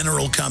and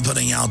mineral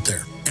company out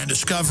there and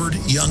discovered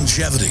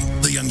Youngevity.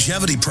 The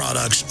Youngevity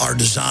products are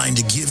designed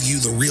to give you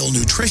the real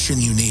nutrition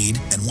you need,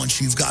 and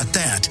once you've got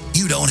that,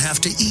 you don't have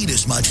to eat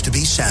as much to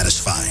be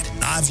satisfied.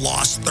 I've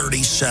lost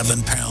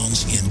 37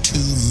 pounds in 2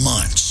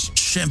 months,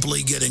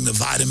 simply getting the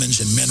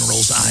vitamins and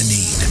minerals I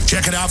need.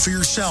 Check it out for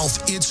yourself.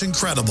 It's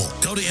incredible.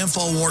 Go to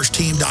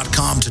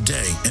InfoWarsTeam.com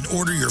today and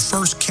order your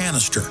first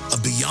canister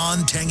of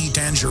Beyond Tangy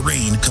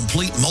Tangerine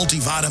Complete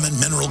Multivitamin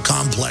Mineral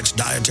Complex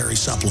Dietary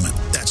Supplement.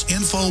 That's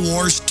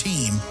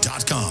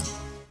InfoWarsTeam.com.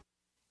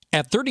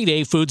 At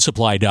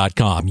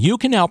 30dayfoodsupply.com, you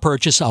can now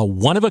purchase a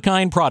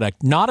one-of-a-kind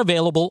product not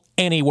available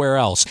anywhere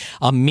else.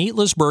 A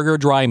meatless burger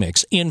dry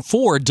mix in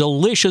 4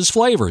 delicious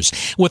flavors.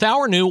 With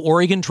our new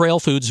Oregon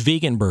Trail Foods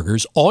vegan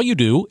burgers, all you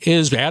do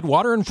is add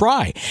water and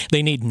fry.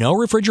 They need no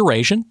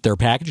refrigeration. They're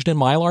packaged in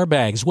Mylar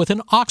bags with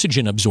an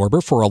oxygen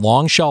absorber for a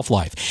long shelf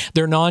life.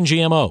 They're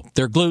non-GMO.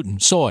 They're gluten,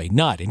 soy,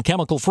 nut, and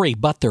chemical-free,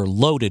 but they're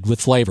loaded with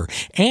flavor.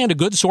 And a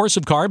good source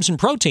of carbs and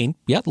protein,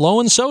 yet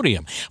low in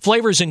sodium.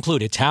 Flavors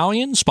include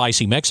Italian,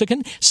 spicy Mexican,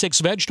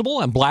 6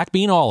 vegetable, and black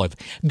bean olive.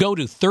 Go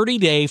to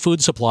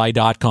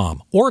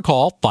 30dayfoodsupply.com or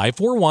call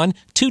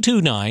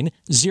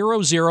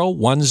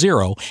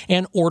 541-229-0010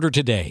 and order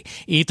today.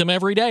 Eat them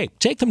every day,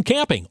 take them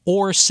camping,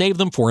 or save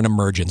them for an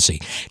emergency.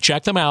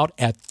 Check them out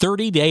at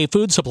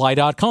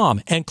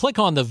 30dayfoodsupply.com and click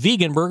on the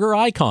vegan burger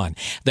icon.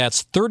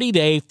 That's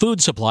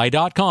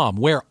 30dayfoodsupply.com,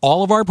 where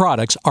all of our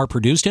products are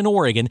produced in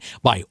Oregon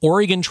by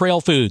Oregon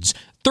Trail Foods.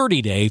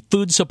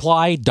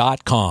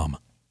 30dayfoodsupply.com.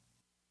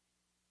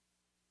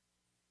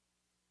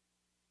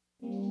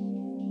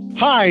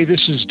 Hi,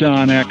 this is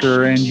Don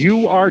Ecker, and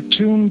you are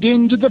tuned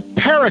into the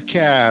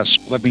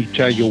Paracast. Let me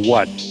tell you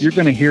what, you're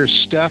going to hear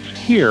stuff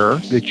here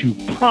that you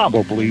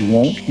probably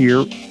won't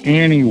hear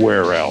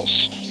anywhere else.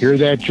 Hear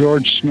that,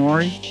 George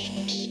Snorri?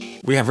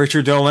 We have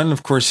Richard Dolan.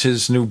 Of course,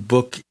 his new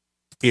book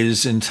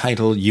is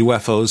entitled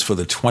UFOs for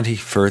the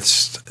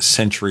 21st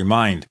Century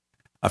Mind,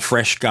 a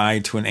fresh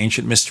guide to an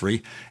ancient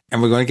mystery.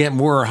 And we're going to get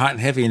more hot and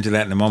heavy into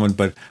that in a moment,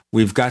 but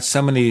we've got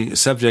so many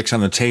subjects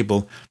on the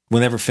table,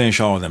 we'll never finish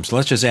all of them. So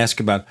let's just ask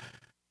about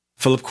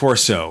Philip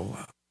Corso.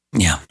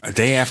 Yeah. A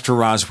Day After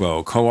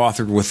Roswell,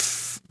 co-authored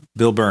with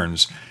Bill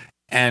Burns.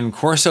 And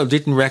Corso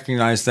didn't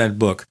recognize that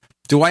book.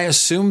 Do I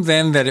assume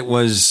then that it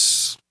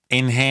was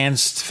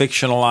enhanced,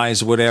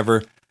 fictionalized,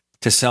 whatever,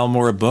 to sell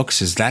more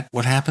books? Is that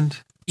what happened?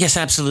 Yes,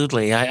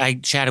 absolutely. I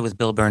chatted with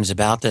Bill Burns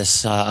about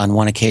this on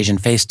one occasion,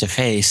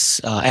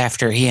 face-to-face,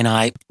 after he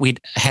and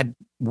we'd had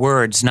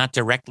words, not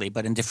directly,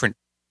 but in different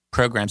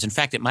programs. In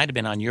fact, it might have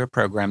been on your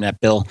program that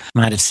Bill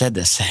might have said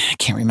this. I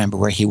can't remember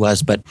where he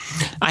was, but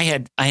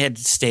I had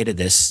stated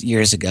this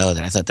years ago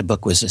that I thought the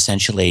book was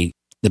essentially,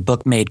 the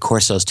book made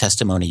Corso's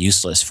testimony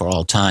useless for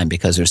all time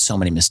because there's so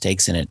many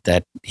mistakes in it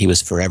that he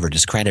was forever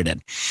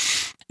discredited.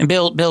 And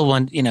Bill,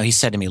 he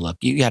said to me, look,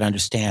 you got to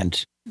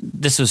understand,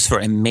 this was for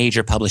a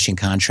major publishing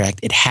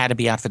contract. It had to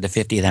be out for the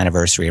 50th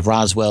anniversary of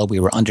Roswell. We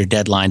were under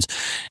deadlines.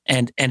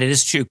 And it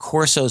is true,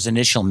 Corso's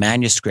initial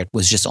manuscript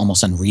was just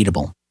almost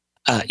unreadable.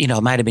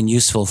 It might have been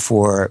useful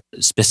for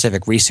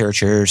specific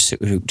researchers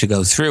to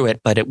go through it,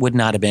 but it would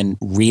not have been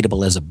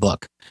readable as a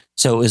book.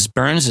 So it was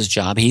Burns'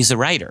 job, he's a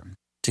writer,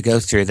 to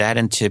go through that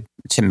and to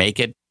make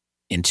it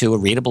into a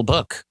readable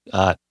book.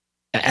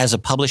 As a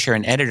publisher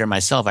and editor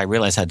myself, I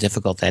realize how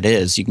difficult that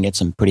is. You can get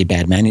some pretty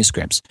bad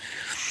manuscripts.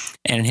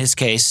 And in his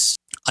case,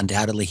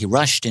 undoubtedly he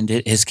rushed. In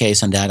his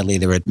case, undoubtedly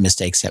there were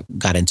mistakes that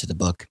got into the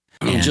book.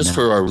 And, just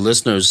for our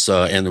listeners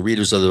and the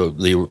readers of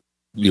the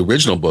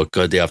original book,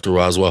 Day After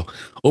Roswell,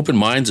 Open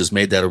Minds has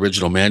made that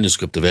original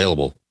manuscript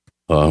available,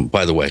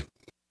 by the way.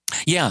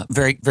 Yeah,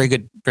 very, very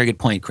good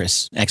point,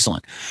 Chris.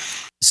 Excellent.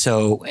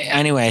 So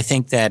anyway, I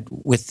think that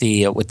with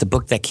the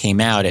book that came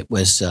out, it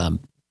was,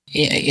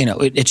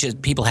 it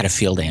just, people had a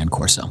field day on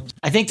Corso.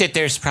 I think that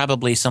there's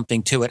probably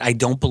something to it. I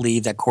don't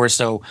believe that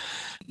Corso,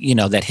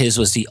 that his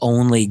was the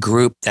only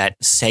group that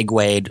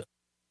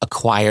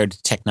acquired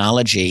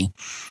technology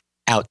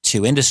out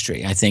to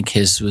industry. I think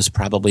his was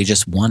probably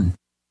just one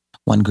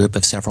group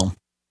of several.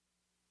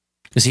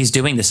 Because he's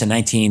doing this in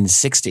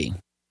 1960.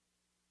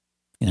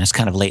 It's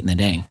kind of late in the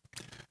day.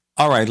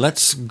 All right,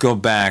 let's go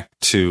back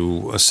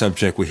to a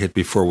subject we hit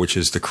before, which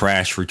is the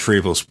crash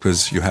retrievals,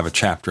 because you have a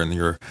chapter in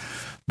your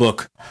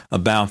book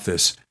about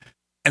this.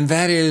 And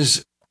that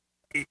is,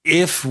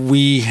 if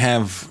we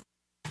have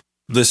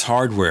this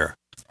hardware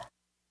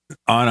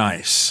on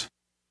ice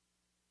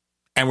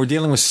and we're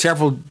dealing with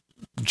several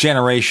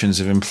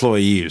generations of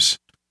employees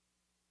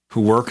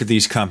who work at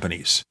these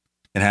companies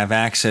and have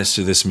access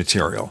to this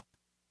material.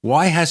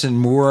 Why hasn't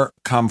more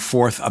come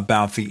forth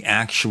about the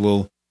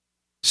actual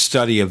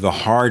study of the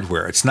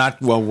hardware? It's not,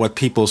 well, what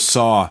people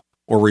saw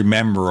or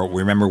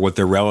remember what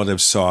their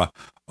relatives saw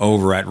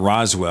over at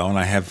Roswell, and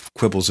I have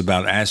quibbles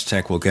about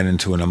Aztec we'll get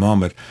into in a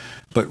moment.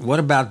 But what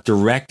about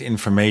direct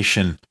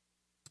information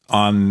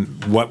on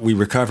what we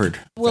recovered?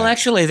 Well,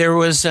 actually, there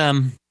was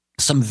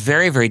some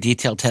very, very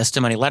detailed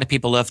testimony. A lot of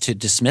people love to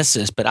dismiss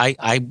this, but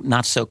I'm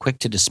not so quick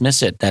to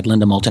dismiss it, that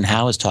Linda Moulton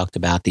Howe has talked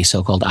about, the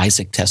so-called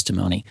Isaac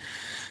testimony,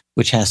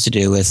 which has to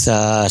do with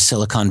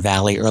Silicon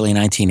Valley, early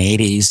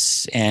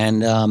 1980s,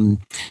 and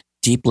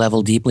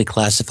deep-level, deeply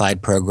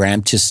classified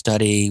program to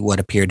study what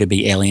appeared to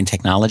be alien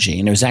technology.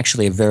 And it was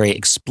actually a very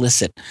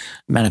explicit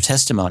amount of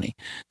testimony.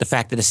 The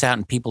fact that it's out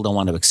and people don't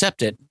want to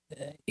accept it,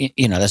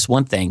 that's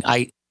one thing.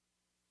 I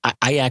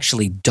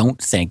actually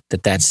don't think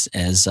that's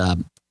as...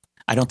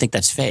 I don't think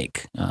that's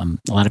fake. A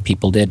lot of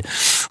people did.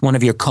 One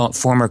of your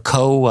former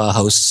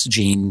co-hosts,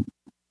 Gene,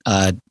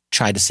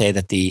 tried to say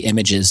that the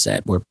images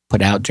that were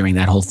put out during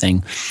that whole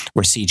thing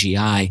were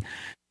CGI.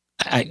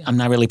 I'm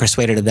not really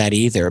persuaded of that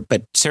either,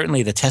 but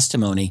certainly the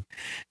testimony,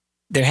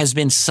 there has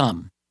been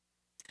some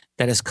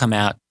that has come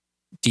out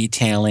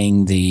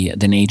detailing the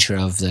nature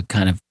of the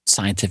kind of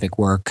scientific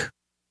work.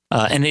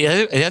 And the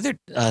other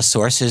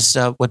source is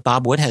what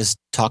Bob Wood has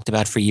talked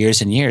about for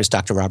years and years,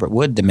 Dr. Robert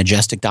Wood, the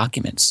Majestic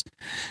documents,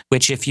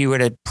 which if you were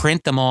to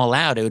print them all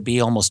out, it would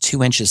be almost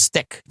 2 inches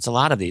thick. It's a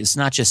lot of these. It's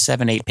not just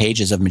 7-8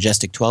 pages of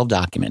Majestic 12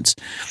 documents.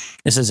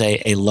 This is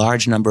a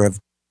large number of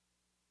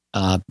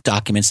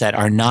documents that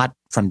are not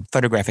from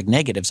photographic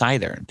negatives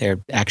either. They're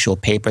actual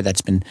paper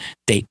that's been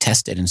date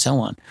tested and so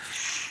on,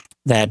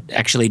 that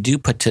actually do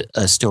put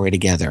a story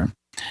together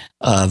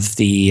of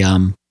the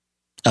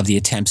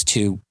attempts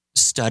to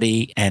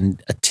study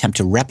and attempt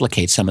to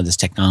replicate some of this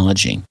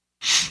technology.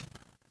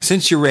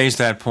 Since you raised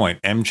that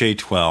point,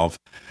 MJ-12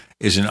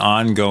 is an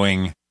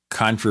ongoing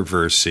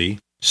controversy.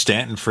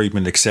 Stanton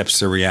Friedman accepts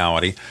the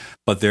reality,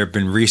 but there have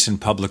been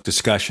recent public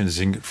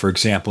discussions, for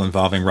example,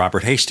 involving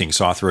Robert Hastings,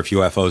 author of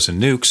UFOs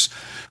and Nukes,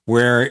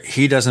 where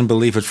he doesn't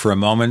believe it for a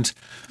moment.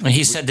 Well,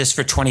 he said this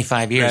for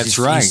 25 years. That's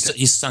right.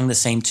 He's sung the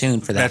same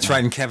tune for that. That's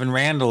right, and Kevin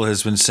Randall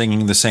has been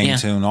singing the same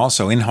tune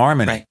also, in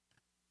harmony. Right.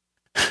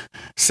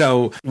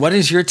 So what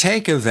is your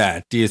take of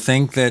that? Do you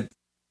think that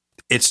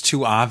it's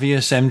too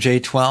obvious,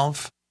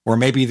 MJ-12? Or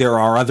maybe there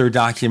are other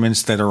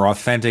documents that are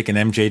authentic and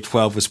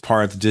MJ-12 was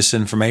part of the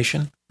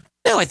disinformation?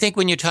 No, I think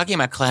when you're talking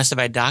about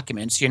classified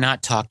documents, you're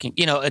not talking,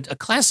 a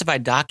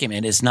classified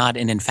document is not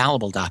an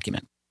infallible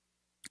document.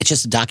 It's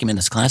just a document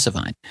that's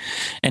classified.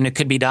 And it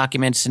could be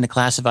documents in the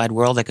classified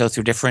world that go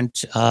through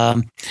different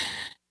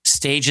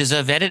stages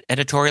of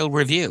editorial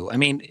review. I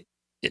mean,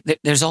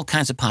 there's all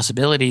kinds of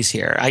possibilities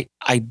here.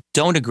 I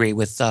don't agree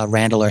with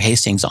Randall or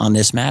Hastings on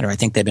this matter. I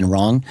think they've been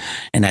wrong,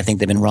 and I think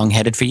they've been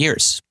wrong-headed for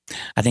years.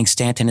 I think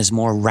Stanton is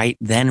more right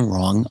than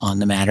wrong on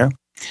the matter.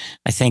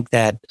 I think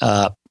that,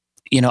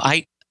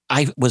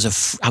 I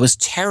was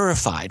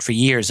terrified for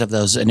years of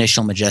those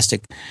initial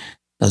Majestic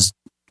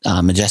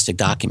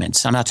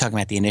documents. I'm not talking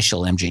about the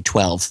initial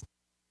MJ-12.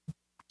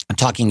 I'm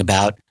talking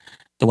about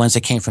the ones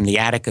that came from the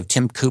attic of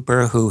Tim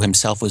Cooper, who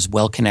himself was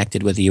well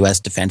connected with the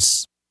U.S.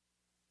 defense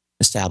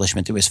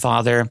establishment through his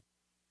father,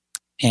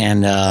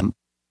 and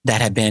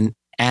that had been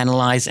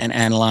analyzed and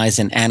analyzed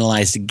and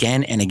analyzed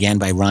again and again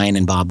by Ryan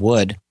and Bob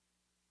Wood,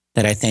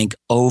 that I think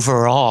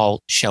overall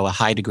show a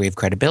high degree of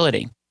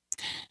credibility.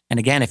 And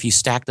again, if you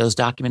stack those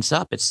documents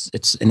up, it's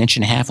 1.5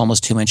 inches,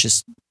 almost 2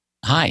 inches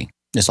high.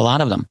 There's a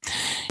lot of them.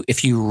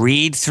 If you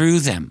read through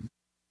them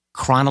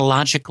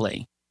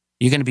chronologically,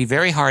 you're going to be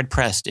very hard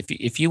pressed.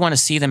 If you want to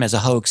see them as a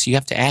hoax, you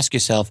have to ask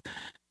yourself,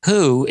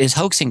 who is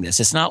hoaxing this?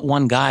 It's not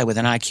one guy with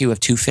an IQ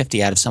of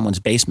 250 out of someone's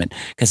basement,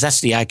 because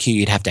that's the IQ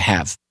you'd have to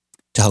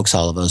hoax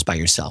all of those by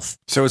yourself.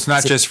 So it's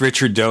not just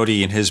Richard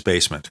Doty in his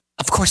basement?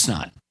 Of course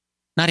not.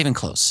 Not even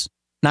close.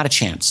 Not a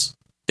chance.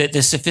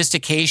 The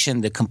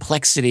sophistication, the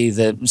complexity,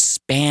 the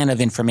span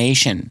of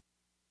information.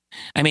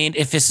 I mean,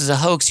 if this is a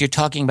hoax, you're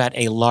talking about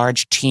a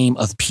large team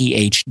of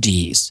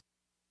PhDs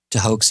to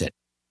hoax it,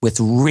 with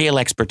real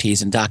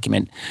expertise in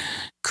document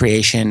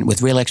creation,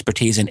 with real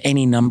expertise in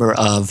any number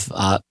of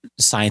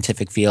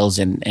scientific fields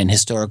and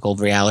historical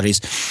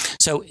realities.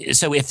 So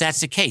if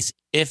that's the case,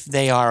 if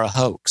they are a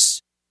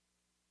hoax,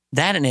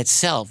 that in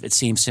itself, it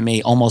seems to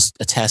me, almost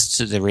attests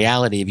to the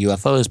reality of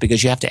UFOs,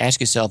 because you have to ask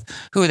yourself,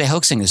 who are they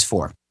hoaxing this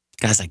for?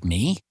 Guys like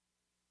me?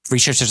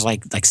 Researchers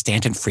like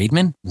Stanton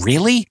Friedman?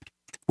 Really?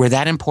 We're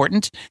that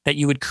important that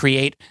you would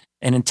create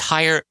an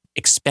entire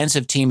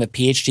expensive team of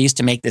PhDs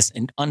to make this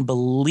an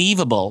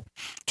unbelievable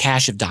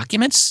cache of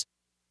documents?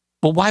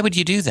 Well, why would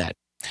you do that?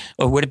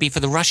 Or would it be for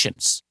the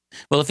Russians?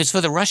 Well, if it's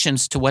for the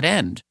Russians, to what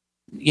end?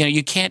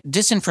 You can't,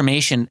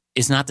 disinformation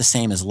is not the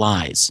same as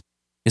lies.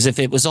 Because if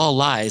it was all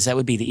lies, that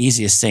would be the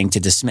easiest thing to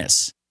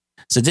dismiss.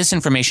 So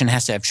disinformation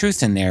has to have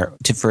truth in there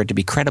for it to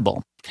be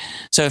credible.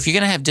 So if you're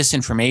going to have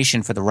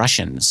disinformation for the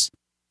Russians,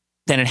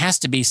 then it has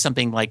to be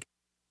something like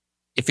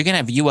if you're going to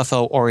have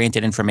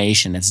UFO-oriented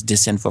information that's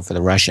disinfo for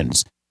the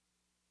Russians,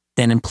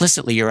 then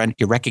implicitly you're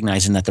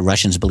recognizing that the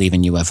Russians believe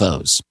in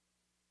UFOs,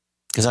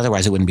 because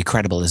otherwise it wouldn't be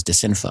credible as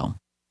disinfo.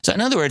 So in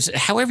other words,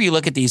 however you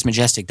look at these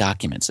majestic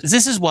documents,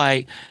 this is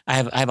why I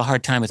have a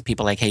hard time with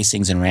people like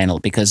Hastings and Randall,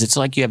 because it's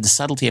like you have the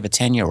subtlety of a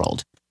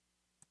 10-year-old.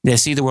 They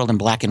see the world in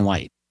black and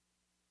white.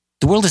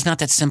 The world is not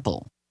that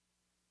simple.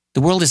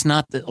 The world is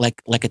not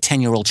like a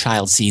 10-year-old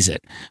child sees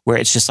it, where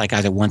it's just like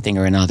either one thing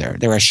or another.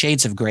 There are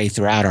shades of gray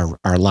throughout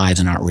our lives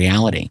and our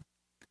reality.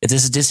 If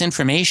this is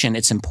disinformation,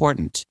 it's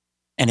important.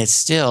 And it's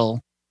still,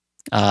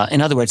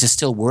 in other words, it's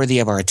still worthy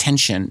of our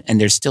attention. And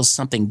there's still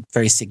something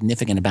very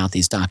significant about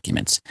these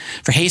documents.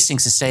 For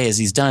Hastings to say, as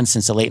he's done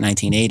since the late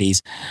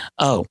 1980s,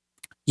 oh,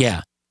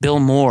 yeah, Bill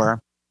Moore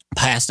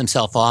passed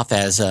himself off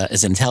as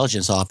an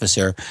intelligence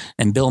officer,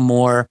 and Bill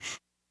Moore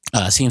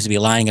seems to be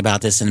lying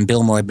about this, and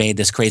Bill Moore made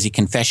this crazy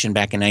confession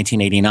back in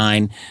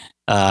 1989.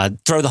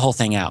 Throw the whole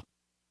thing out.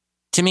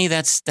 To me,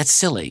 that's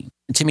silly.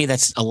 To me,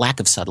 that's a lack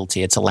of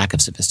subtlety. It's a lack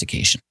of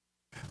sophistication.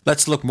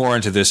 Let's look more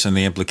into this and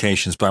the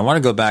implications, but I want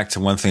to go back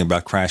to one thing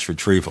about crash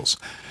retrievals.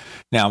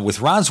 Now,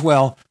 with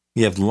Roswell,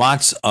 we have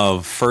lots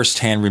of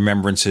firsthand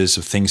remembrances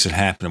of things that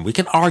happened. We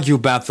can argue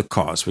about the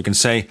cause. We can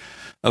say,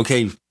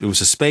 okay, it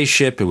was a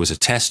spaceship, it was a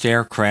test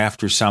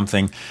aircraft or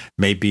something.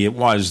 Maybe it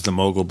was the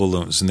Mogul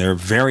balloons. And there are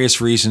various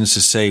reasons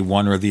to say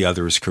one or the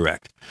other is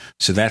correct.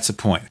 So that's a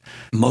point.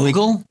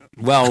 Mogul?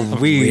 Well,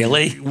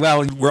 Really?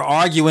 Well, we're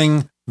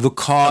arguing the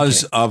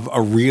cause of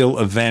a real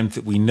event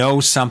that we know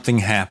something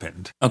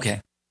happened. Okay.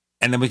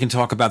 And then we can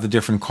talk about the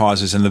different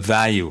causes and the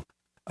value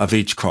of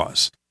each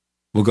cause.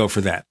 We'll go for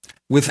that.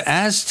 With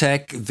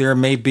Aztec, there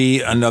may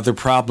be another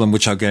problem,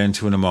 which I'll get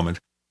into in a moment.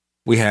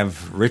 We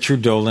have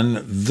Richard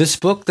Dolan. This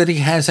book that he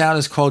has out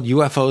is called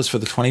UFOs for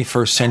the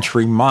 21st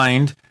Century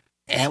Mind.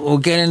 And we'll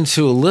get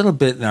into a little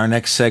bit in our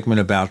next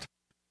segment about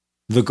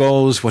the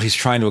goals, what he's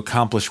trying to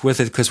accomplish with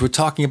it, because we're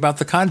talking about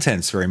the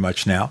contents very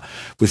much now.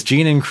 With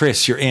Gene and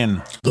Chris, you're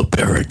in The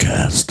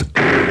Paracast.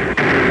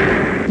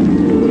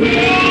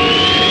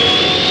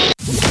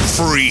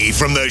 Free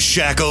from the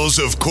shackles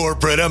of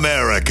corporate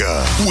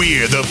America,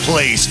 we're the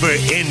place for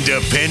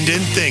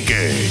independent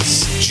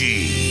thinkers.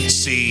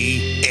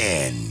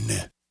 GCN.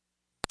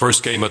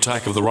 First came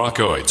Attack of the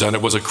Rockoids, and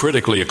it was a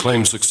critically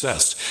acclaimed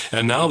success.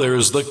 And now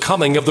there's The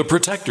Coming of the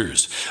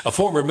Protectors. A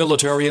former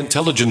military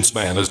intelligence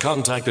man is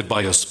contacted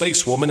by a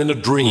space woman in a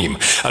dream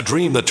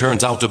that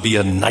turns out to be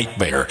a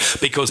nightmare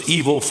because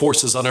evil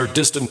forces on her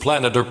distant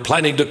planet are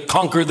planning to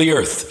conquer the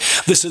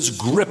Earth. This is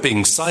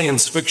gripping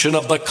science fiction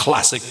of the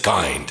classic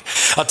kind.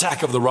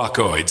 Attack of the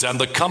Rockoids and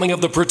The Coming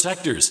of the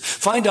Protectors.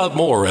 Find out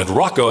more at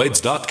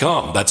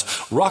rockoids.com. That's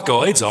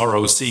Rockoids,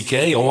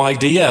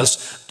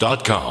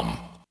 ROCKOIDS.com.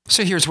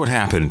 So here's what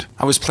happened.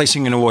 I was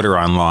placing an order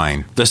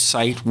online. The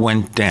site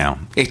went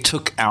down. It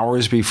took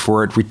hours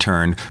before it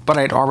returned, but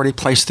I'd already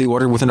placed the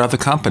order with another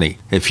company.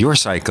 If your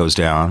site goes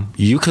down,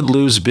 you could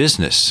lose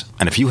business.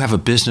 And if you have a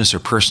business or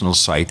personal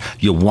site,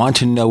 you'll want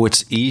to know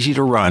it's easy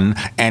to run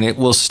and it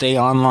will stay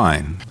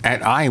online.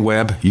 At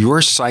iWeb,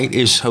 your site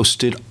is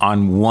hosted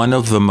on one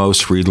of the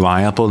most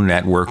reliable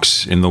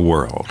networks in the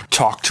world.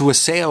 Talk to a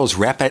sales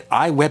rep at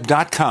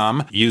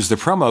iWeb.com. Use the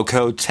promo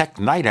code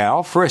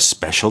TechNightOwl for a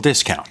special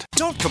discount.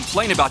 Don't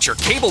complain about your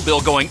cable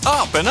bill going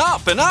up and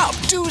up and up.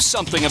 Do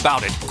something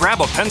about it. Grab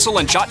a pencil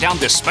and jot down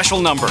this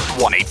special number,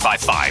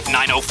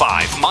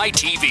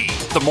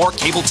 1-855-905-MY-TV. The more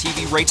cable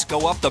TV rates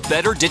go up, the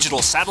better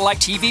digital satellite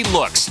TV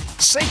looks.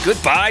 Say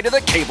goodbye to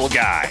the cable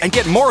guy and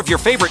get more of your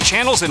favorite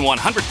channels in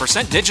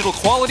 100% digital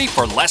quality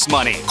for less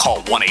money.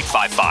 Call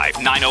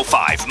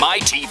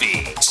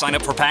 1-855-905-MY-TV. Sign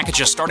up for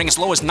packages starting as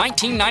low as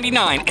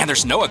 $19.99, and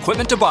there's no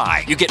equipment to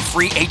buy. You get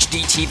free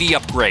HD TV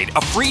upgrade,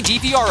 a free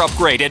DVR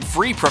upgrade, and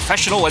free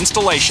professional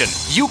installation.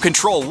 You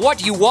control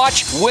what you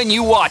watch when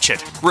you watch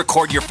it.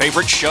 Record your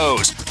favorite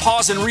shows.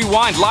 Pause and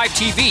rewind live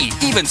TV.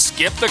 Even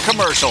skip the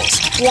commercials.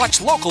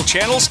 Watch local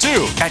channels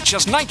too. At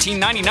just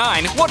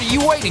 $19.99, what are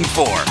you waiting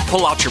for?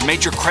 Pull out your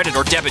major credit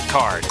or debit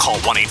card. Call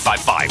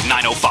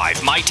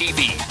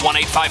 1-855-905-MY-TV.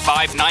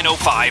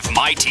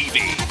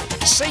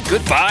 1-855-905-MY-TV. Say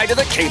goodbye to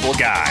the cable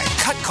guy.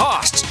 Cut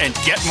costs and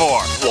get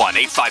more.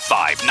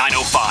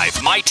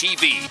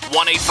 1-855-905-MY-TV.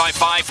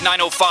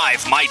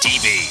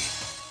 1-855-905-MY-TV.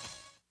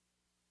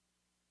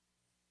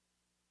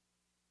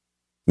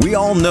 We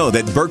all know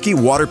that Berkey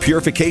Water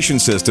Purification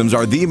Systems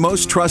are the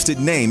most trusted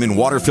name in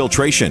water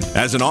filtration.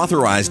 As an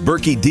authorized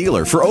Berkey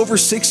dealer for over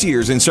 6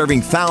 years and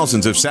serving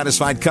thousands of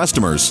satisfied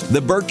customers,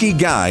 the Berkey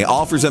Guy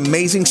offers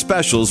amazing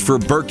specials for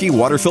Berkey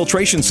Water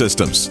Filtration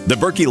Systems. The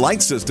Berkey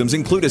Light Systems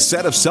include a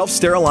set of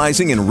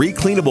self-sterilizing and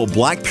recleanable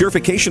black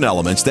purification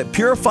elements that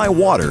purify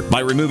water by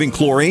removing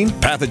chlorine,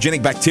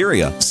 pathogenic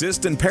bacteria,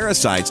 cysts, and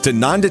parasites to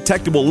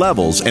non-detectable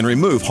levels and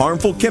remove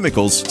harmful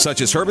chemicals such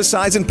as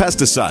herbicides and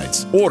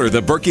pesticides. Order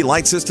the Berkey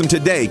Light system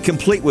today,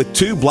 complete with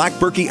 2 black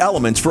Berkey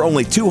elements for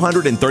only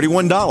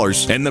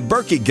 $231, and the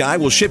Berkey Guy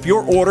will ship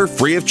your order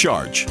free of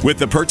charge. With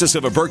the purchase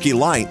of a Berkey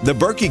Light, the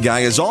Berkey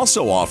Guy is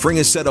also offering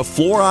a set of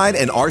fluoride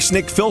and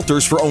arsenic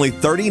filters for only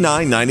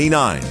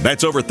 $39.99.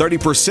 That's over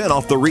 30%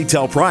 off the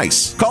retail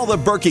price. Call the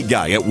Berkey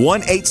Guy at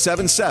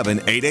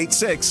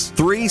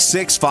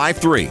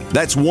 1-877-886-3653.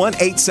 That's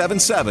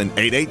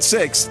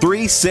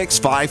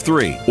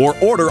 1-877-886-3653. Or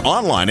order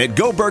online at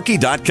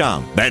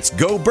GoBerkey.com. That's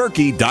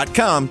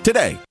GoBerkey.com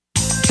today.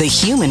 The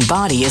human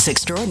body is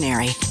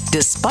extraordinary.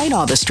 Despite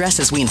all the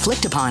stresses we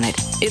inflict upon it,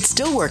 it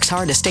still works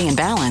hard to stay in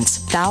balance.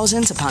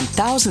 Thousands upon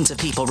thousands of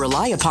people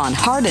rely upon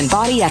Heart and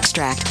Body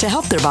Extract to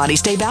help their body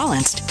stay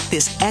balanced.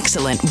 This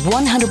excellent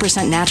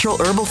 100%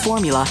 natural herbal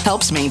formula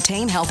helps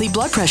maintain healthy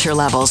blood pressure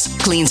levels,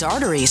 cleans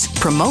arteries,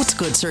 promotes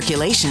good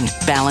circulation,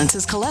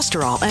 balances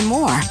cholesterol, and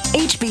more.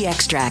 HB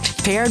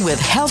Extract, paired with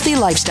healthy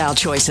lifestyle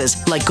choices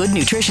like good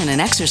nutrition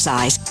and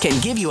exercise, can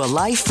give you a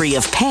life free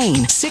of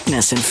pain,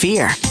 sickness, and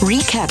fear.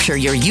 Recapture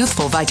your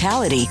youthful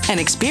vitality and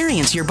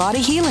experience your body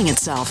healing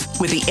itself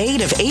with the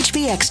aid of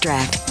HB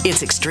Extract.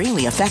 It's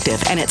extremely effective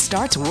and it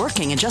starts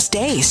working in just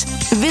days.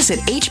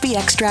 Visit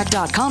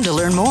hbextract.com to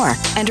learn more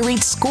and to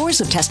read scores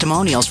of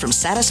testimonials from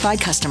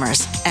satisfied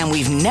customers. And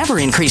we've never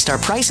increased our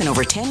price in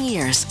over 10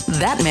 years.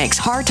 That makes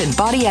Heart and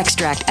Body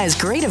Extract as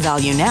great a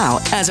value now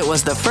as it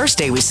was the first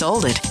day we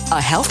sold it. A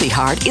healthy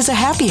heart is a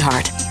happy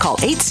heart. Call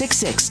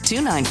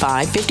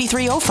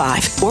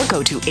 866-295-5305 or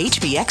go to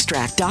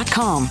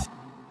hbextract.com.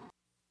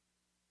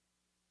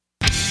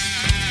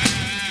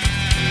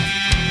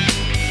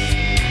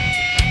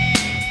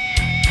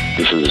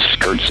 This is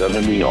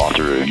Kurt70,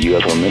 author of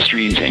UFO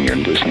Mysteries, and you're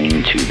listening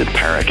to the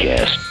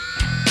Paracast.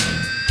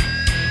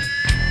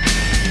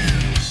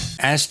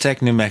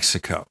 Aztec, New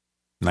Mexico,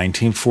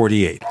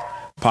 1948.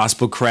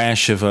 Possible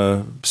crash of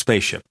a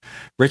spaceship.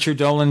 Richard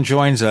Dolan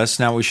joins us.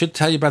 Now, we should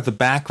tell you about the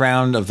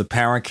background of the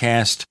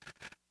Paracast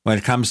when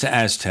it comes to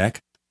Aztec.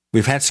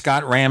 We've had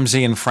Scott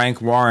Ramsey and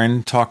Frank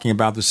Warren talking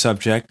about the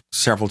subject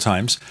several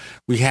times.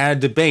 We had a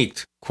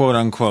debate, quote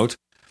unquote,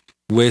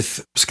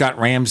 with Scott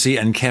Ramsey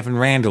and Kevin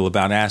Randall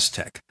about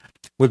Aztec.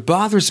 What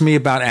bothers me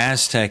about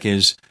Aztec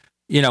is,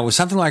 with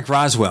something like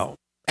Roswell,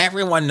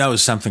 everyone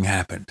knows something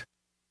happened.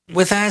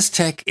 With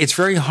Aztec, it's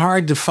very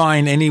hard to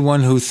find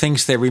anyone who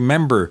thinks they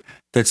remember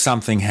that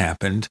something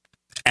happened.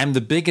 And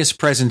the biggest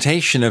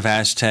presentation of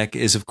Aztec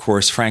is, of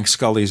course, Frank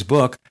Scully's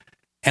book.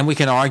 And we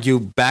can argue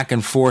back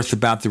and forth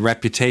about the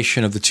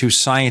reputation of the two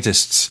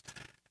scientists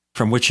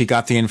from which he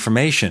got the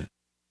information,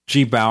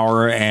 G.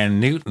 Bauer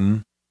and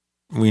Newton.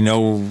 We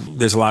know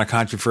there's a lot of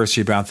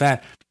controversy about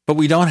that, but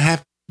we don't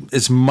have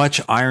as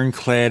much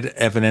ironclad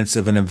evidence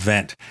of an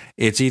event.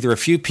 It's either a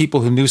few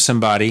people who knew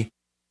somebody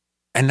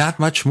and not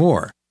much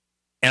more.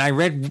 And I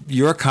read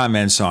your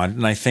comments on it,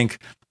 and I think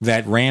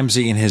that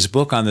Ramsey in his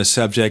book on the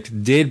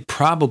subject did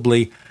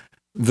probably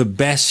the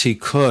best he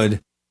could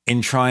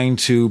in trying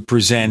to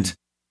present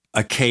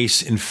a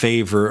case in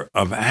favor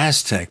of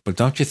Aztec. But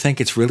don't you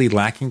think it's really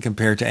lacking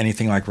compared to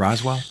anything like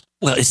Roswell?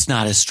 Well, it's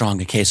not as strong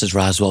a case as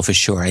Roswell, for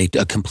sure. I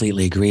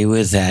completely agree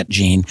with that,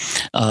 Gene.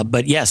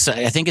 But yes,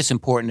 I think it's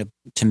important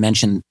to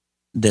mention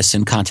this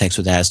in context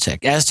with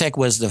Aztec. Aztec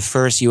was the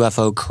first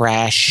UFO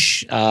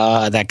crash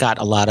that got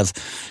a lot of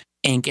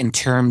ink in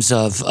terms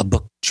of a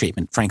book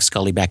treatment. Frank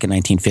Scully back in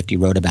 1950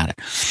 wrote about it.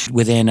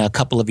 Within a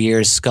couple of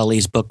years,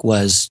 Scully's book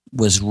was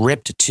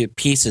ripped to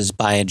pieces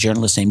by a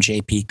journalist named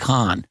J.P.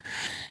 Kahn.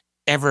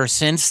 Ever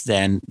since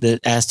then, the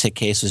Aztec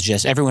case was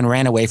just, everyone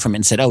ran away from it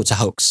and said, oh, it's a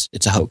hoax.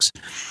 It's a hoax.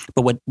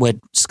 But what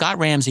Scott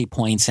Ramsey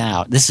points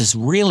out, this is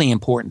really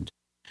important,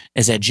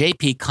 is that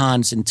J.P.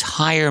 Kahn's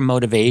entire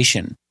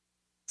motivation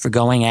for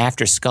going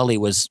after Scully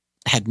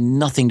had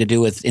nothing to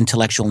do with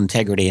intellectual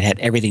integrity. It had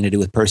everything to do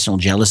with personal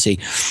jealousy.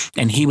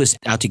 And he was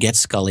out to get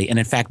Scully. And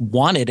in fact,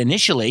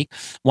 initially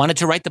wanted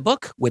to write the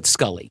book with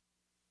Scully.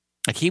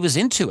 Like, he was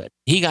into it.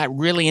 He got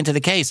really into the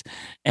case.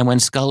 And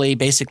when Scully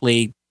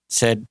basically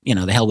said,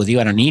 the hell with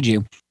you, I don't need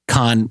you,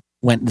 Kahn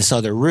went this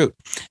other route.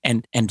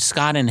 And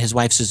Scott and his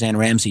wife, Suzanne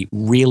Ramsey,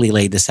 really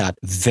laid this out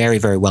very,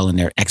 very well in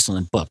their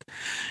excellent book.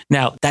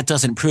 Now, that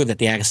doesn't prove that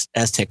the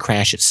Aztec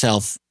crash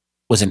itself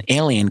was an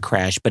alien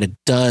crash, but it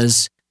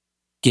does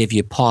give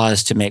you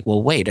pause to make,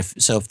 well, wait, if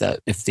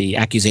the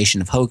accusation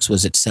of hoax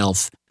was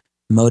itself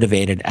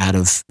motivated out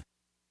of,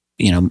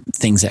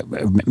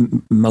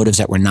 motives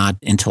that were not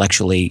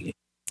intellectually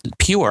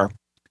pure,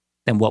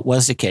 then what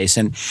was the case?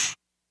 And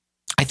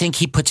I think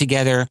he put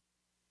together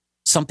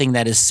something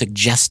that is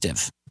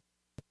suggestive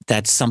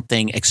that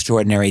something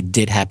extraordinary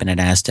did happen at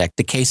Aztec.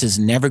 The case is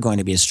never going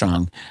to be as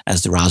strong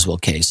as the Roswell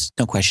case,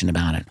 no question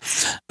about it.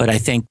 But I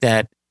think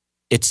that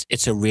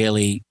it's a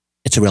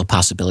real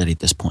possibility at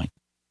this point.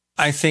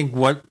 I think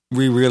what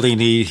we really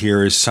need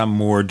here is some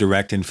more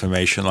direct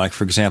information. Like,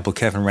 for example,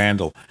 Kevin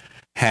Randall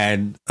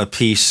had a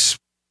piece,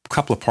 a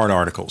couple of part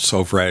articles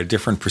over at a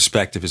different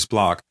perspective, his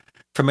blog,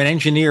 from an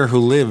engineer who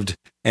lived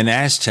in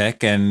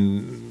Aztec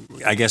and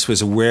I guess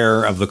was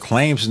aware of the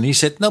claims. And he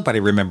said nobody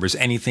remembers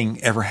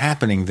anything ever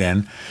happening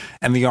then.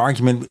 And the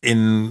argument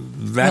in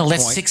that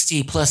that's point,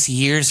 60 plus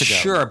years ago.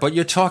 Sure, but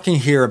you're talking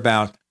here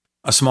about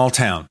a small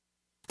town,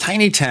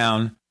 tiny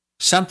town.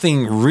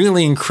 Something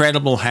really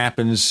incredible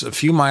happens a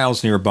few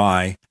miles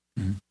nearby,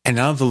 and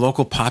none of the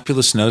local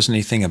populace knows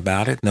anything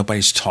about it.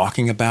 Nobody's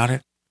talking about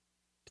it.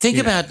 Think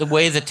about the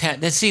way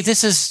see,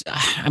 this is,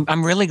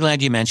 I'm really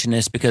glad you mentioned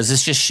this because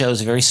this just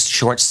shows a very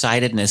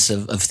short-sightedness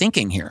of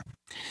thinking here.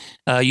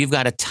 You've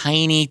got a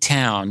tiny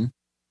town,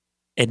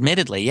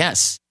 admittedly,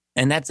 yes.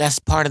 And that's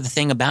part of the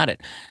thing about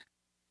it.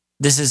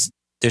 There's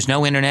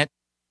no internet.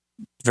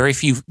 Very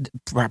few,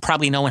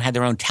 probably no one had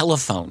their own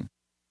telephone.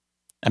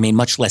 I mean,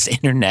 much less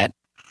internet.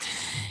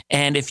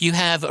 And if you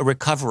have a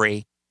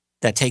recovery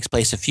that takes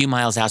place a few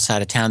miles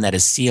outside of town that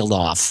is sealed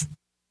off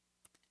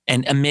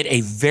and amid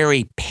a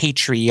very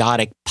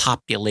patriotic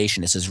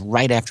population, this is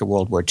right after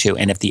World War II,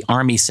 and if the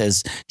Army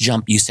says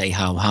jump, you say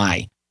how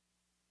high.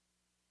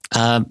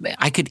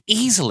 I could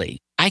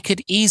easily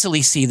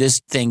see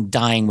this thing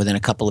dying within a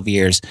couple of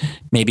years,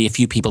 maybe a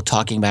few people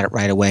talking about it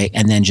right away,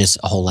 and then just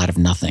a whole lot of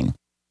nothing.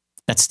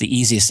 That's the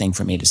easiest thing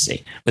for me to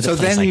see. So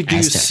then you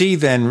do see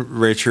then,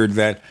 Richard,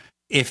 that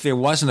if there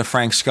wasn't a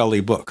Frank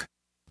Scully book,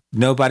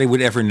 nobody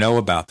would ever know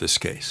about this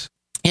case.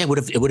 Yeah, it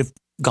would have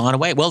gone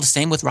away. Well, the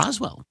same with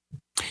Roswell.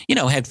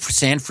 Had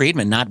Sam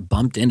Friedman not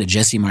bumped into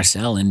Jesse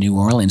Marcel in New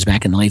Orleans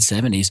back in the late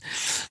 70s,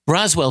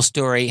 Roswell's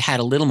story had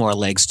a little more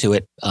legs to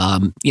it.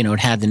 It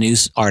had the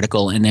news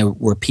article and there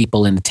were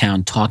people in the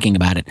town talking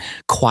about it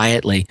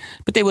quietly,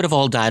 but they would have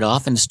all died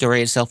off and the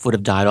story itself would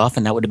have died off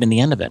and that would have been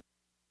the end of it.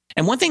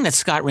 And one thing that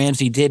Scott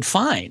Ramsey did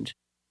find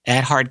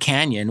at Hard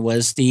Canyon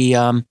was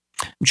I'm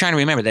trying to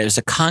remember, there's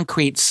a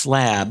concrete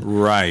slab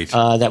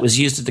that was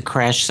used at the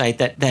crash site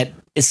that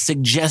is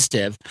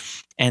suggestive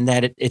and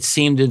that it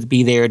seemed to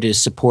be there to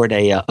support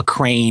a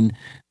crane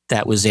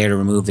that was there to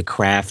remove the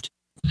craft.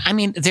 I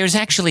mean, there's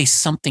actually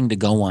something to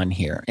go on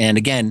here. And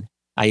again,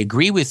 I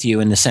agree with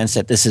you in the sense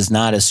that this is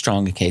not as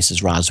strong a case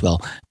as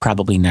Roswell,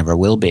 probably never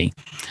will be.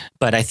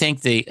 But I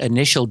think the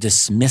initial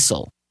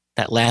dismissal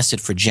that lasted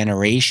for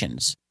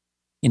generations,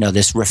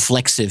 this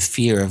reflexive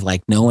fear of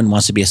like no one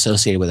wants to be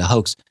associated with a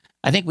hoax,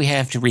 I think we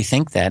have to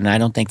rethink that. And I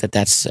don't think that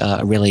that's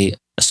really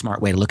a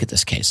smart way to look at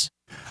this case.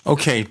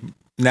 Okay.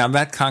 Now,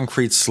 that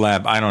concrete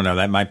slab, I don't know,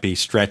 that might be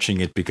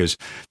stretching it because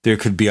there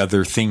could be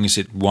other things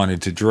it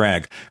wanted to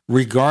drag.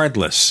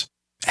 Regardless,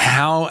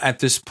 how at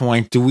this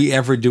point do we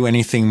ever do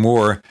anything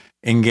more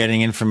in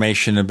getting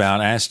information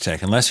about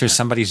Aztec? Unless there's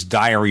somebody's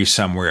diary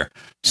somewhere,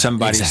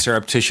 somebody's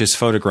surreptitious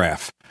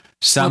photograph,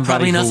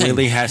 somebody who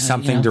really has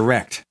something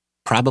direct.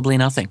 Probably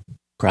nothing.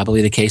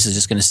 Probably the case is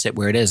just going to sit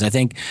where it is. I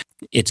think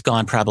it's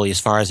gone probably as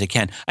far as it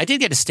can. I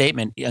did get a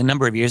statement a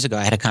number of years ago.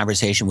 I had a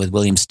conversation with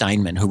William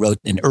Steinman, who wrote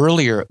an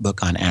earlier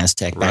book on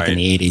Aztec back in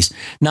the 80s.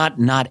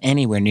 Not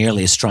anywhere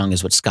nearly as strong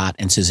as what Scott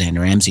and Suzanne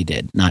Ramsey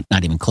did. Not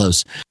even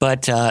close.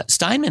 But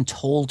Steinman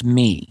told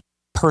me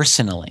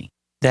personally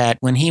that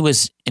when he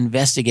was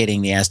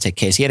investigating the Aztec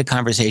case, he had a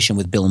conversation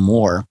with Bill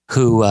Moore,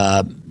 who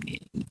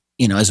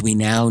as we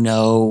now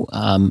know,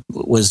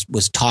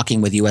 was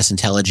talking with U.S.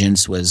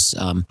 intelligence, was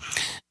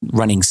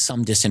running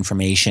some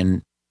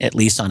disinformation, at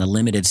least on a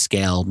limited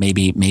scale,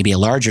 maybe a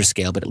larger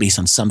scale, but at least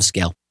on some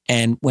scale.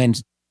 And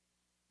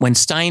when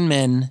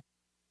Steinman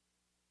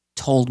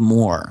told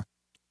Moore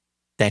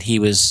that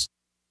the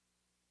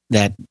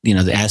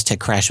Aztec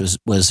crash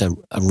was a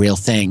real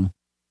thing,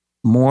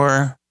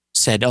 Moore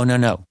said, "Oh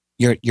no,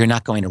 you're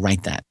not going to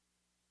write that."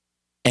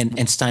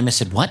 And Steinman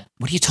said, "What?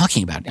 What are you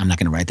talking about? I'm not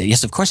going to write that."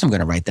 "Yes, of course I'm going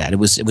to write that. It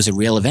was a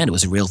real event. It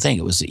was a real thing.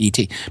 It was ET."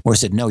 Moore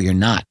said, "No, you're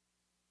not."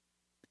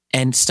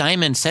 And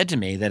Steinman said to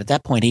me that at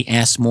that point he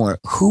asked Moore,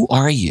 "Who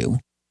are you?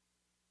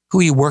 Who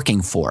are you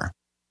working for?"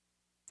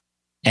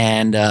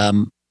 And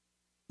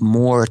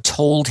Moore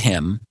told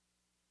him,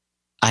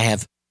 "I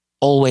have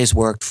always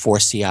worked for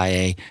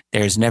CIA.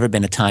 There's never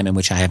been a time in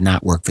which I have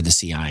not worked for the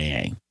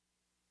CIA.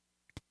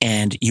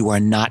 And you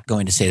are not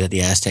going to say that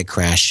the Aztec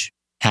crash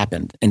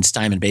happened." And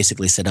Steinman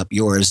basically set up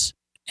yours,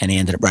 and he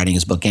ended up writing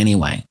his book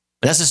anyway.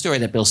 But that's the story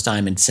that Bill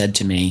Steinman said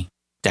to me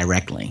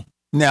directly.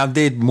 Now,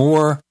 did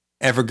Moore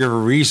ever give a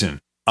reason,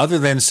 other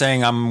than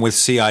saying I'm with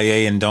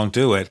CIA and don't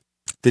do it?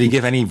 Did he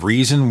give any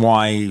reason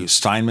why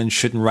Steinman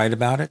shouldn't write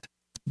about it?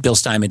 Bill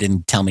Steinman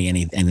didn't tell me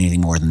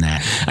anything more than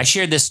that. I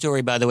shared this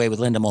story, by the way, with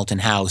Linda Moulton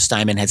Howe.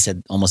 Steinman had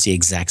said almost the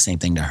exact same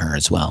thing to her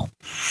as well.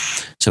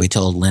 So he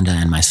told Linda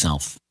and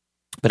myself.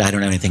 But I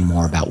don't know anything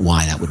more about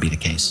why that would be the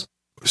case.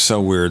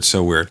 So weird.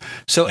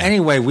 So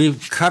anyway, we're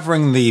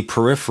covering the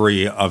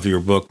periphery of your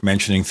book,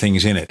 mentioning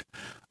things in it.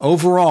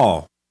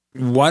 Overall,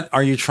 what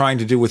are you trying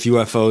to do with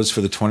UFOs for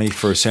the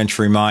 21st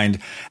century mind?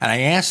 And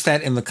I ask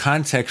that in the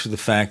context of the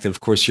fact that, of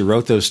course, you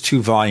wrote those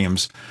 2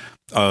 volumes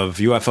of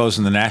UFOs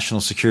in the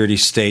National Security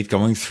State,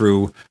 going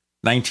through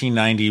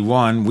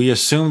 1991. We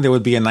assumed there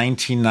would be a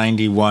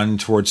 1991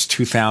 towards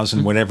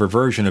 2000, whatever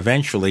version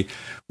eventually.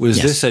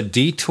 Was this a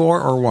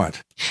detour or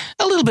what?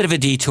 A little bit of a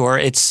detour.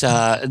 It's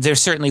there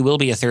certainly will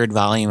be a third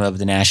volume of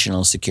the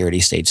National Security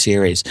State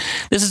Series.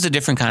 This is a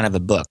different kind of a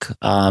book.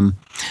 A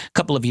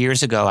couple of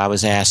years ago, I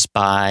was asked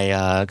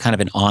by kind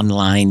of an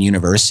online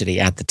university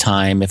at the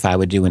time if I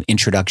would do an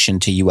introduction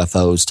to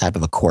UFOs type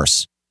of a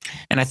course.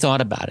 And I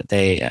thought about it.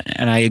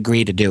 And I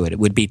agreed to do it. It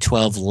would be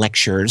 12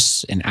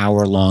 lectures, an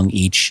hour long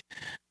each,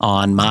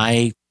 on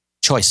my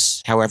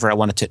choice, however I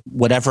wanted to,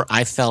 whatever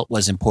I felt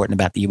was important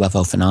about the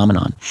UFO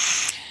phenomenon.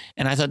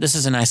 And I thought this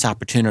is a nice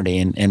opportunity.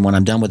 And when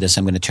I'm done with this,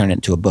 I'm going to turn it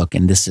into a book.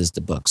 And this is the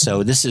book.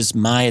 So this is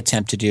my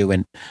attempt to do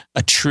a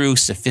true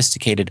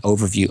sophisticated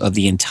overview of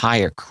the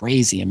entire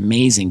crazy,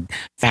 amazing,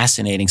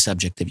 fascinating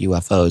subject of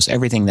UFOs,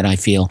 everything that I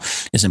feel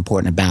is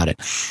important about it.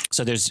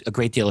 So there's a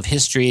great deal of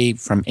history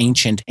from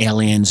ancient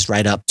aliens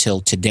right up till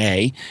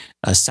today,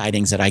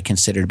 sightings that I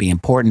consider to be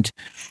important.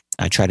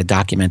 I try to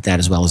document that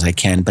as well as I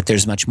can, but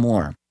there's much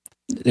more.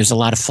 There's a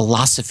lot of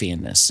philosophy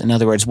in this. In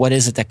other words, what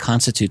is it that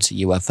constitutes a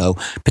UFO,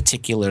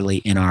 particularly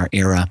in our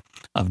era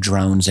of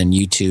drones and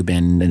YouTube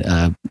and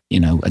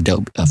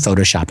Adobe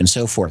Photoshop and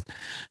so forth?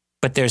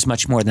 But there's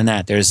much more than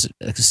that. There's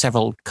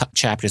several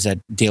chapters that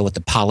deal with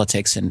the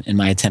politics and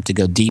my attempt to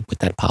go deep with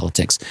that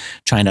politics,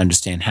 trying to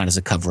understand how does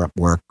a cover-up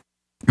work,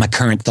 my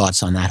current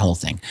thoughts on that whole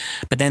thing.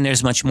 But then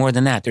there's much more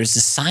than that. There's the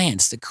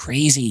science, the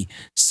crazy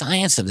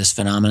science of this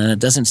phenomenon. It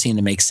doesn't seem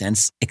to make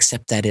sense,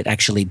 except that it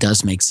actually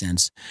does make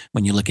sense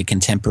when you look at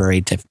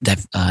contemporary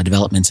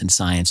developments in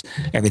science,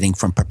 everything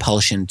from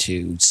propulsion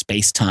to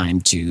space-time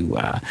to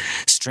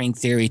string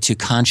theory to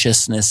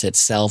consciousness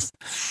itself.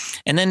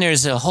 And then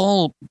there's a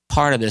whole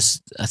part of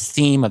this, a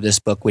theme of this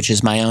book, which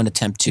is my own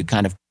attempt to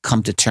kind of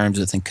come to terms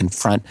with and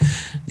confront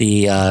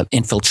the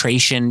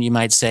infiltration, you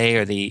might say,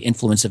 or the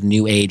influence of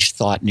New Age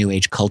thought, New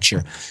Age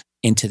culture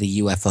into the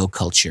UFO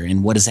culture.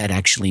 And what does that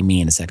actually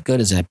mean? Is that good?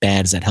 Is that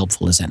bad? Is that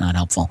helpful? Is that not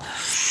helpful?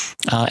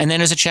 And then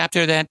there's a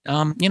chapter that,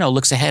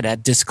 looks ahead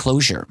at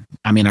disclosure.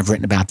 I mean, I've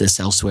written about this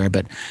elsewhere,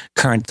 but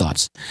current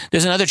thoughts.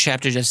 There's another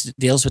chapter that just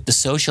deals with the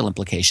social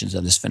implications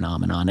of this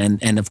phenomenon.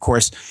 And of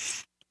course,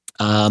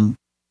 that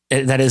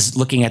is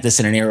looking at this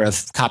in an era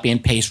of copy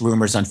and paste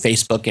rumors on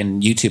Facebook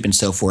and YouTube and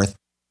so forth.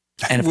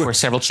 And of course,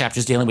 several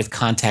chapters dealing with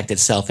contact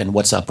itself and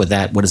what's up with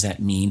that. What does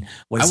that mean?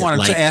 I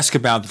wanted to ask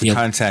about the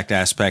contact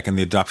aspect and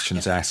the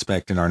abductions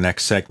aspect in our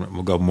next segment.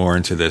 We'll go more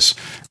into this.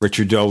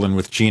 Richard Dolan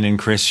with Gene and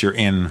Chris. You're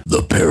in the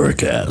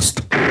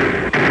Paracast.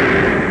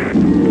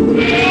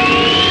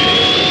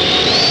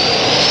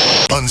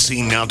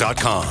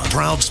 UnseenNow.com,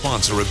 proud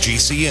sponsor of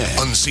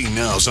GCN. Unseen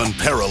Now's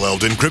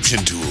unparalleled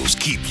encryption tools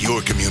keep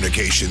your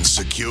communications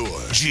secure.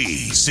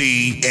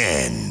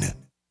 GCN.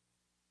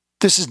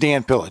 This is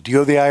Dan Pilla. Do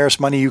you owe the IRS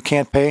money you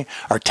can't pay?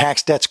 Are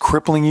tax debts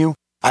crippling you?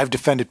 I've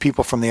defended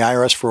people from the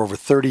IRS for over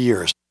 30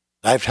 years.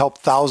 I've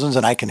helped thousands,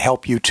 and I can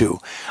help you too.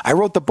 I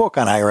wrote the book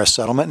on IRS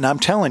settlement, and I'm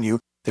telling you,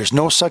 there's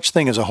no such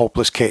thing as a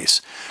hopeless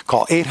case.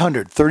 Call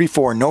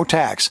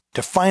 800-34-NO-TAX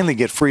to finally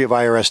get free of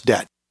IRS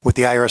debt. With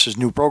the IRS's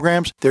new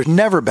programs, there's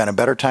never been a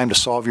better time to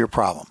solve your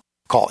problem.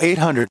 Call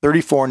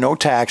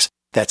 800-34-NO-TAX.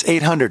 That's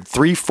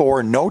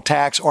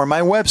 800-34-NO-TAX, or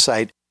my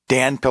website,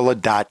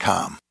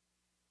 danpilla.com.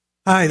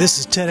 Hi, this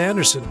is Ted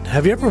Anderson.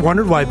 Have you ever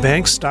wondered why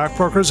banks,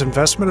 stockbrokers,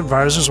 investment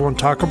advisors won't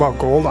talk about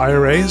gold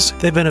IRAs?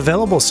 They've been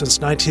available since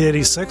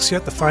 1986,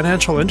 yet the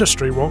financial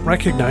industry won't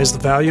recognize the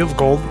value of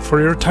gold for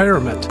your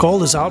retirement.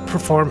 Gold has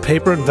outperformed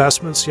paper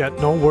investments, yet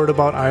no word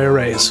about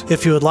IRAs.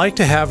 If you would like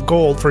to have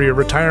gold for your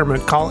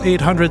retirement, call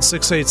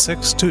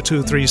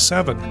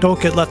 800-686-2237.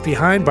 Don't get left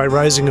behind by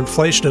rising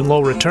inflation and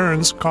low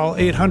returns. Call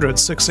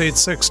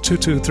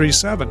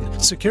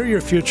 800-686-2237. Secure your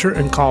future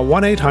and call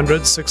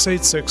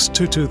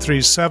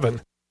 1-800-686-2237.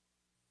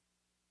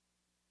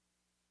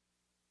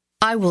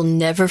 I will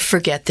never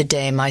forget the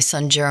day my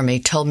son Jeremy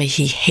told me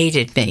he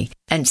hated me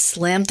and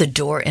slammed the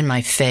door in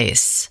my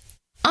face.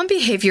 I'm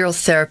behavioral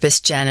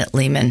therapist Janet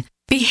Lehman.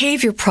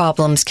 Behavior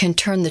problems can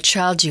turn the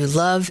child you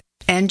love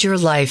and your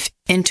life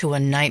into a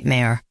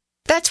nightmare.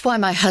 That's why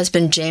my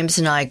husband James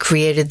and I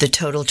created the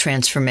Total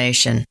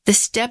Transformation, the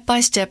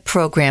step-by-step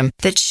program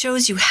that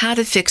shows you how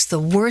to fix the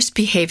worst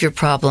behavior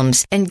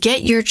problems and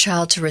get your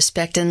child to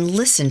respect and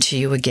listen to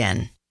you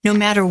again. No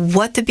matter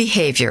what the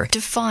behavior,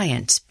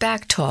 defiance,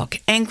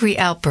 backtalk, angry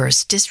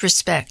outbursts,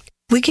 disrespect,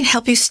 we can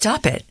help you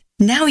stop it.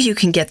 Now you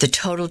can get the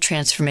Total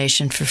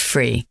Transformation for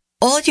free.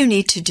 All you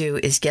need to do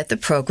is get the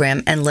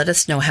program and let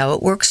us know how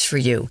it works for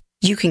you.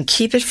 You can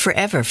keep it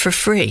forever for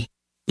free.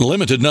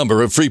 Limited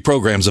number of free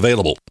programs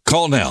available.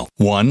 Call now.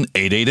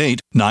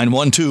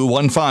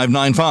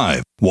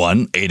 1-888-912-1595.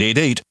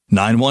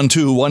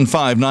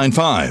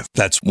 1-888-912-1595.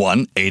 That's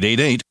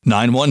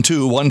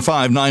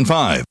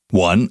 1-888-912-1595.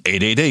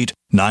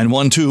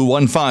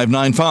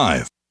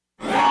 1-888-912-1595.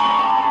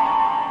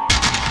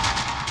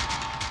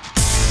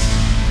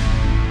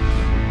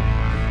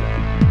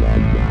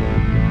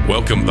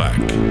 Welcome back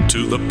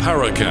to the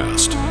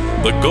Paracast,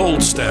 the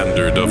gold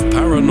standard of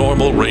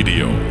paranormal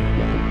radio.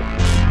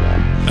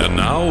 And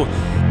now,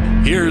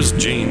 Here's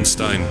Gene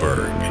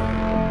Steinberg.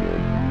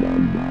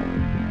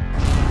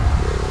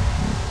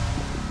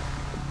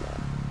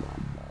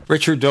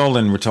 Richard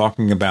Dolan, we're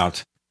talking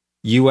about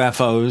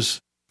UFOs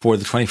for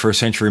the 21st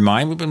century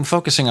mind. We've been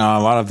focusing on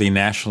a lot of the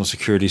national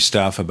security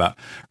stuff about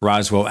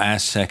Roswell,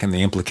 Aztec, and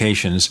the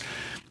implications.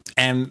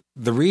 And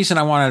the reason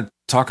I want to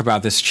talk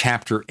about this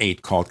Chapter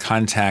 8 called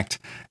Contact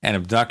and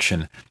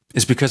Abduction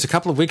is because a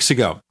couple of weeks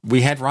ago,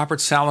 we had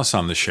Robert Salas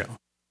on the show.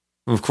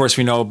 Of course,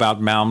 we know about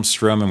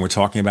Malmstrom, and we're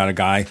talking about a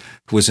guy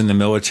who was in the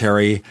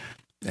military,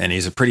 and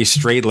he's a pretty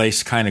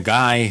straight-laced kind of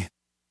guy,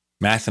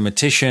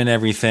 mathematician,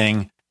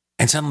 everything.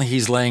 And suddenly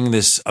he's laying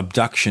this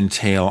abduction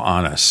tale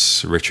on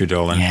us, Richard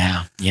Dolan.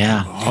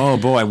 Yeah. Oh,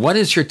 boy. What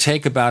is your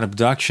take about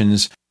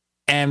abductions?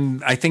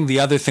 And I think the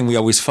other thing we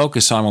always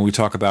focus on when we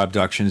talk about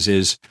abductions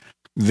is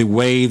the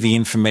way the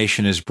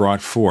information is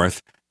brought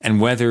forth,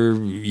 and whether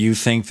you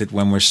think that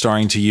when we're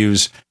starting to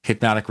use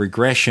hypnotic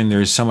regression,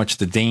 there's so much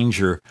the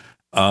danger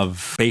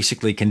of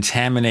basically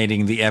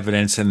contaminating the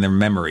evidence and their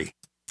memory.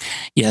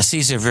 Yes,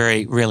 these are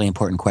really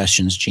important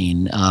questions,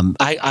 Gene.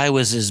 I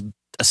was as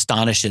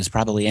astonished as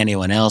probably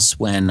anyone else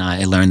when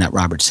I learned that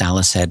Robert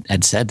Salas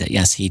had said that,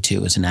 yes, he too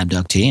was an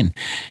abductee and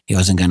he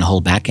wasn't going to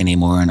hold back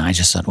anymore. And I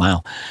just thought,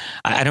 wow,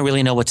 I don't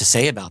really know what to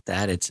say about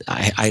that.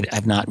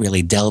 I've not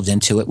really delved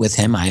into it with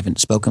him. I haven't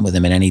spoken with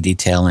him in any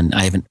detail, and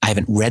I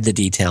haven't read the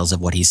details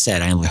of what he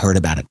said. I only heard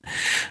about it,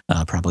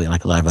 probably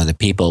like a lot of other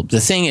people.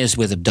 The thing is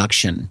with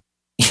abduction,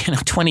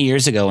 20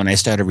 years ago when I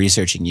started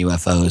researching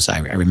UFOs, I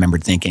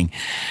remembered thinking,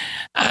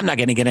 I'm not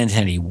going to get into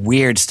any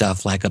weird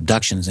stuff like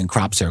abductions and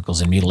crop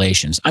circles and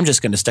mutilations. I'm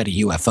just going to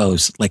study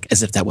UFOs, like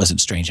as if that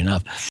wasn't strange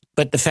enough.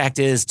 But the fact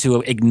is,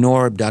 to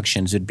ignore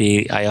abductions would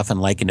be, I often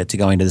liken it to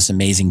going to this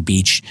amazing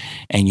beach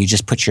and you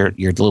just put your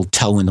little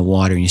toe in the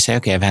water and you say,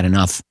 okay, I've had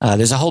enough.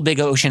 There's a whole big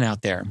ocean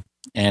out there.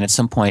 And at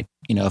some point,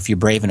 if you're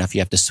brave enough,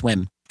 you have to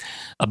swim.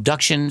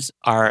 Abductions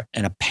are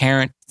an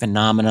apparent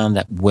phenomenon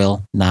that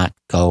will not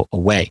go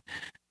away.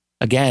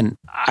 Again,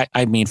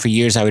 I mean, for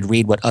years I would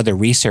read what other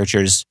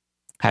researchers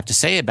have to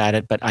say about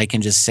it, but I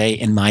can just say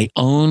in my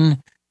own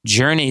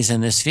journeys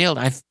in this field,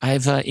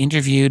 I've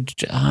interviewed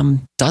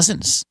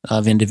dozens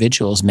of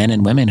individuals, men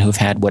and women, who've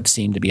had what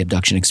seem to be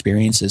abduction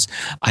experiences.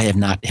 I have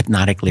not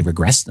hypnotically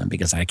regressed them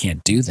because I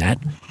can't do that.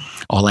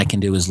 All I can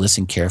do is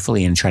listen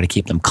carefully and try to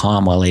keep them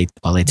calm while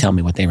they tell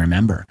me what they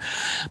remember.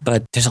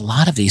 But there's a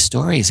lot of these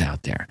stories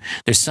out there.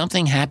 There's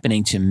something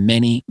happening to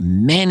many,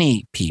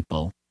 many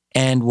people.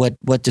 And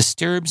what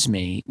disturbs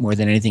me more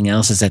than anything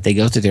else is that they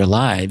go through their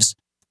lives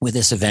with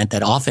this event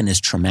that often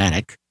is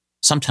traumatic,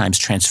 sometimes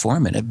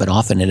transformative, but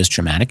often it is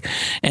traumatic.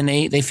 And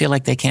they feel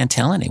like they can't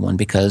tell anyone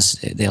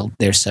because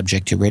they're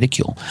subject to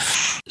ridicule.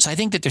 So I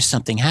think that there's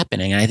something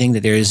happening. I think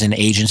that there is an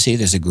agency,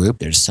 there's a group,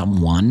 there's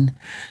someone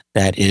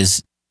that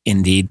is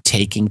indeed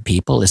taking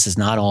people. This is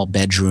not all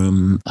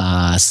bedroom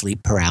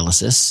sleep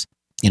paralysis.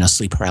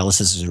 Sleep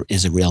paralysis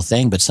is a real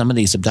thing, but some of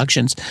these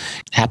abductions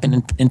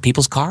happen in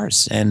people's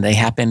cars, and they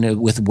happen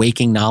with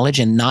waking knowledge,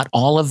 and not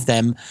all of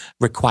them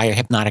require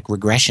hypnotic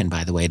regression,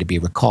 by the way, to be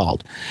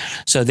recalled.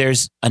 So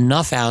there's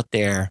enough out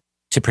there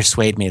to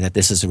persuade me that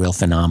this is a real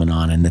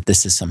phenomenon and that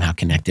this is somehow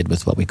connected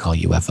with what we call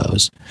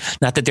UFOs.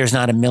 Not that there's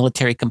not a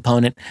military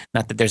component,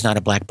 not that there's not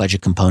a black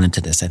budget component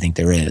to this. I think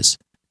there is.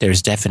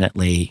 There's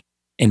definitely,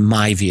 in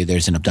my view,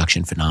 there's an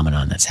abduction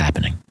phenomenon that's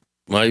happening.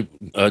 I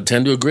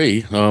tend to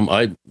agree.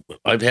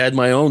 I've had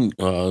my own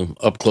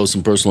up close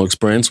and personal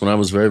experience when I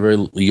was very,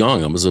 very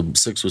young. I was a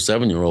 6 or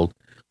 7 year old.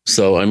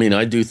 So, I mean,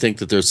 I do think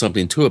that there's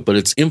something to it, but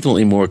it's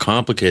infinitely more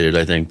complicated,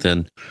 I think,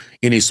 than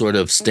any sort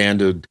of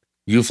standard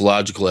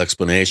ufological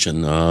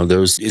explanation.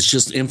 It's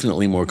just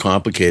infinitely more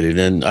complicated,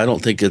 and I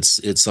don't think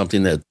it's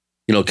something that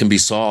can be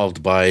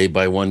solved by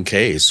one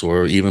case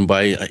or even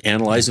by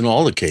analyzing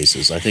all the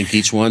cases. I think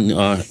each one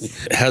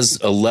has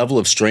a level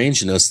of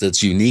strangeness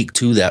that's unique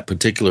to that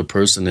particular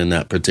person in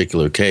that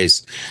particular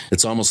case.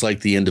 It's almost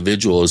like the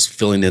individual is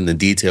filling in the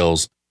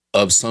details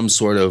of some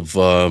sort of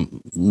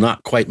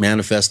not quite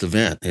manifest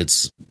event.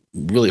 It's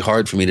really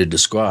hard for me to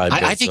describe.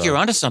 I think you're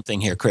onto something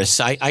here, Chris.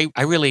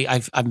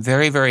 I'm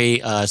very,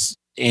 very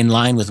in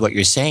line with what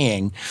you're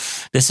saying.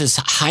 This is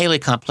highly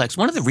complex.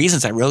 One of the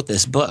reasons I wrote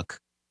this book,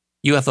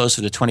 UFOs for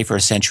the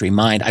 21st Century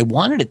Mind, I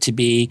wanted it to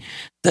be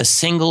the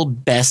single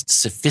best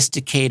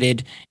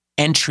sophisticated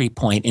entry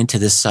point into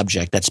this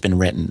subject that's been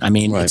written. I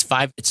mean, right.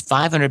 It's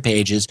 500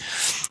 pages,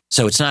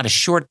 so it's not a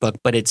short book,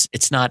 but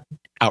it's not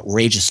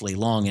outrageously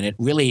long, and it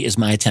really is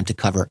my attempt to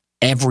cover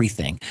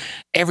everything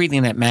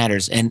that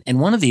matters. And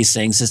one of these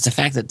things is the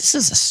fact that this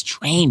is a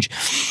strange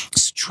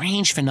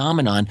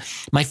phenomenon.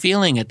 My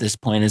feeling at this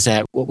point is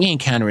that what we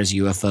encounter as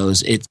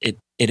UFOs,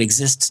 it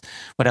exists,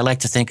 what I like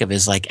to think of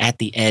as like at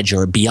the edge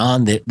or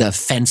beyond the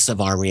fence of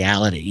our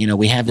reality.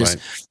 We have this,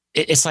 right.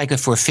 It's like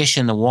if we're fish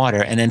in the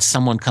water and then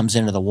someone comes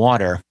into the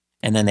water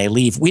and then they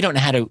leave. We wouldn't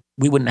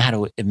know how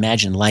to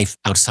imagine life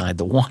outside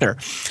the water,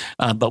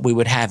 but we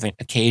would have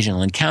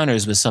occasional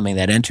encounters with something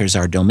that enters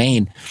our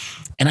domain.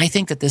 And I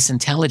think that this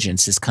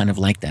intelligence is kind of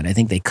like that. I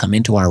think they come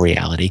into our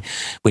reality,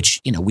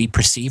 which, we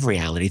perceive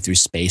reality through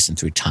space and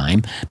through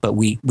time, but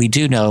we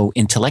do know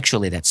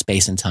intellectually that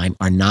space and time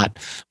are not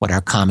what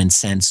our common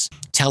sense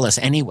tell us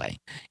anyway.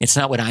 It's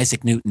not what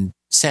Isaac Newton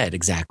said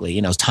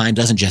exactly. Time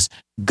doesn't just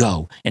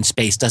go and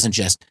space doesn't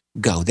just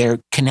go. They're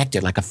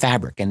connected like a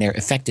fabric, and they're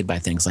affected by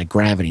things like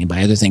gravity and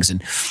by other things.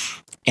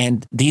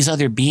 And these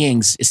other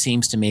beings, it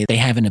seems to me, they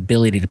have an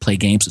ability to play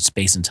games with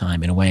space and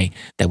time in a way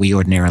that we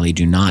ordinarily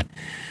do not.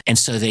 And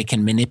so they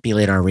can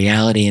manipulate our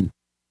reality. And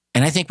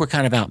I think we're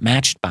kind of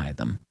outmatched by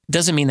them. It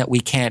doesn't mean that we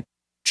can't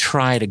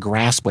try to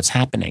grasp what's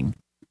happening.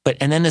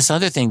 And then this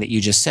other thing that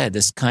you just said,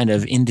 this kind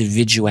of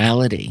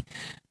individuality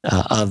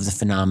of the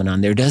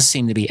phenomenon, there does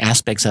seem to be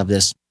aspects of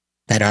this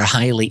that are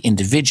highly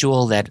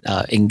individual, that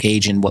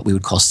engage in what we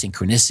would call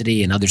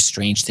synchronicity and other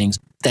strange things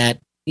that,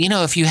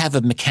 if you have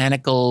a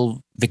mechanical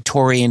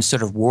Victorian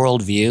sort of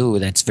worldview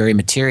that's very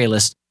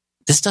materialist,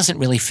 this doesn't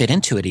really fit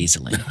into it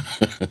easily.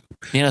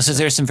 So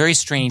there's some very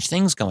strange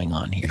things going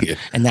on here. Yeah.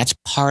 And that's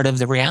part of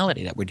the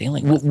reality that we're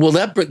dealing with. Well,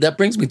 that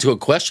brings me to a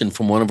question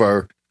from one of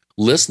our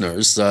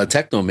listeners,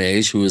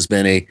 Technomage, who has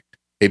been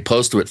a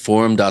poster at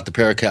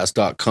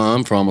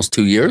forum.theparacast.com for almost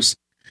 2 years.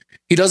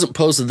 He doesn't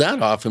post it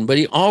that often, but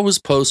he always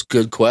posts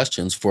good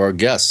questions for our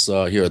guests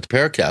here at the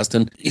Paracast.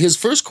 And his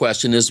first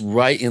question is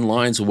right in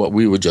lines with what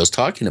we were just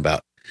talking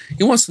about.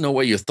 He wants to know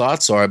what your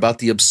thoughts are about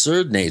the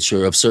absurd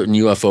nature of certain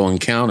UFO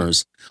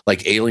encounters,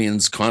 like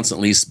aliens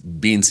constantly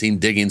being seen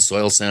digging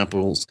soil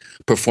samples,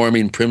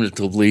 performing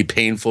primitively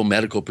painful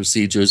medical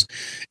procedures,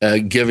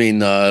 giving,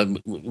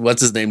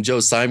 what's his name, Joe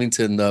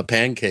Symington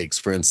pancakes,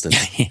 for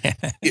instance. Yeah.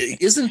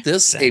 Isn't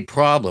this a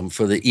problem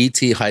for the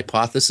ET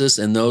hypothesis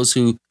and those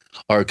who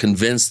are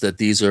convinced that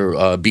these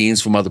are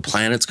beings from other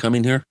planets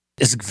coming here?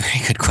 It's a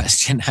very good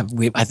question.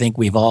 I think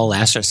we've all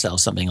asked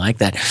ourselves something like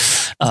that.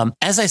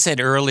 As I said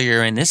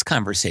earlier in this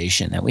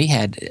conversation, that we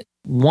had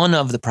one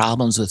of the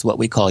problems with what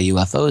we call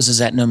UFOs is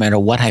that no matter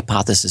what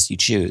hypothesis you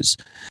choose,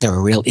 there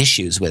are real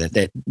issues with it,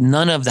 that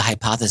none of the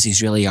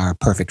hypotheses really are a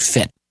perfect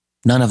fit.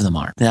 None of them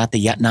are. Not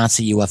the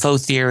Nazi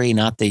UFO theory,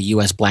 not the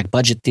U.S. black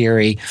budget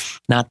theory,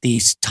 not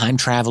the time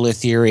traveler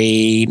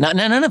theory,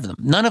 none of them.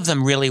 None of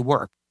them really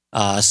work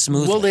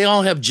smoothly. Well, they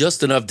all have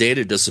just enough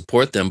data to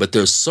support them, but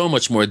there's so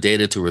much more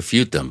data to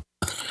refute them.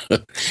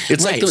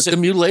 It's right. Like the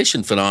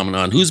mutilation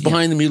phenomenon. Who's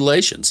behind the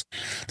mutilations?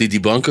 The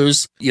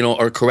debunkers,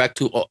 are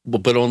correct,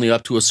 but only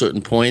up to a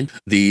certain point.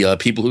 The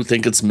people who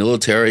think it's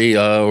military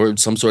or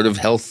some sort of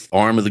health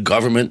arm of the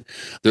government,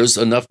 there's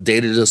enough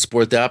data to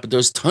support that, but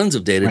there's tons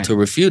of data to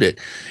refute it.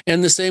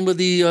 And the same with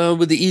the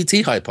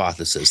ET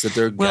hypothesis, that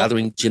they're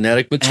gathering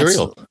genetic material.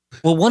 Absolutely.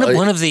 Well,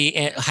 one of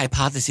the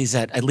hypotheses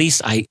that at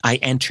least I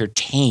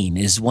entertain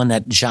is one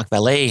that Jacques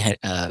Vallée had,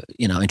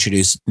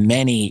 introduced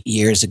many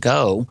years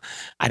ago.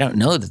 I don't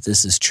know that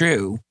this is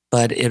true,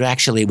 but it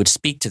actually would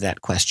speak to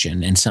that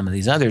question and some of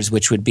these others,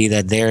 which would be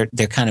that they're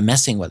kind of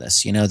messing with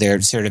us.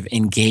 They're sort of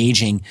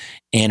engaging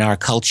in our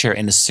culture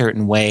in a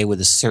certain way with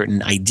a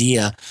certain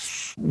idea,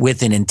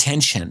 with an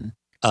intention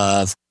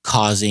of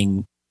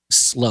causing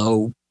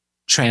slow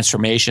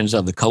transformations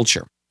of the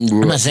culture.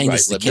 I'm not saying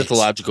this is the case.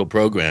 Mythological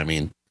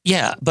programming.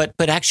 Yeah, but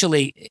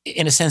actually,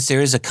 in a sense,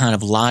 there is a kind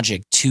of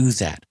logic to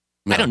that.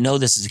 No. I don't know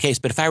this is the case,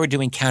 but if I were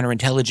doing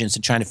counterintelligence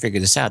and trying to figure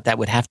this out, that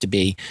would have to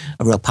be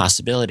a real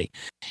possibility.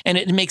 And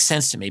it makes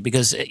sense to me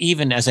because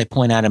even as I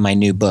point out in my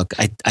new book,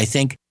 I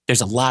think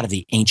there's a lot of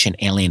the ancient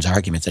aliens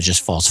arguments that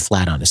just falls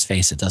flat on its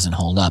face. It doesn't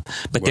hold up.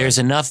 But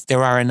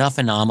there are enough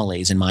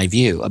anomalies, in my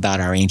view, about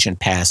our ancient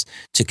past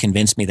to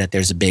convince me that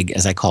there's a big,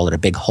 as I call it, a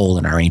big hole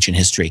in our ancient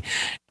history,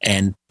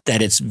 and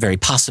that it's very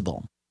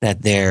possible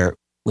that there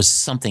was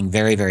something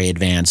very, very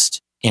advanced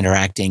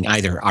interacting,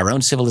 either our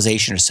own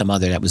civilization or some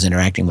other that was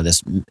interacting with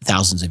us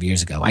thousands of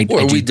years ago.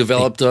 We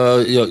developed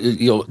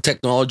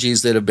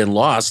technologies that have been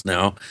lost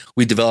now.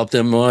 We developed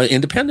them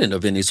independent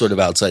of any sort of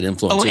outside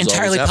influence. Oh,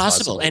 entirely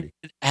possible. And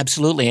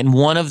absolutely. And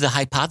one of the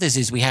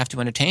hypotheses we have to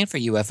entertain for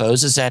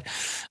UFOs is that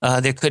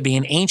there could be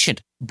an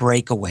ancient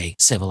breakaway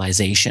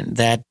civilization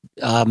that,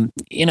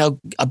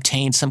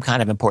 obtained some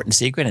kind of important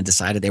secret and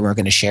decided they weren't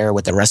going to share it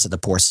with the rest of the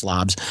poor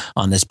slobs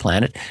on this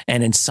planet.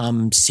 And in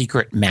some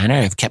secret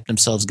manner have kept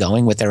themselves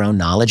going with their own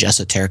knowledge,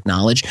 esoteric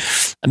knowledge.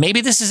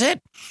 Maybe this is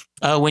it.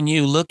 When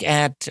you look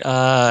at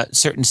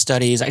certain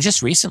studies, I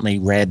just recently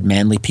read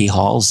Manly P.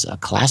 Hall's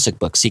classic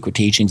book, Secret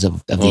Teachings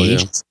of the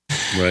Ages.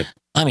 Right.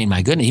 I mean,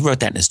 my goodness, he wrote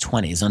that in his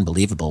 20s.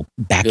 Unbelievable.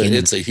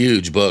 It's a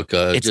huge book.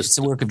 It's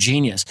a work of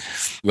genius.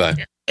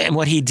 Right. And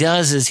what he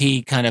does is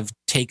he kind of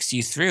takes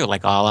you through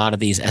like all out of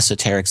these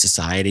esoteric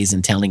societies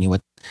and telling you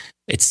what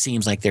it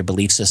seems like their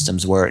belief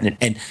systems were.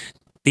 And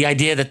the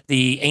idea that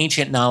the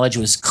ancient knowledge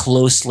was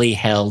closely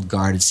held,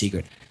 guarded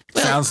secret.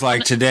 Well, sounds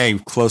like today,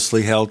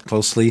 closely held,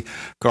 closely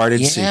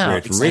guarded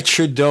secret. Exactly.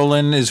 Richard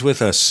Dolan is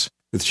with us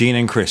with Gene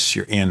and Chris.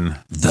 You're in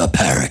the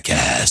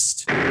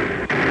Paracast.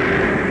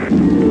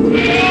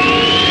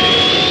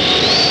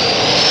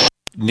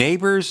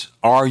 Neighbors,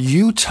 are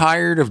you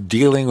tired of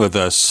dealing with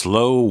a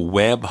slow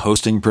web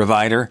hosting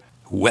provider?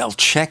 Well,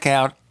 check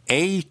out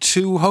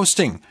A2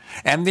 Hosting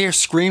and their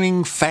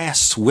screaming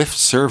fast Swift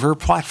server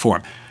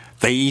platform.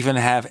 They even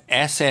have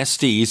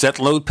SSDs that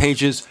load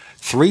pages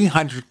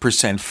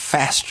 300%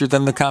 faster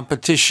than the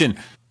competition.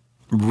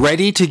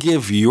 Ready to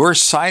give your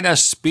site a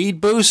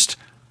speed boost?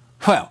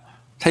 Well,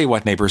 tell you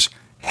what, neighbors,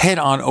 head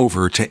on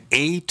over to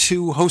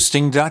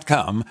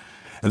a2hosting.com.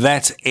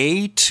 That's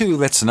A2,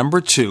 that's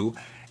number 2,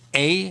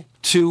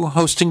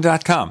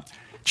 a2hosting.com.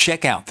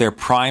 Check out their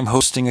Prime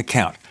hosting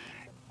account.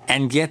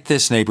 And get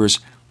this, neighbors,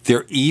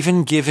 they're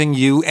even giving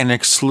you an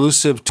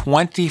exclusive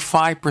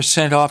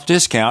 25% off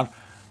discount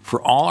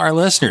for all our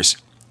listeners.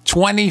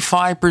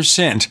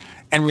 25%.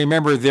 And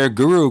remember, their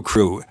Guru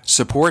Crew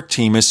support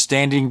team is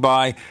standing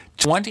by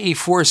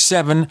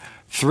 24/7,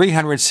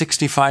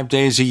 365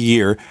 days a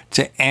year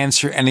to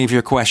answer any of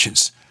your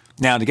questions.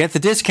 Now, to get the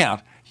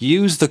discount,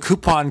 use the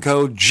coupon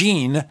code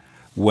GENE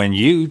when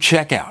you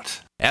check out.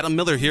 Adam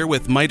Miller here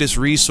with Midas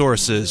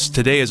Resources.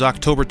 Today is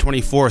October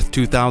 24th,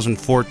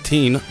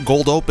 2014.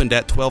 Gold opened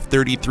at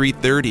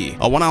 $1233.30.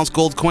 A 1-ounce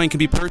gold coin can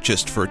be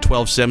purchased for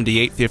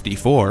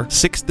 $1278.54,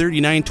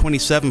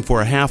 $639.27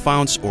 for a half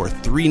ounce, or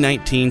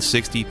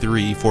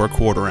 $319.63 for a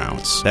quarter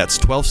ounce. That's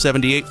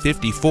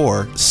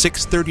 $1278.54,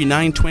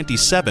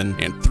 $639.27,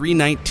 and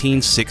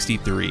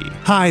 $319.63.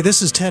 Hi,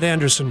 this is Ted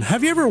Anderson.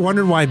 Have you ever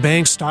wondered why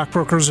banks,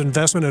 stockbrokers,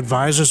 investment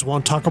advisors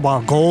won't talk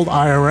about gold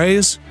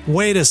IRAs?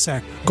 Wait a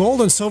sec.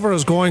 Gold and silver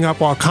is going up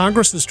while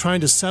Congress is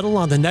trying to settle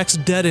on the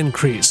next debt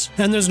increase.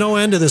 And there's no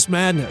end to this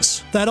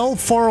madness. That old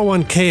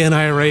 401k and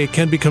IRA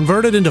can be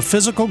converted into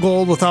physical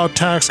gold without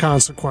tax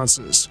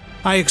consequences.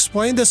 I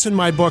explained this in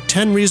my book,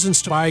 10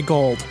 Reasons to Buy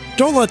Gold.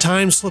 Don't let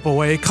time slip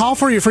away. Call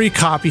for your free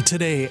copy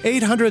today,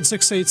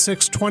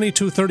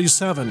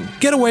 800-686-2237.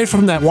 Get away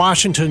from that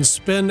Washington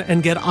spin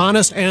and get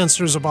honest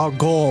answers about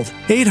gold.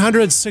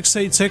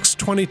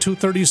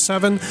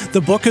 800-686-2237.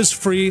 The book is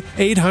free,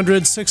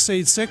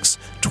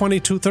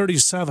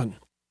 800-686-2237.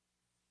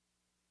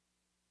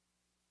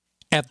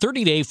 At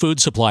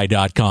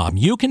 30dayfoodsupply.com,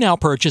 you can now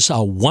purchase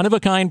a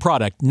one-of-a-kind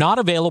product not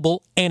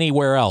available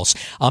anywhere else.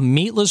 A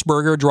meatless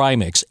burger dry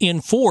mix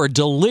in 4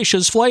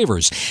 delicious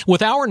flavors.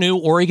 With our new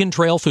Oregon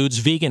Trail Foods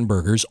vegan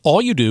burgers,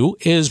 all you do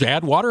is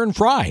add water and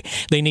fry.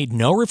 They need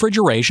no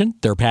refrigeration.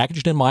 They're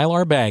packaged in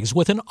Mylar bags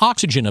with an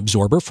oxygen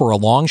absorber for a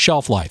long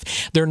shelf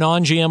life. They're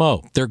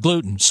non-GMO. They're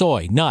gluten,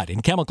 soy, nut,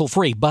 and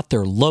chemical-free, but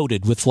they're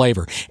loaded with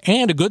flavor.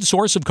 And a good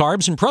source of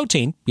carbs and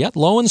protein, yet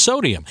low in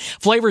sodium.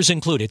 Flavors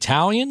include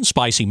Italian,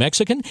 spicy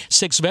Mexican,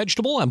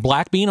 6-vegetable, and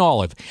black bean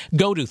olive.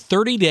 Go to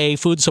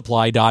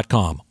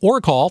 30dayfoodsupply.com or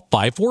call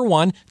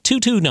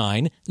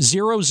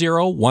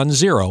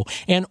 541-229-0010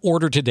 and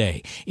order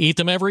today. Eat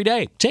them every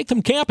day, take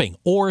them camping,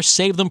 or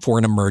save them for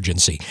an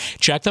emergency.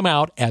 Check them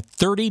out at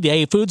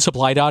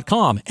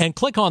 30dayfoodsupply.com and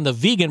click on the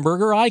vegan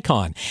burger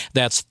icon.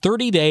 That's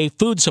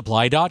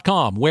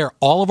 30dayfoodsupply.com, where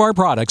all of our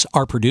products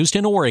are produced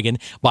in Oregon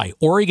by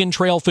Oregon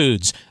Trail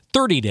Foods.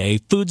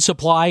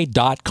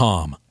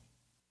 30dayfoodsupply.com.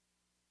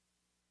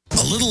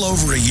 A little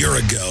over a year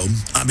ago,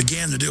 I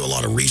began to do a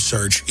lot of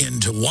research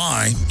into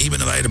why, even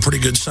if I had a pretty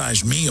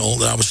good-sized meal,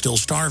 that I was still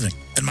starving.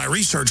 And my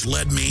research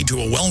led me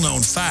to a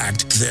well-known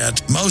fact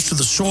that most of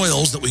the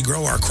soils that we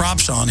grow our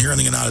crops on here in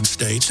the United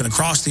States and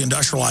across the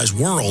industrialized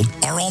world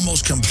are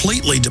almost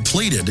completely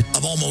depleted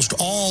of almost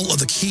all of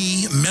the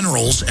key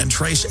minerals and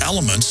trace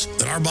elements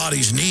that our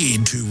bodies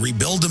need to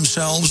rebuild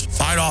themselves,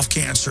 fight off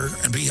cancer,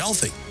 and be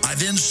healthy. I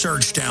then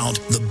searched out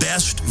the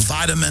best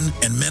vitamin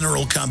and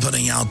mineral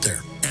company out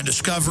there and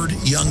discovered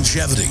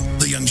Youngevity.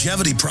 The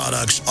Youngevity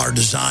products are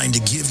designed to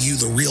give you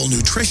the real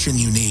nutrition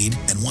you need,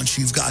 and once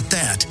you've got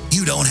that,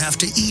 you don't have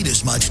to eat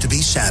as much to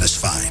be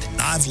satisfied.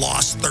 I've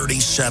lost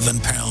 37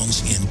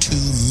 pounds in 2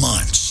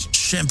 months,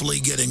 simply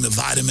getting the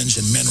vitamins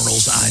and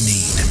minerals I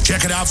need.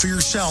 Check it out for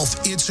yourself.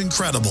 It's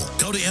incredible.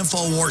 Go to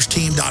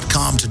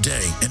InfoWarsTeam.com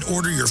today and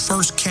order your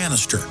first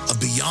canister of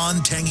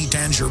Beyond Tangy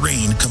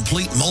Tangerine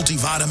Complete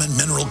Multivitamin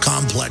Mineral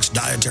Complex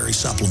Dietary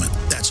Supplement.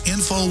 That's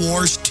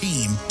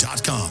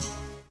InfoWarsTeam.com.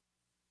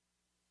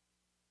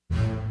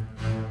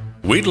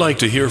 We'd like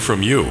to hear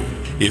from you.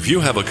 If you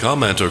have a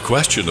comment or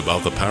question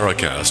about the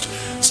Paracast,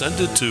 send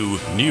it to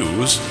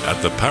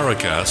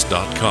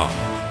news@theparacast.com.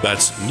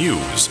 That's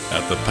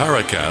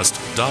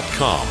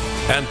news@theparacast.com.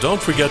 And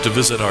don't forget to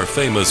visit our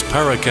famous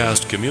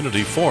Paracast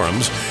community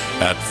forums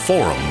at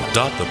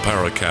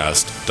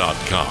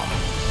forum.theparacast.com.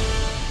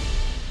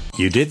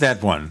 You did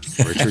that one.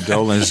 Richard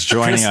Dolan is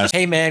joining us.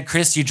 Hey, man,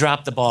 Chris, you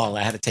dropped the ball.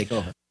 I had to take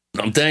over.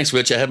 Thanks,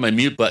 Rich. I had my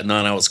mute button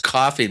on. I was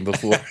coughing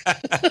before.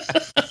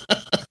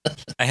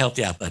 I helped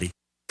you out, buddy.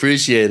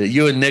 Appreciate it.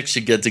 You and Nick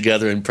should get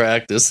together and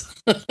practice.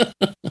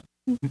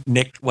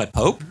 Nick, what,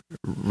 Pope?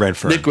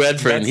 Redfern. Nick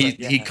Redfern.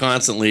 He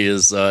constantly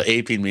is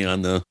aping me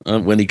on the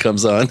when he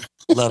comes on.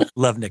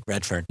 Love Nick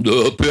Redfern.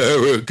 The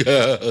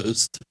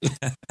Paracast.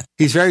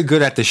 He's very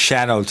good at the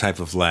shadow type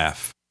of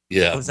laugh.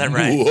 Yeah. Oh, is that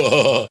right?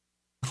 Whoa.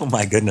 Oh,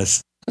 my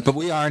goodness. But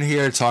we aren't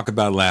here to talk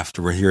about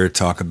laughter. We're here to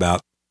talk about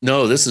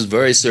No, this is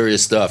very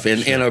serious stuff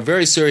and a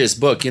very serious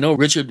book. You know,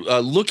 Richard,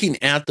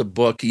 looking at the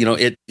book, you know,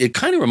 it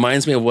kind of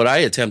reminds me of what I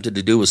attempted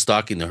to do with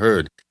Stalking the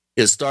Herd,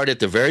 is start at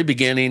the very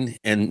beginning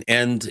and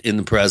end in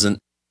the present,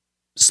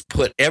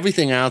 put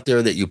everything out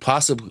there that you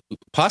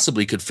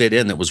possibly could fit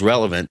in that was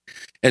relevant,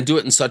 and do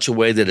it in such a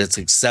way that it's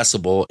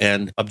accessible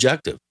and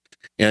objective.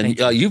 And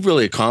you've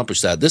really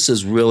accomplished that. This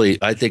is really,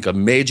 I think, a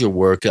major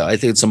work. I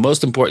think it's the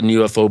most important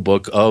UFO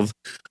book of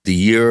the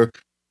year,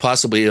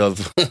 possibly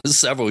of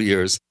several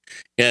years.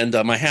 And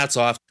my hat's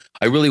off.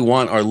 I really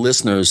want our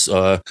listeners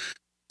to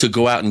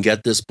go out and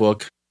get this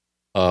book,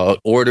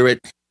 order it,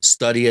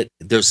 study it.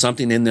 There's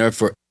something in there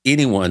for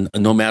anyone,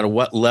 no matter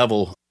what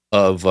level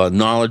of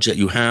knowledge that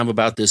you have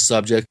about this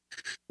subject.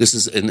 This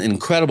is an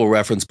incredible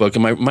reference book,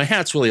 and my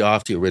hat's really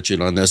off to you,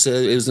 Richard, on this.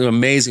 It was an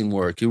amazing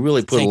work. You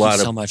really put a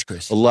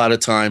lot of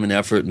time and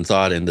effort and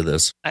thought into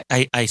this.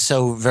 I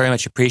so very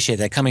much appreciate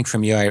that. Coming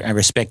from you, I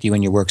respect you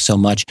and your work so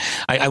much.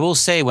 I will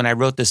say, when I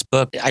wrote this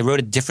book, I wrote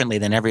it differently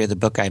than every other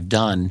book I've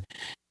done.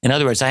 In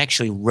other words, I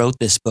actually wrote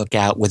this book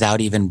out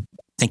without even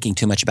thinking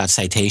too much about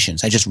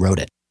citations. I just wrote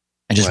it.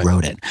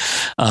 Wrote it.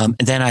 And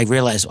then I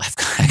realized, well,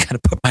 I got to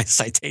put my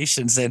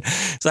citations in.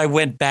 So I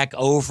went back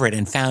over it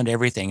and found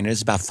everything. And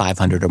there's about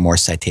 500 or more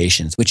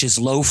citations, which is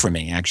low for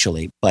me,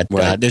 actually. But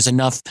there's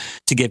enough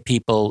to give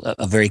people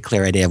a very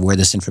clear idea of where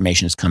this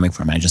information is coming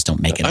from. I just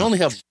don't make it up. I only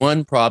have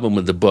one problem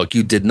with the book.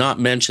 You did not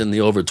mention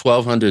the over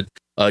 1,200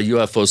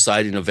 UFO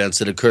sighting events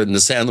that occurred in the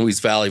San Luis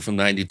Valley from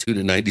 92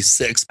 to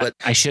 96. But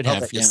I should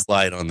have. Yeah.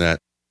 Slide on that.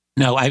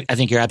 No, I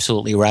think you're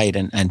absolutely right.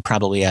 And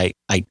probably I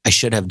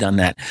should have done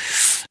that.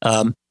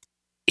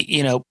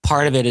 You know,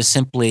 part of it is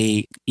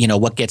simply, you know,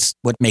 what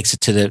makes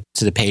it to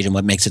the page and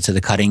what makes it to the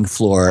cutting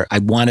floor. I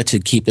wanted to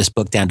keep this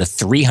book down to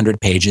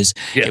 300 pages.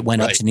 It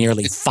went up to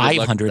nearly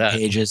 500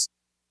 pages.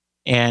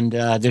 And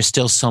there's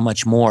still so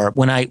much more.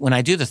 When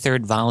I do the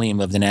third volume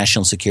of the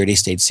National Security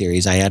State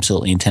series, I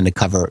absolutely intend to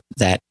cover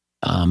that,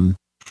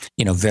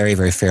 you know, very,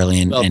 very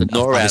fairly. And the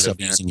NORAD event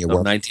using your of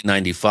work.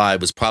 1995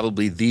 was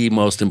probably the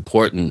most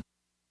important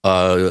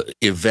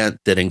event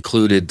that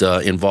included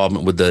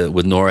involvement with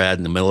NORAD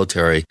and the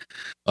military.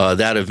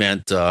 That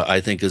event, I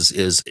think,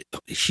 is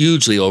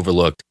hugely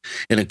overlooked,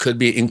 and it could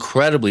be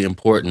incredibly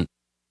important.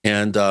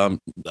 And I'm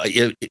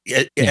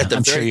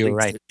sure you're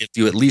right. If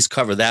you at least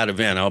cover that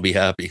event, I'll be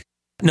happy.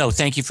 No,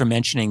 thank you for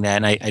mentioning that,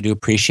 and I do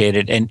appreciate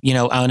it. And, you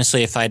know,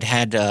 honestly, if I'd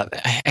had,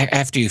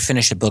 after you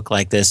finish a book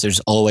like this,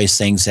 there's always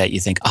things that you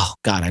think, oh,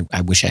 God,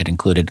 I wish I'd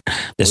included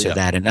this or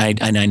that. And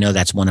I know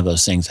that's one of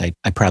those things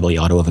I probably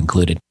ought to have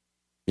included.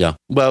 Yeah.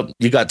 Well,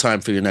 you got time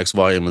for your next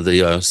volume of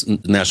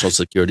the National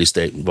Security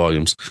State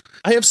volumes.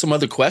 I have some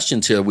other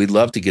questions here we'd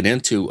love to get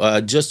into.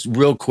 Just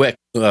real quick.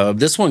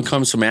 This one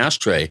comes from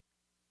Ashtray,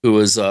 who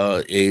is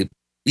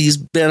he's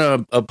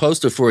been a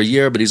poster for a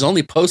year, but he's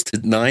only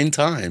posted 9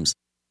 times.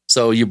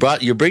 So you're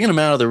bringing him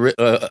out of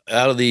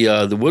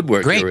the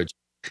woodwork. Great.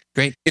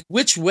 Great. In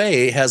which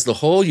way has the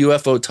whole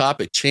UFO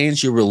topic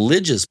changed your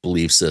religious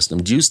belief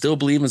system? Do you still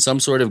believe in some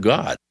sort of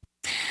God?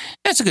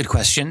 That's a good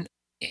question.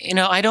 You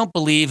know, I don't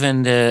believe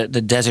in the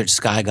desert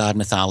sky god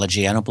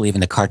mythology. I don't believe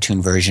in the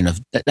cartoon version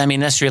of. I mean,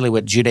 that's really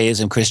what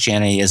Judaism,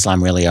 Christianity,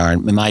 Islam really are.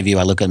 In my view,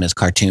 I look at them as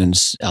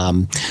cartoons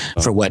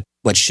for what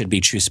should be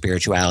true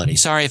spirituality.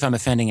 Sorry if I'm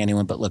offending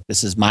anyone, but look,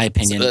 this is my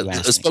opinion.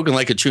 Spoken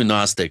like a true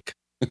Gnostic.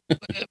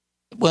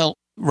 Well,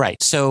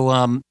 right. So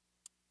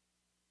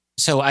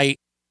I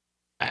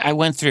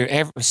went through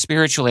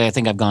spiritually. I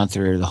think I've gone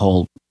through the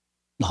whole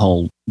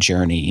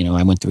journey. You know,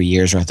 I went through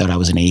years where I thought I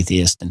was an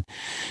atheist, and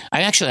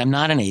I'm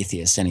not an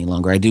atheist any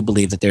longer. I do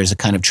believe that there's a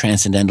kind of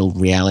transcendental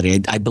reality.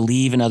 I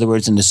believe, in other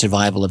words, in the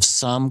survival of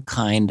some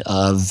kind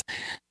of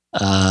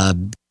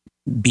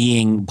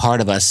being part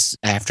of us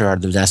after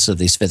the deaths of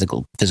these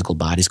physical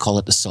bodies. Call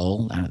it the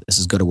soul. This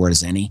is as good a word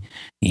as any.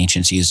 The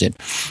ancients used it.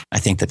 I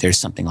think that there's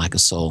something like a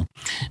soul.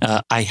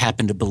 I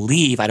happen to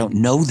believe, I don't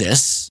know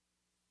this,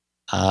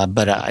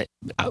 but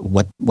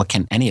what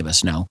can any of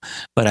us know?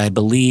 But I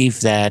believe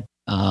that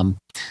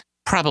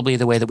probably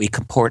the way that we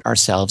comport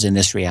ourselves in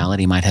this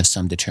reality might have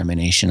some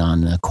determination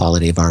on the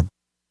quality of our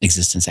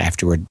existence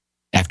after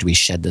we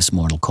shed this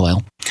mortal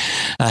coil.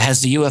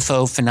 Has the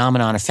UFO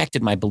phenomenon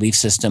affected my belief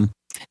system?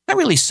 Not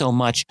really so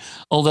much,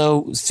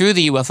 although through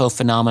the UFO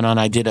phenomenon,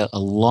 I did a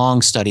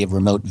long study of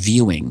remote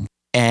viewing,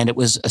 and it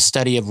was a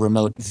study of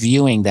remote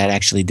viewing that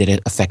actually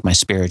did affect my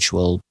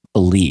spiritual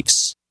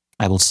beliefs.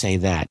 I will say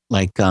that.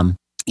 Like,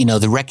 you know,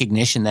 the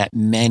recognition that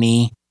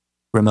many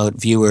remote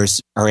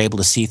viewers are able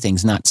to see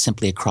things not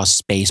simply across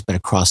space, but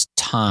across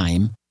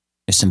time.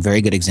 There's some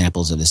very good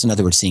examples of this. In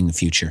other words, seeing the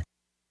future.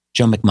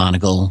 Joe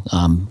McMoneagle,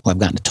 who I've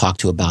gotten to talk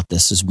to about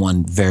this, is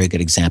one very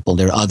good example.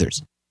 There are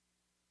others.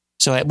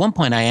 So at one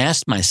point I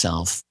asked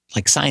myself,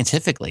 like,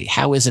 scientifically,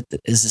 how is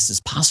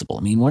this possible?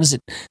 I mean, what does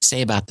it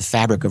say about the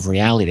fabric of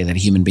reality that a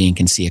human being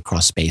can see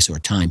across space or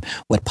time?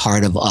 What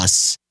part of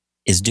us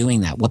is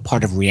doing that? What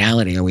part of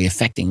reality are we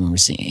affecting when we're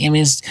seeing? I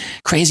mean, it's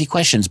crazy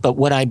questions, but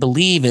what I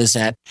believe is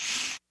that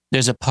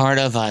there's a part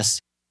of us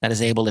that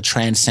is able to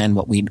transcend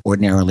what we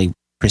ordinarily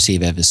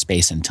perceive as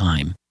space and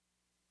time.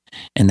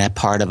 And that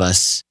part of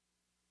us,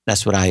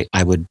 that's what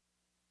I would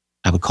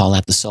call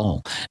that the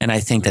soul. And I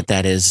think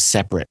that is a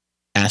separate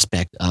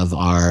aspect of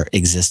our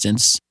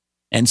existence.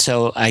 And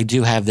so I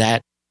do have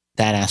that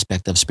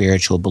aspect of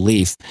spiritual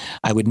belief.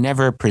 I would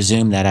never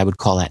presume that I would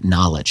call that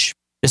knowledge.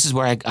 This is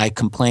where I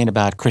complain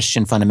about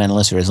Christian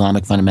fundamentalists or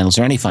Islamic fundamentalists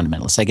or any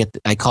fundamentalists.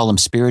 I call them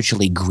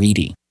spiritually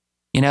greedy.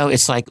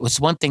 It's like, it's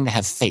one thing to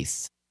have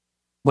faith.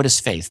 What is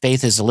faith?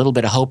 Faith is a little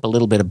bit of hope, a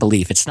little bit of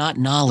belief. It's not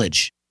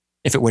knowledge.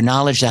 If it were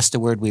knowledge, that's the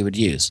word we would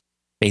use.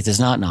 Faith is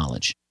not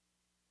knowledge.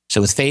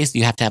 So with faith,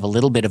 you have to have a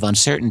little bit of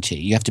uncertainty.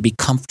 You have to be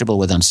comfortable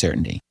with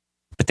uncertainty.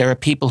 But there are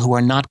people who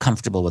are not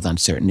comfortable with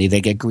uncertainty.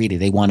 They get greedy.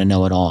 They want to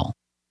know it all.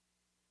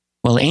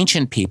 Well,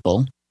 ancient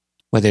people,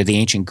 whether the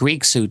ancient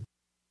Greeks who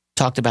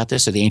talked about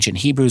this or the ancient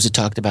Hebrews who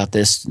talked about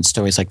this in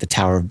stories like the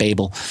Tower of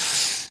Babel,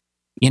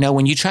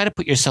 when you try to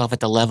put yourself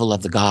at the level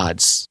of the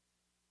gods,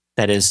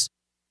 that is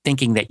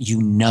thinking that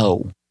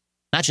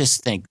not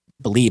just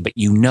believe, but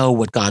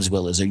what God's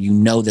will is, or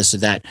this or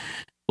that,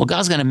 well,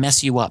 God's going to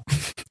mess you up.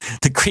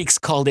 The Greeks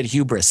called it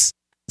hubris,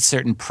 a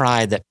certain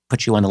pride that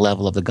puts you on the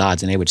level of the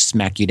gods, and they would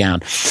smack you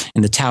down.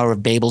 In the Tower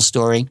of Babel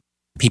story,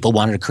 people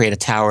wanted to create a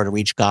tower to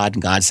reach God,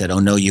 and God said, "Oh,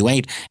 no, you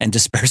ain't," and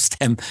dispersed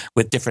them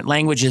with different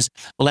languages.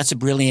 Well, that's a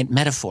brilliant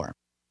metaphor.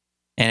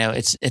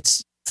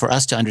 It's for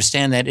us to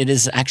understand that it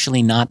is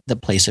actually not the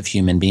place of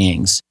human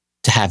beings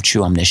to have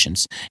true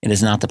omniscience. It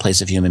is not the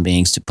place of human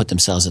beings to put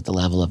themselves at the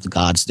level of the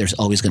gods. There's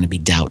always going to be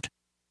doubt.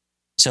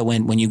 So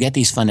when you get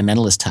these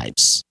fundamentalist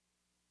types,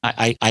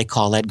 I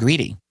call that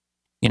greedy.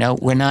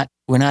 We're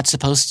not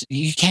supposed to,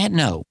 you can't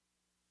know.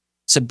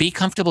 So be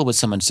comfortable with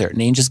some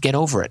uncertainty and just get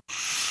over it.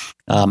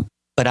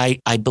 But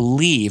I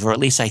believe, or at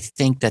least I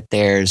think that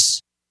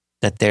there's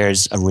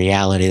a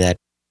reality that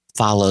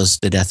follows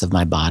the death of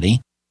my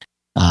body.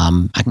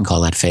 I can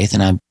call that faith,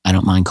 and I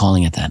don't mind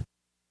calling it that.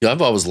 Yeah,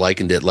 I've always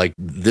likened it like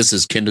this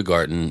is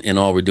kindergarten, and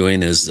all we're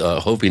doing is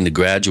hoping to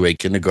graduate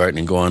kindergarten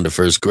and go on to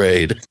first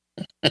grade.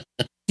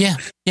 Yeah,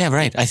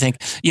 right. I think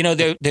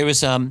there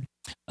was an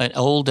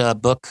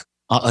old book,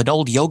 an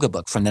old yoga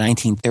book from the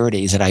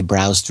 1930s that I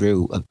browsed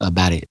through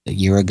about a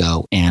year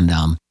ago, and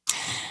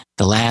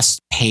the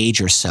last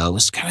page or so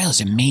was kind of this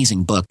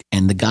amazing book.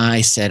 And the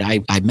guy said,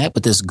 I met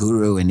with this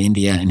guru in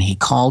India, and he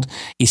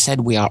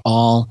said, we are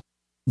all,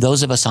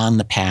 those of us on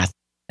the path,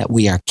 that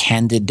we are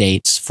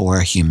candidates for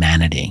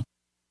humanity.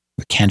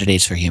 We're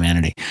candidates for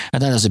humanity. I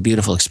thought that was a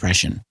beautiful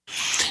expression.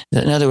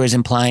 In other words,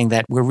 implying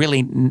that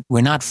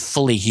we're not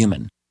fully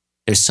human.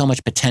 There's so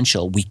much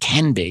potential we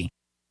can be,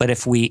 but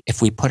if we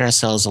put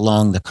ourselves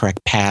along the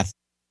correct path,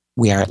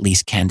 we are at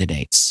least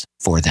candidates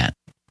for that.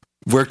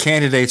 We're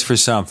candidates for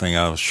something,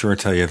 I'll sure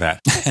tell you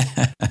that.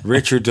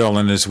 Richard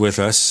Dolan is with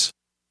us,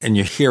 and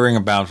you're hearing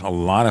about a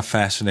lot of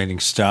fascinating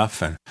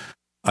stuff and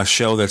a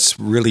show that's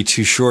really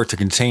too short to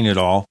contain it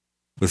all.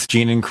 With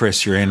Gene and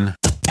Chris, you're in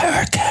the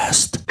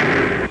Paracast.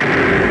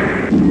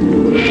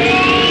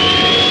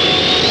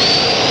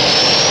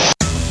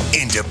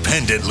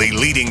 Independently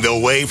leading the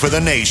way for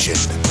the nation.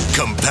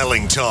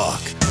 Compelling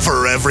talk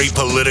for every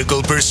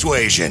political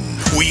persuasion.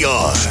 We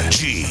are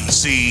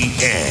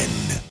GCN.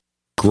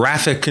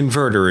 Graphic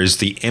Converter is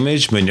the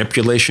image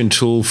manipulation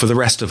tool for the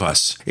rest of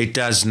us. It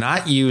does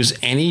not use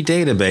any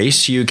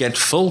database. You get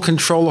full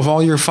control of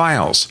all your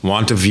files.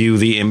 Want to view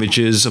the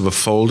images of a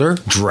folder?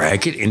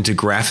 Drag it into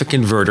Graphic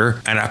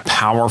Converter, and a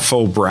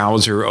powerful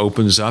browser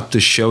opens up to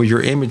show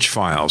your image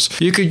files.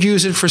 You could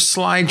use it for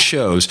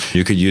slideshows.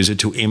 You could use it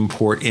to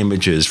import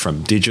images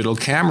from digital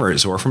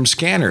cameras or from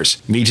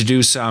scanners. Need to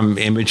do some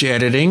image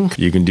editing?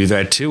 You can do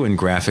that too in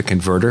Graphic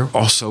Converter.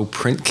 Also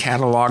print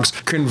catalogs.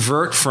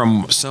 Convert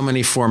from so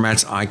many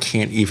formats I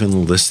can't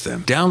even list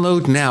them.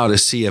 Download now to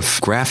see if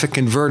Graphic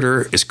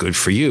Converter is good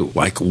for you,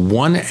 like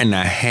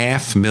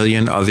 1.5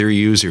 million other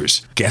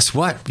users. Guess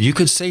what? You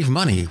could save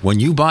money when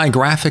you buy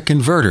Graphic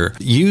Converter.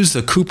 Use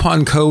the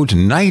coupon code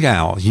Night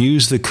Owl.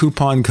 Use the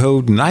coupon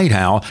code Night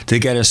Owl to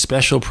get a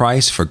special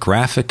price for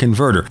Graphic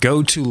Converter.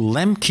 Go to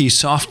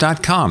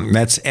lemkesoft.com.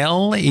 That's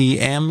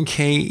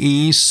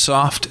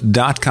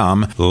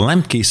LEMKEsoft.com.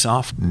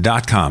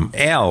 lemkesoft.com.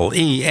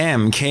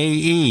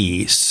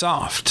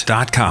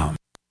 LEMKEsoft.com.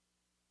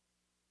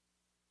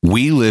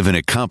 We live in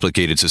a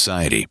complicated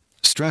society.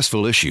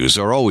 Stressful issues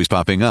are always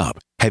popping up.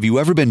 Have you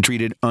ever been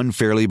treated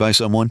unfairly by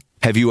someone?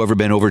 Have you ever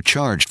been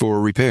overcharged for a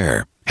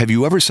repair? Have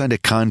you ever signed a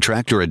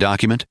contract or a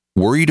document?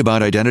 Worried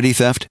about identity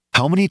theft?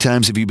 How many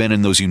times have you been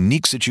in those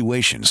unique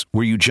situations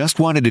where you just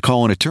wanted to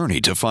call an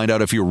attorney to find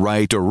out if you're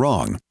right or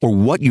wrong, or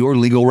what your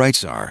legal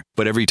rights are?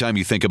 But every time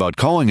you think about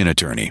calling an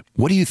attorney,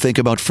 what do you think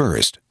about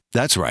first?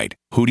 That's right.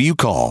 Who do you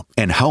call,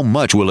 and how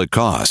much will it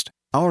cost?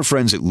 Our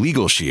friends at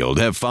Legal Shield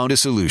have found a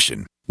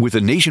solution. With a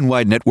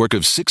nationwide network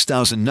of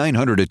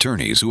 6,900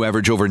 attorneys who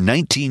average over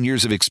 19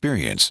 years of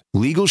experience,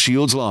 Legal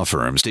Shield's law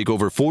firms take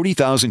over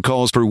 40,000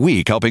 calls per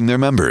week helping their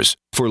members.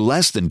 For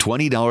less than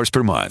 $20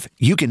 per month,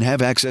 you can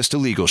have access to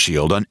Legal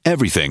Shield on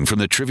everything from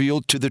the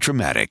trivial to the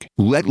traumatic.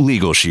 Let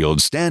Legal Shield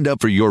stand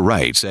up for your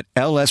rights at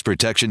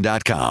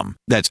lsprotection.com.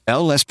 That's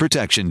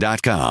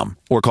lsprotection.com.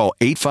 Or call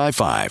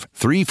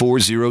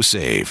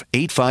 855-340-SAVE,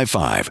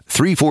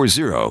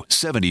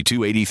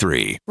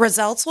 855-340-7283.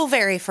 Results will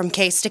vary from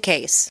case to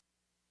case.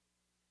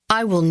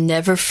 I will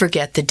never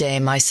forget the day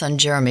my son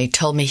Jeremy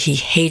told me he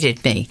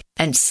hated me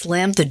and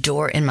slammed the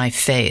door in my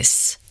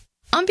face.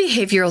 I'm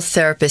behavioral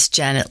therapist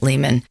Janet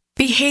Lehman.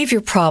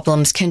 Behavior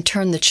problems can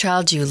turn the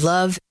child you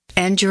love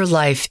and your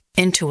life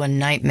into a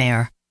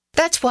nightmare.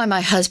 That's why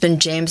my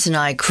husband James and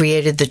I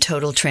created the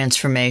Total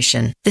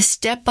Transformation, the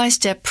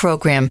step-by-step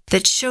program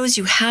that shows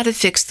you how to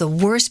fix the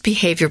worst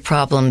behavior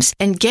problems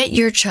and get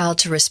your child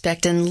to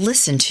respect and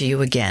listen to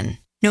you again.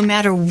 No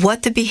matter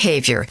what the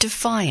behavior,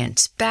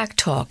 defiance,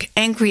 backtalk,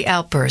 angry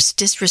outbursts,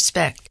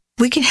 disrespect,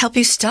 we can help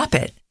you stop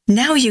it.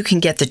 Now you can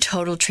get the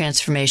Total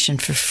Transformation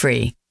for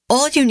free.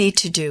 All you need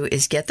to do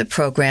is get the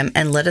program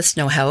and let us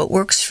know how it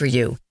works for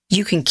you.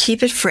 You can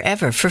keep it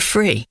forever for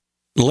free.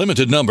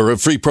 Limited number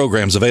of free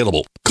programs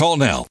available. Call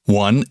now.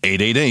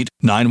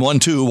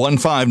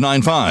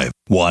 1-888-912-1595.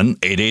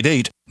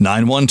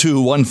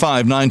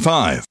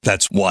 1-888-912-1595.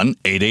 That's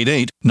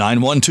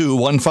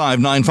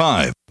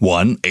 1-888-912-1595.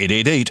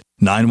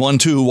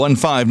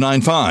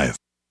 1-888-912-1595.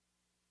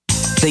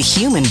 The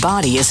human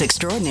body is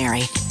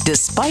extraordinary.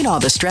 Despite all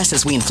the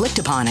stresses we inflict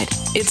upon it,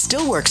 it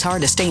still works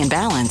hard to stay in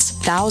balance.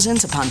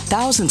 Thousands upon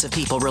thousands of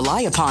people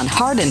rely upon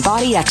Heart and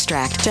Body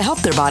Extract to help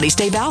their body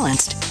stay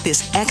balanced.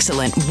 This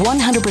excellent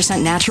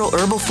 100% natural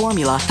herbal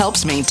formula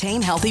helps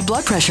maintain healthy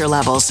blood pressure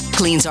levels,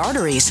 cleans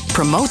arteries,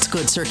 promotes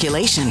good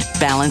circulation,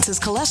 balances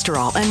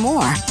cholesterol, and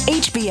more.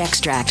 HB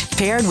Extract,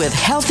 paired with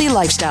healthy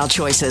lifestyle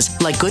choices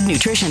like good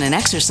nutrition and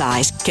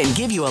exercise, can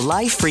give you a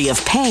life free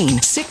of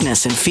pain,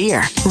 sickness, and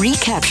fear.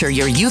 Recapture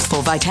your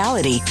youthful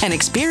vitality and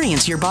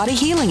experience your body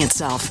healing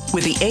itself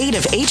with the aid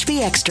of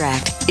HB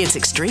Extract. It's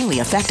extremely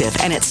effective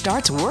and it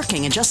starts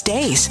working in just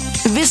days.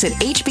 Visit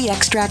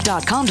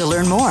hbextract.com to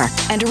learn more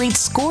and to read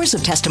scores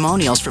of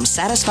testimonials from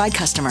satisfied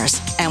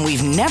customers. And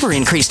we've never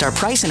increased our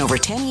price in over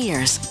 10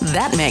 years.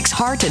 That makes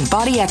Heart and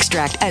Body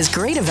Extract as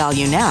great a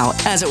value now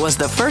as it was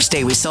the first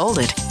day we sold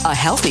it. A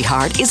healthy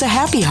heart is a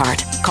happy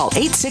heart. Call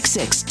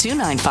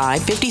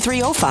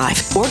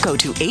 866-295-5305 or go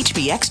to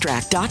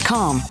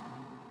hbextract.com.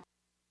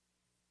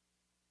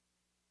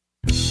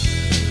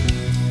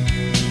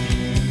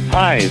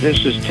 Hi,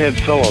 this is Ted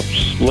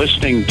Phillips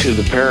listening to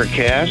the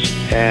Paracast,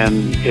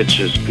 and it's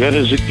as good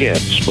as it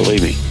gets,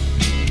 believe me.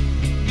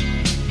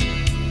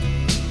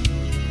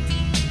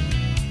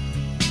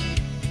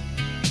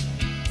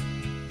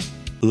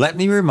 Let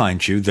me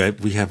remind you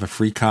that we have a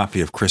free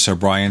copy of Chris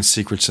O'Brien's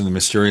Secrets in the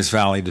Mysterious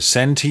Valley to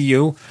send to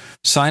you.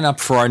 Sign up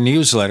for our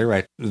newsletter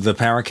at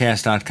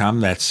theparacast.com.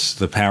 That's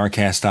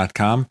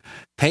theparacast.com.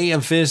 Pay a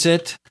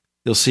visit.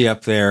 You'll see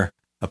up there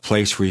a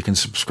place where you can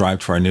subscribe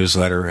to our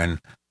newsletter, and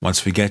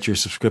once we get your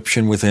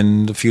subscription,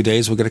 within a few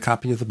days, we'll get a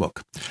copy of the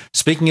book.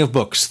 Speaking of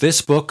books,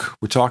 this book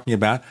we're talking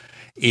about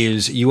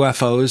is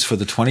UFOs for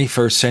the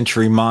 21st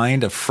Century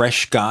Mind, a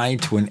fresh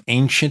guide to an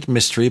ancient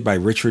mystery by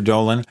Richard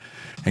Dolan.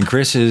 And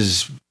Chris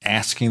is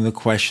asking the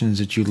questions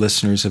that you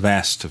listeners have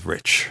asked of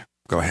Rich.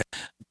 Go ahead.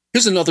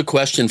 Here's another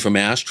question from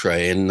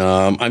Ashtray, and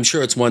I'm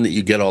sure it's one that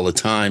you get all the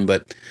time,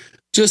 but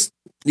just,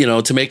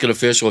 to make it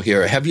official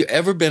here, have you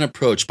ever been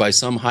approached by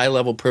some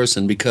high-level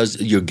person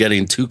because you're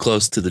getting too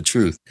close to the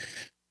truth?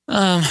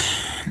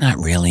 Not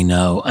really,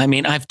 no. I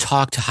mean, I've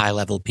talked to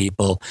high-level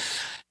people,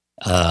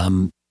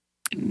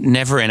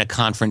 never in a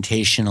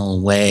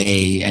confrontational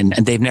way, and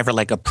they've never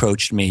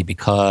approached me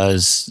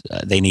because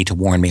they need to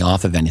warn me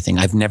off of anything.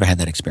 I've never had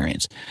that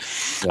experience.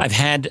 Yeah.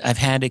 I've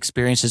had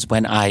experiences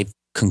when I've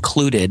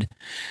concluded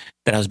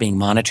that I was being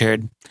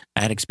monitored.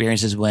 I had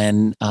experiences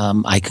when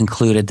I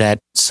concluded that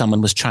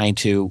someone was trying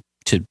to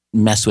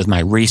mess with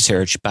my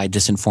research by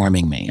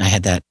disinforming me. I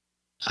had that.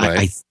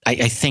 Right.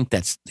 I think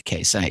that's the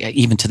case.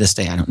 Even to this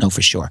day, I don't know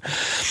for sure.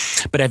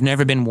 But I've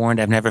never been warned.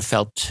 I've never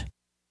felt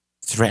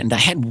threatened. I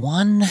had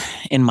one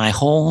in my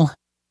whole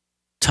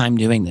time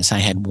doing this. I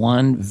had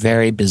one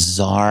very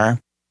bizarre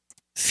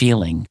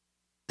feeling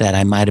that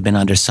I might have been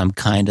under some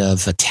kind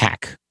of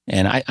attack.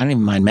 And I don't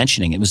even mind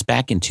mentioning it. It was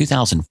back in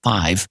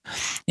 2005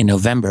 in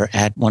November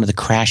at one of the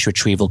crash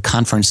retrieval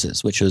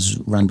conferences, which was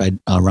run by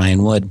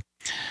Ryan Wood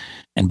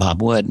and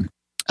Bob Wood.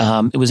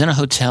 It was in a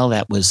hotel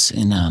that was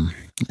in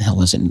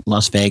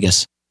Las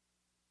Vegas.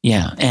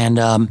 Yeah. And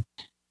I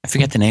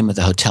forget the name of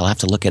the hotel. I have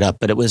to look it up,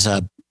 but it was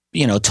a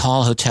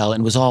tall hotel,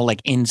 and it was all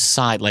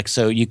inside.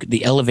 So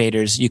the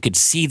elevators, you could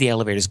see the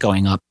elevators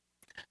going up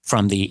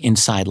from the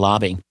inside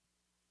lobby.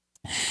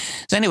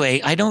 So anyway,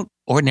 I don't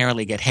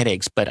ordinarily get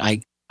headaches, but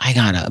I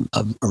got a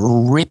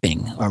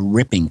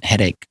ripping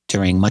headache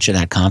during much of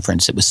that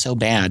conference. It was so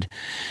bad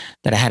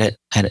that I had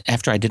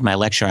after I did my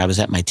lecture, I was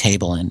at my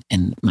table and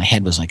my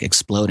head was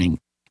exploding.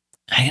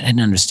 I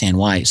didn't understand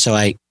why. So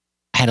I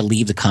had to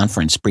leave the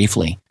conference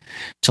briefly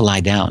to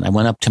lie down. I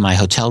went up to my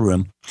hotel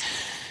room,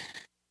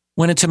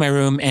 went into my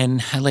room,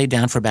 and I laid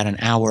down for about an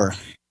hour.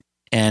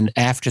 And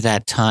after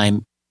that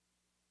time,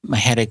 my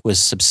headache was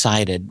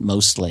subsided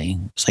mostly.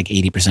 It was like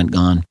 80%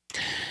 gone.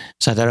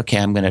 So I thought, okay,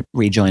 I'm going to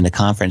rejoin the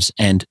conference.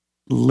 And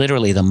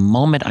literally the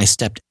moment I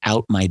stepped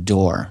out my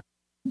door,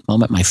 the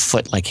moment my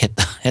foot like hit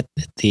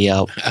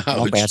the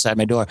walkway outside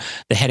my door,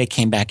 the headache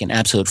came back in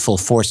absolute full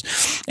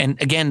force. And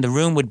again, the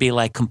room would be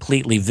like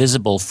completely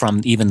visible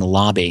from even the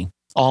lobby.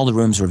 All the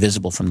rooms were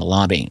visible from the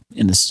lobby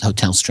in this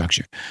hotel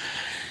structure.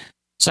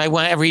 So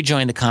I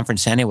rejoined the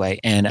conference anyway,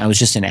 and I was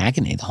just in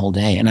agony the whole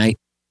day. And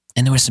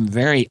there were some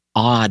very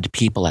odd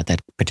people at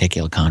that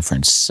particular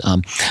conference. A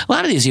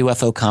lot of these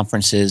UFO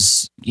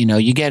conferences,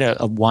 you get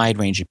a wide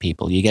range of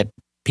people. You get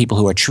people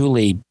who are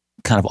truly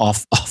kind of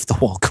off the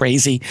wall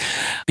crazy,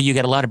 but you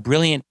get a lot of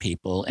brilliant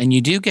people, and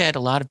you do get a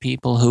lot of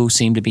people who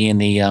seem to be in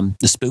the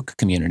spook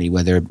community,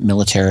 whether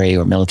military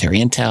or military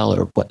intel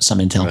or some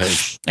intel,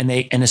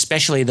 right. And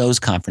especially those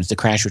conferences, the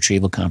crash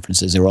retrieval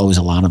conferences, there were always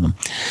a lot of them.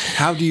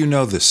 How do you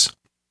know this?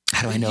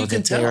 How do I know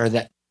that they are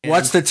that?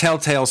 What's the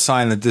telltale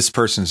sign that this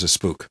person's a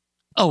spook?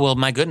 Oh, well,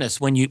 my goodness.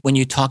 When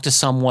you talk to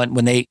someone,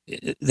 when they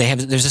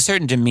have, there's a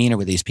certain demeanor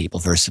with these people,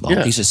 first of all.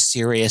 Yeah. These are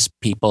serious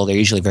people. They're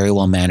usually very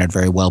well mannered,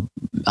 very well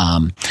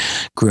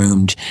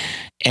groomed.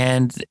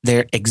 And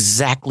they're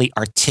exactly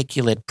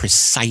articulate,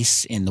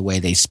 precise in the way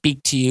they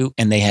speak to you.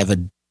 And they have a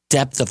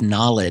depth of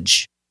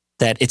knowledge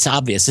that it's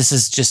obvious. This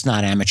is just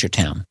not amateur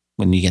town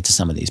when you get to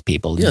some of these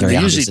people. Yeah,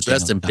 they're usually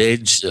dressed in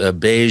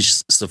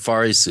beige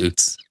safari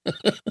suits.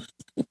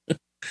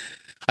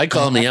 I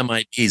call them the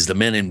MIBs, the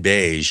men in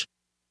beige.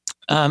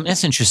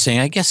 That's interesting.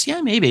 I guess,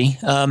 yeah, maybe.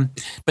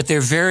 But they're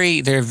very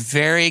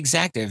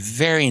exact. They're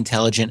very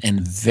intelligent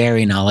and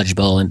very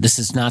knowledgeable. And this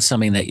is not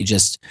something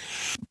that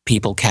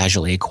people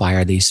casually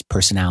acquire these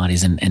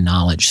personalities and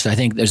knowledge. So I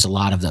think there's a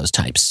lot of those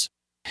types.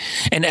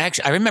 And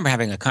actually, I remember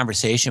having a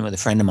conversation with a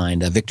friend of mine,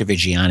 Victor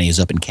Vigiani,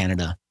 who's up in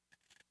Canada.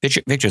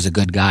 Victor's a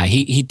good guy.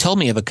 He told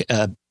me of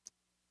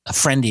a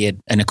friend he had,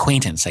 an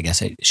acquaintance, I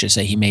guess I should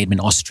say, he made in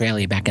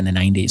Australia back in the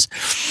 90s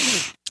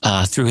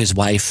through his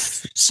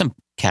wife, some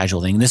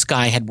casual thing. This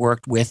guy had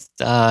worked with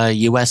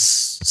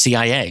U.S.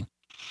 CIA.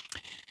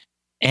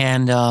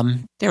 And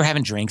they were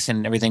having drinks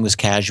and everything was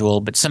casual,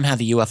 but somehow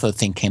the UFO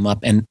thing came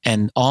up.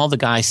 And all the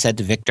guy said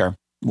to Victor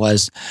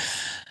was,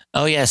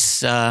 oh, yes,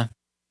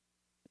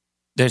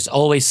 there's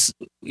always,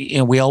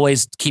 we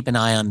always keep an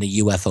eye on the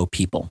UFO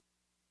people.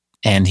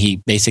 And he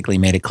basically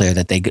made it clear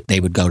that they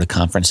would go to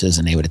conferences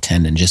and they would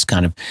attend and just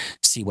kind of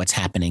see what's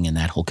happening in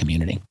that whole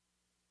community.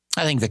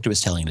 I think Victor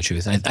was telling the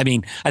truth. I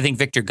think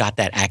Victor got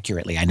that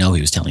accurately. I know he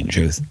was telling the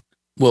truth.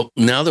 Well,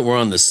 now that we're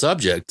on the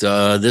subject,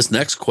 this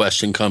next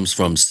question comes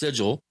from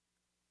Sigil,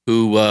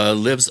 who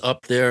lives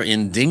up there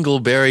in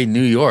Dingleberry,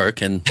 New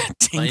York, and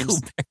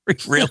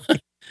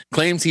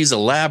claims he's a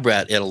lab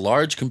rat at a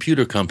large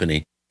computer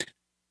company.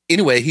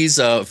 Anyway, he's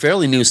a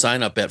fairly new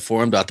sign up at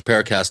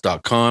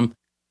forum.theparacast.com.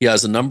 He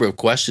has a number of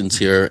questions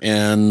here,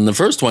 and the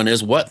first one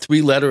is, what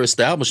three-letter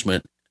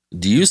establishment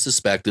do you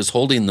suspect is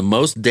holding the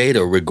most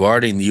data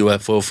regarding the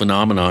UFO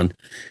phenomenon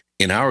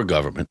in our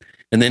government?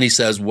 And then he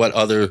says, what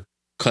other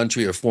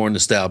country or foreign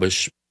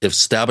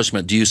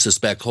establishment do you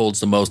suspect holds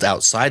the most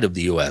outside of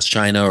the U.S.,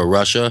 China or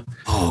Russia?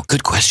 Oh,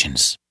 good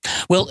questions.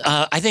 Well,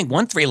 I think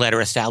one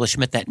three-letter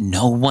establishment that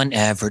no one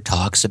ever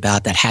talks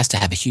about that has to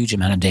have a huge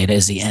amount of data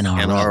is the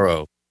NRO.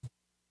 NRO.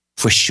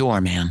 For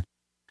sure, man.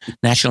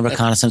 National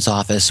Reconnaissance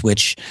Office,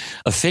 which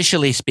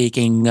officially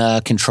speaking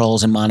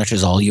controls and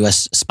monitors all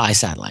U.S. spy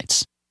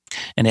satellites.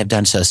 And they've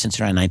done so since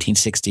around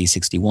 1960,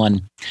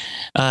 61.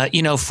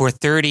 For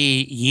 30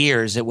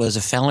 years, it was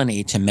a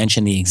felony to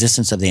mention the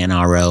existence of the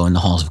NRO in the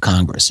halls of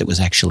Congress. It was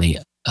actually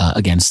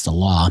against the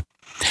law.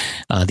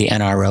 The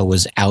NRO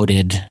was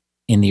outed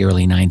in the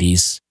early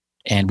 90s,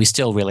 and we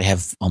still really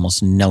have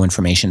almost no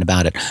information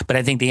about it. But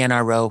I think the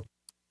NRO,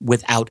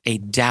 without a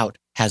doubt,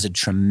 has a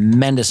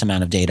tremendous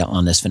amount of data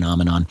on this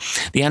phenomenon.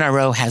 The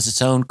NRO has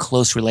its own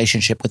close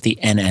relationship with the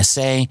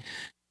NSA.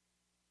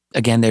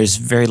 Again, there's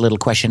very little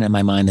question in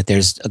my mind that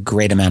there's a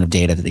great amount of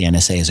data that the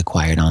NSA has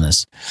acquired on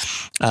this.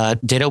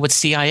 Ditto with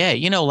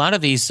CIA. A lot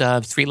of these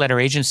three-letter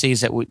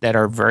agencies that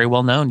are very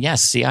well known.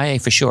 Yes, CIA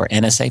for sure,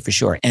 NSA for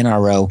sure,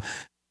 NRO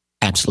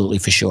absolutely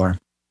for sure.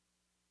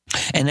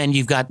 And then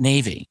you've got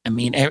Navy. I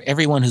mean,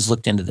 everyone who's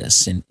looked into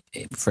this and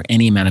for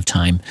any amount of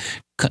time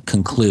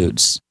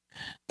concludes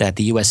that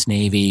the U.S.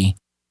 Navy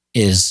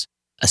is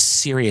a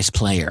serious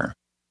player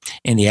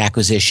in the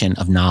acquisition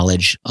of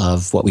knowledge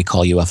of what we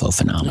call UFO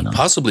phenomena.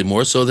 Possibly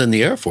more so than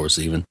the Air Force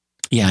even.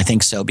 Yeah, I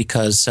think so,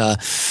 because a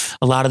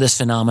lot of this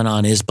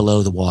phenomenon is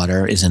below the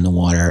water, is in the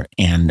water.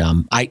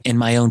 And in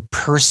my own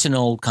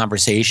personal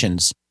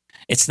conversations,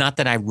 it's not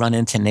that I run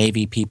into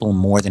Navy people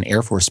more than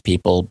Air Force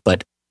people,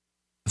 but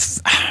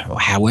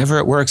however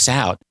it works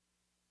out,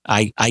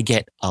 I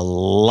get a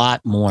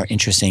lot more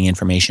interesting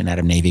information out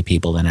of Navy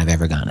people than I've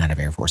ever gotten out of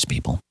Air Force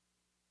people.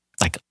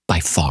 Like by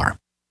far.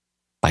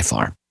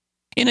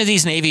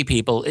 These Navy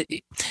people,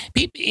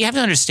 you have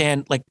to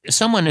understand, like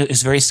someone who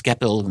is very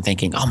skeptical and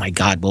thinking, oh my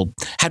God, well,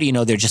 how do you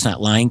know they're just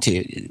not lying to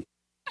you?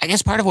 I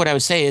guess part of what I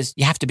would say is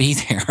you have to be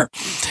there.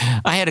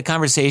 I had a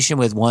conversation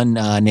with one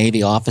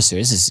Navy officer,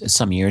 this is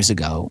some years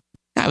ago.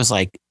 I was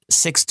like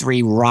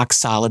 6'3", rock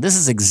solid. This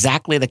is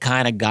exactly the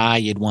kind of guy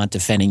you'd want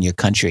defending your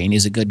country. And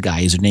he's a good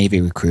guy. He's a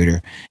Navy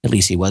recruiter. At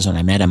least he was when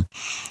I met him.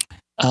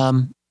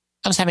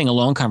 I was having a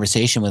long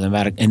conversation with him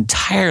about an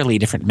entirely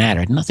different matter.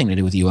 It had nothing to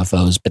do with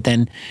UFOs. But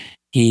then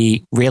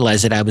he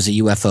realized that I was a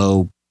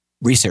UFO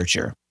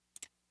researcher.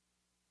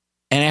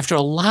 And after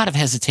a lot of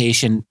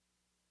hesitation,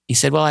 he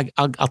said, well,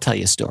 I'll tell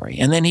you a story.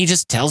 And then he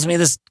just tells me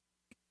this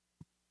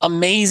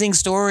amazing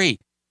story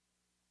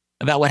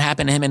about what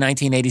happened to him in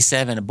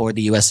 1987 aboard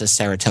the USS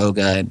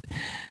Saratoga.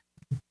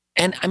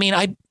 And I mean,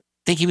 I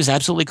think he was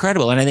absolutely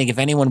credible. And I think if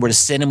anyone were to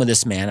sit in with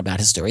this man about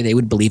his story, they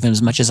would believe him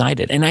as much as I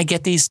did. And I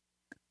get these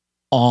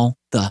all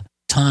the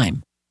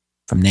time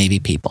from Navy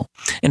people.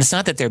 And it's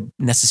not that they're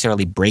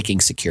necessarily breaking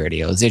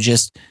security oaths. They're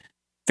just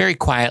very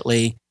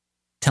quietly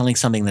telling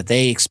something that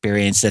they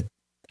experienced that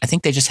I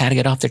think they just had to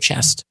get off their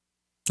chest,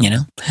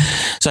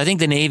 So I think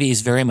the Navy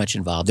is very much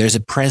involved. There's a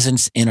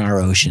presence in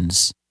our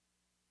oceans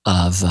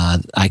of,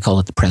 I call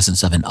it the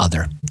presence of an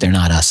other. They're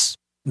not us.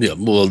 Yeah,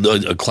 well,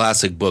 a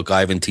classic book,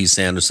 Ivan T.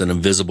 Sanderson,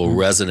 Invisible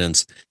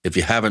Residents. If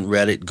you haven't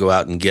read it, go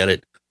out and get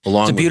it.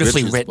 Along it's a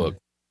beautifully with Richard's written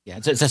book. Yeah,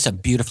 that's a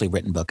beautifully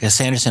written book.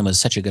 Sanderson was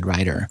such a good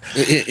writer.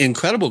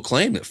 Incredible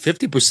claim that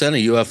 50%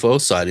 of UFO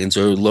sightings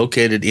are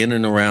located in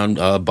and around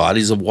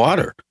bodies of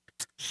water,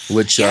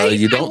 which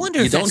you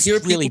don't hear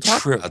really people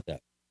talk true. about that.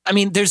 I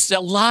mean, there's a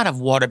lot of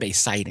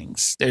water-based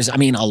sightings.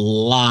 A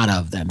lot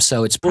of them.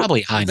 So it's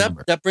probably a high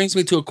number. That brings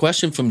me to a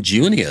question from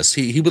Junius.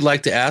 He would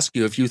like to ask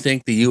you if you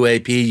think the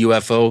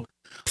UFO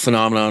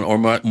phenomenon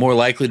are more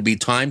likely to be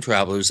time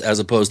travelers as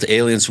opposed to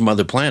aliens from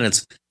other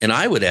planets. And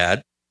I would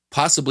add,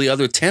 possibly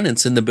other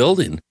tenants in the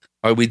building.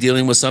 Are we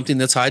dealing with something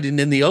that's hiding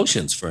in the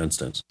oceans, for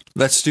instance?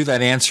 Let's do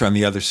that answer on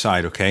the other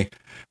side, okay?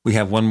 We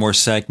have one more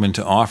segment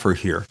to offer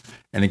here.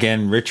 And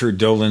again, Richard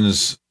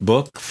Dolan's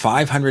book,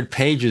 500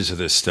 pages of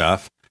this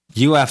stuff.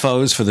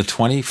 UFOs for the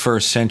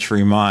 21st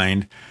Century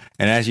Mind.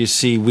 And as you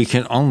see, we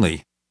can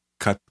only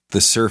cut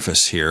the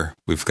surface here.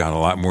 We've got a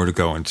lot more to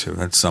go into.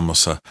 That's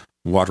almost a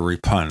watery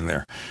pun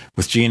there.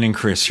 With Gene and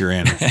Chris, you're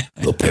in.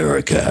 The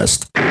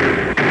Paracast.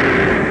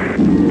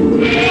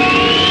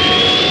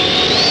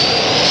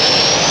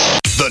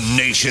 The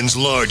nation's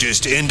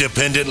largest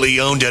independently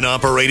owned and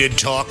operated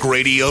talk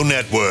radio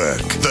network.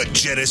 The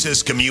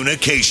Genesis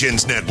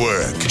Communications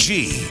Network.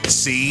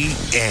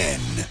 GCN.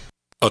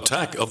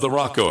 Attack of the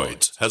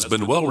Rockoids has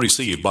been well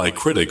received by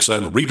critics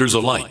and readers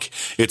alike.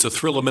 It's a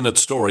thrill-a-minute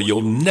story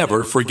you'll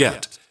never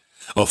forget.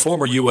 A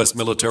former U.S.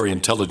 military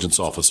intelligence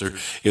officer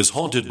is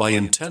haunted by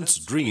intense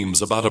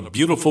dreams about a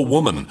beautiful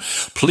woman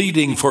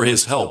pleading for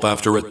his help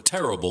after a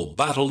terrible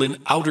battle in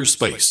outer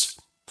space.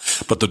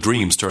 But the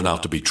dreams turn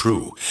out to be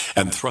true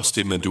and thrust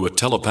him into a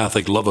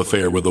telepathic love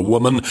affair with a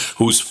woman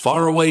whose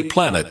faraway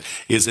planet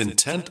is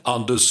intent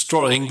on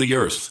destroying the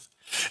Earth.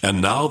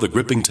 And now the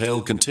gripping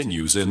tale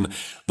continues in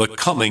The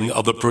Coming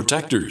of the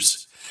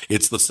Protectors.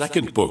 It's the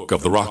second book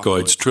of the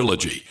Rockoids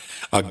trilogy,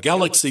 a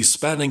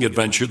galaxy-spanning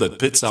adventure that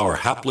pits our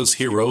hapless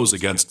heroes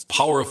against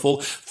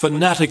powerful,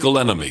 fanatical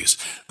enemies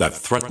that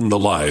threaten the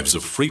lives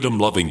of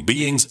freedom-loving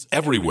beings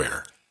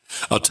everywhere.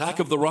 Attack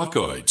of the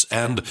Rockoids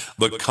and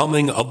The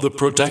Coming of the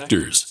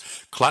Protectors.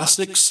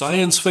 Classic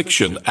science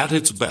fiction at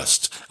its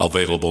best,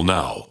 available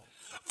now.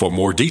 For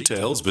more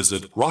details,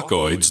 visit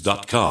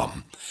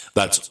rockoids.com.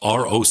 That's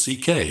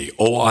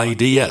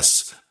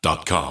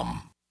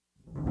ROCKOIDS.com.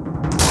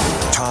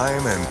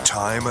 Time and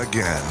time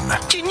again.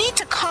 You need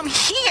to come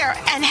here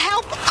and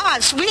help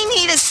us. We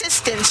need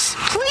assistance,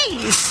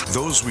 please.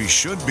 Those we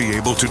should be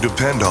able to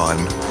depend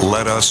on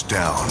let us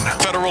down.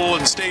 Federal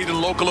and state and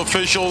local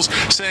officials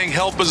saying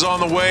help is on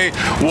the way.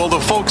 Well,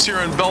 the folks here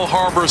in Bell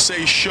Harbor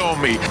say, show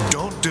me.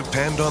 Don't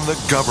depend on the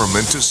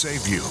government to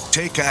save you.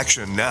 Take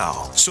action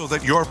now so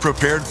that you're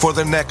prepared for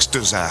the next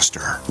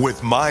disaster with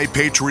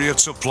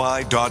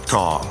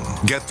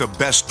MyPatriotSupply.com. Get the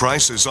best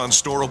prices on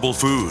storable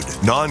food,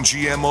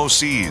 non-GMO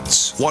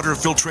seeds, water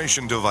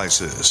filtration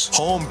devices,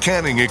 home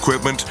canning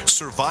equipment,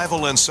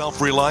 survival and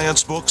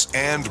self-reliance books,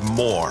 and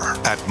more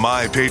at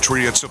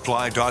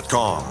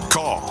MyPatriotSupply.com.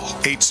 Call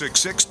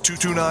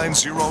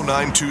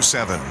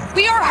 866-229-0927.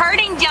 We are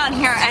hurting down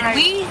here and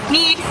we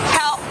need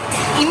help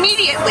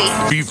immediately.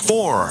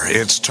 Before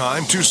it's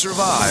time to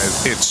survive,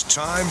 it's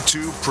time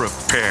to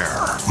prepare.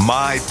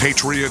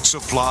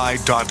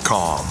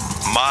 MyPatriotSupply.com.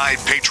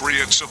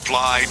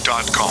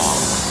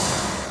 MyPatriotSupply.com.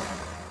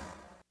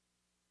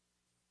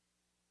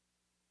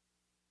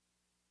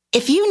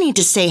 If you need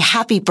to say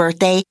happy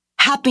birthday,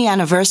 happy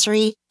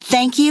anniversary,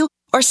 thank you,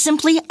 or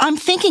simply I'm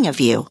thinking of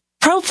you,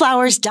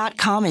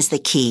 ProFlowers.com is the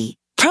key.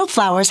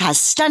 ProFlowers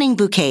has stunning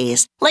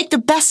bouquets, like the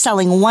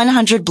best-selling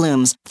 100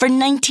 blooms for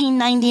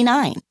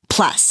 $19.99.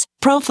 Plus,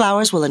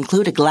 ProFlowers will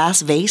include a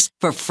glass vase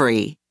for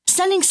free.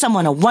 Sending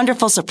someone a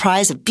wonderful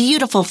surprise of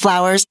beautiful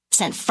flowers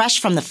sent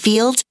fresh from the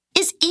field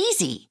is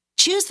easy.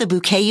 Choose the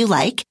bouquet you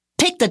like,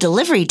 pick the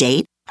delivery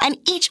date, and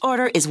each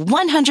order is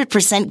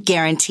 100%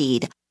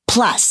 guaranteed.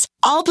 Plus,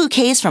 all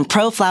bouquets from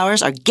Pro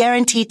Flowers are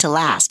guaranteed to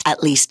last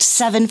at least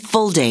 7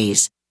 full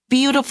days.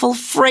 Beautiful,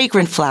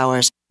 fragrant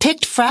flowers,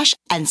 picked fresh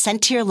and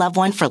sent to your loved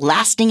one for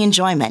lasting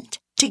enjoyment.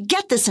 To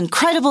get this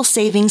incredible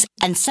savings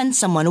and send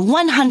someone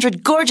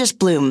 100 gorgeous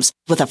blooms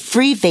with a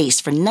free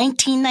vase for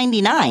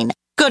 $19.99,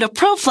 go to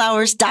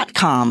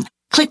proflowers.com.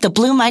 Click the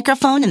blue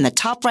microphone in the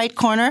top right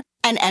corner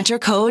and enter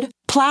code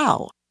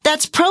PLOW.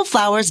 That's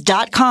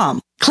proflowers.com.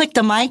 Click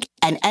the mic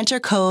and enter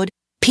code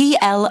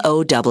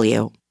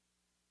PLOW.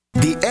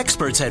 The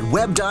experts at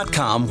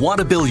Web.com want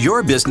to build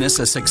your business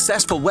a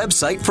successful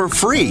website for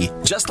free,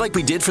 just like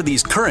we did for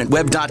these current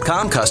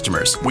Web.com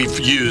customers. We've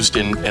used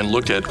and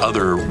looked at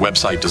other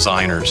website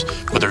designers,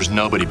 but there's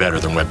nobody better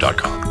than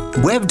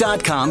Web.com.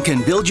 Web.com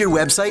can build your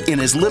website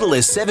in as little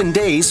as 7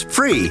 days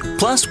free.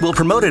 Plus, we'll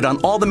promote it on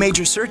all the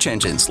major search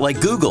engines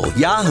like Google,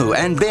 Yahoo,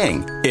 and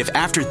Bing. If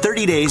after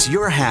 30 days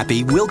you're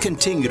happy, we'll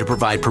continue to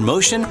provide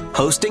promotion,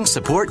 hosting,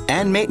 support,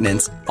 and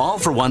maintenance, all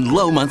for one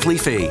low monthly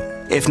fee.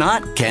 If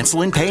not,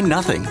 cancel and pay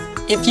nothing.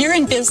 If you're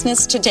in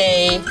business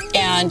today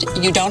and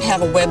you don't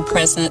have a web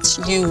presence,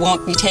 you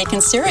won't be taken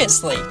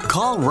seriously.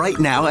 Call right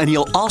now and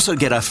you'll also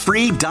get a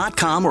free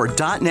 .com or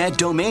 .net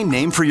domain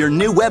name for your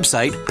new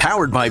website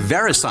powered by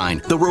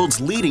VeriSign, the world's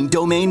leading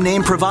domain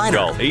name provider.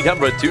 Call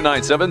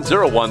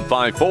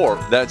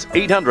 800-297-0154. That's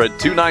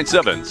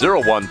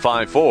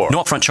 800-297-0154.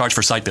 No upfront charge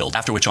for site build,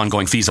 after which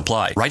ongoing fees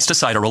apply. Rights to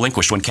site are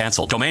relinquished when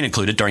canceled. Domain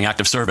included during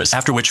active service,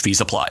 after which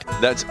fees apply.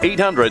 That's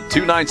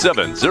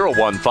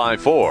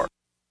 800-297-0154.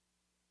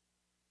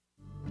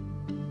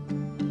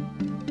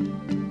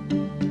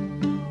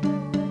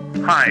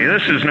 Hi,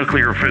 this is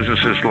nuclear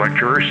physicist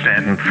lecturer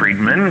Stanton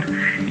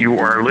Friedman. You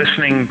are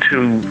listening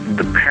to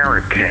the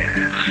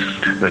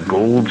Paracast, the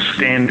gold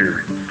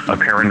standard of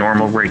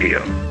paranormal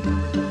radio.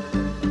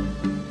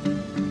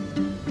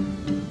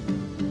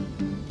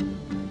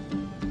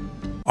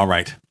 All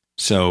right.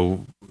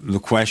 So the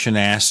question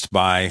asked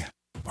by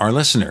our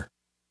listener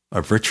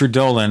of Richard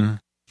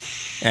Dolan,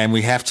 and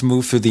we have to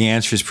move through the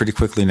answers pretty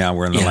quickly now.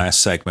 We're in the last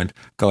segment.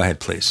 Go ahead,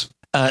 please.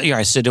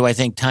 Yeah, so do I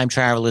think time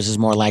travelers is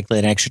more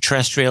likely than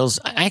extraterrestrials?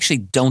 I actually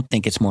don't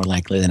think it's more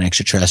likely than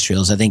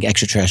extraterrestrials. I think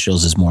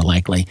extraterrestrials is more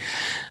likely.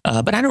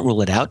 But I don't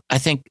rule it out. I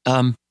think,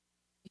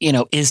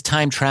 is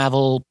time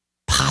travel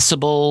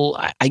possible?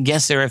 I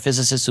guess there are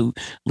physicists who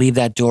leave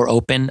that door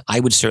open. I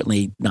would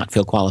certainly not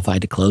feel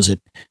qualified to close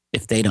it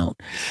if they don't.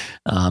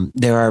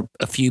 There are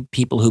a few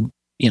people who,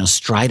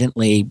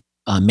 stridently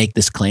make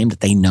this claim that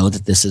they know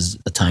that this is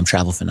a time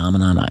travel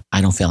phenomenon. I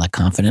don't feel that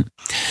confident.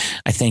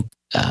 I think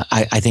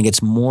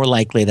it's more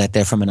likely that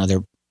they're from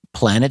another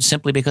planet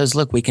simply because,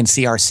 look, we can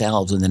see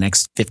ourselves in the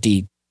next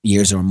 50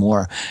 years or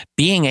more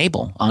being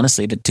able,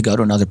 honestly, to go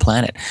to another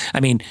planet.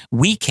 I mean,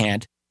 we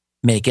can't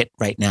make it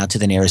right now to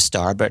the nearest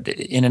star, but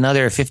in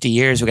another 50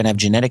 years, we're going to have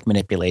genetic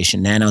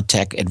manipulation,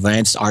 nanotech,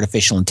 advanced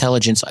artificially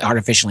intelligent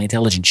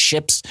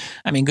ships.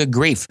 I mean, good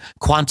grief.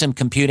 Quantum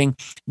computing.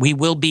 We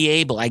will be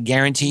able, I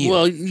guarantee you.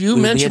 Well, you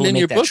mentioned in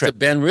your book that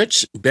Ben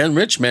Rich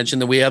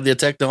mentioned that we have the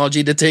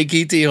technology to take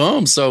ET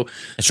home. So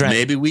that's right.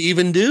 Maybe we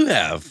even do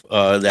have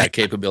that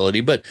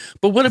capability. But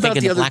what about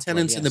the other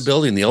tenants in the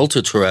building, the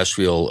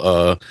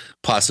ultra-terrestrial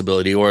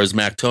possibility, or as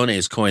Mac Toney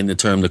has coined the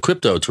term, the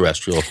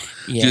crypto-terrestrial?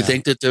 Yeah. Do you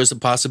think that there's a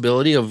possibility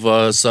of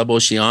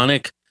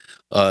suboceanic,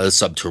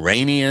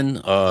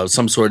 subterranean,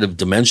 some sort of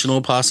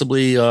dimensional,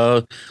 possibly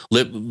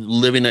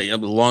living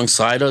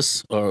alongside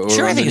us or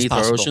sure, underneath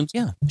our oceans?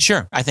 Yeah,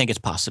 sure. I think it's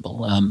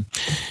possible. I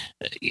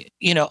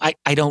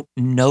don't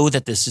know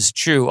that this is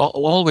true.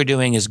 All we're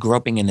doing is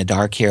groping in the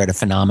dark here at a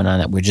phenomenon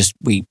that we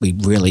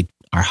really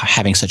are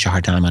having such a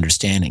hard time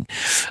understanding.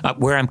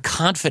 Where I'm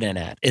confident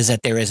at is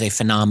that there is a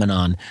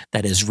phenomenon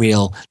that is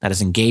real, that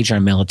has engaged our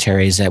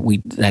militaries, that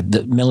the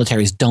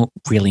militaries don't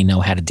really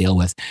know how to deal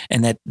with,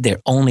 and that their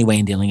only way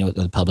in dealing with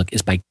the public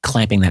is by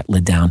clamping that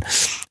lid down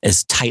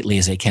as tightly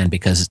as they can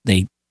because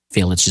they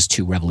feel it's just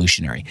too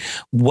revolutionary.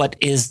 What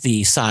is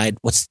the side?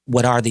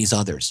 What are these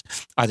others?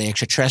 Are they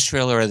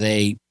extraterrestrial or are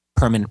they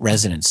permanent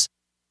residents?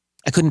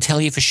 I couldn't tell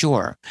you for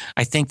sure.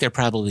 I think they're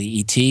probably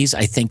ETs.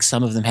 I think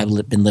some of them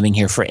have been living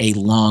here for a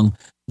long,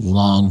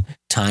 long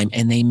time,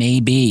 and they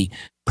may be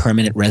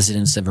permanent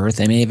residents of Earth.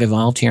 They may have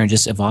evolved here and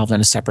just evolved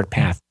on a separate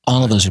path.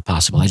 All of those are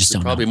possible. I just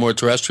don't know. Probably more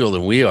terrestrial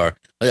than we are.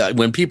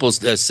 When people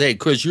say,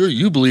 Chris,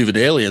 you believe in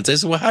aliens, I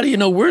say, well, how do you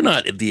know we're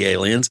not the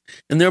aliens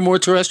and they're more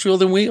terrestrial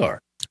than we are?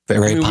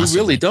 Very possibly. We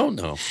really don't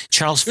know.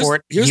 Charles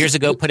Fort years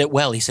ago put it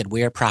well. He said,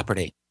 we are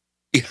property.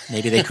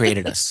 Maybe they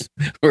created us.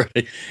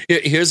 Right.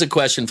 Here's a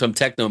question from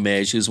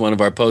Technomage, who's one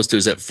of our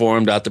posters at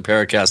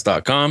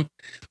forum.theparacast.com,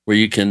 where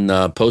you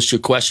can post your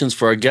questions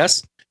for our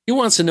guests. He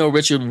wants to know,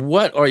 Richard,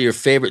 what are your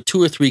favorite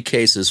 2 or 3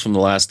 cases from the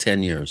last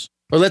 10 years?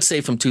 Or let's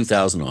say from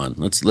 2000 on.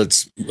 Let's for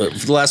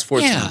the last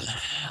 14. Yeah.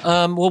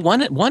 Well,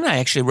 one I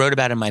actually wrote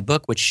about in my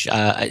book, which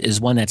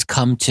is one that's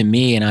come to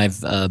me, and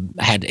I've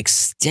had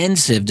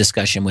extensive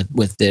discussion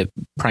with the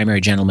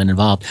primary gentleman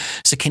involved.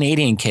 It's a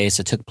Canadian case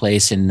that took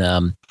place in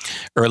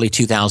early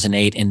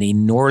 2008 in the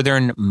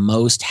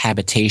northernmost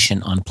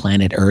habitation on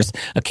planet Earth,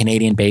 a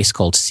Canadian base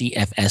called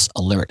CFS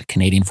Alert,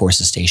 Canadian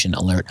Forces Station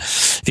Alert.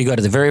 If you go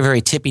to the very,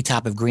 very tippy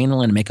top of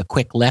Greenland and make a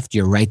quick left,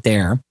 you're right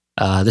there.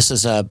 This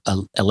is a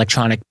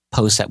electronic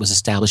post that was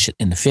established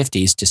in the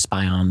 50s to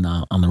spy on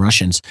the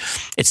Russians.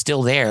 It's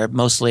still there,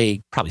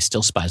 mostly probably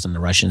still spies on the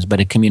Russians, but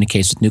it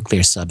communicates with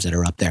nuclear subs that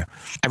are up there.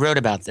 I wrote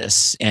about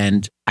this,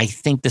 and I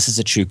think this is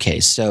a true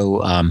case.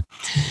 So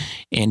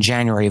in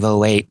January of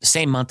 2008,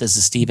 same month as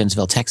the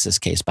Stevensville, Texas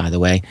case, by the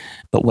way,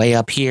 but way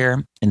up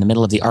here in the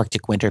middle of the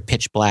Arctic winter,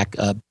 pitch black,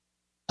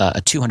 a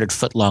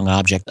 200-foot-long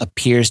object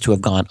appears to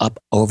have gone up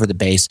over the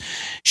base,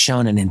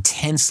 shone an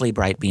intensely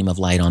bright beam of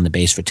light on the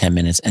base for 10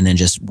 minutes, and then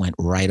just went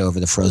right over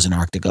the frozen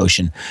Arctic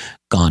Ocean,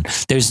 gone.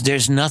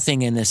 There's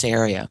nothing in this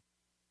area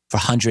for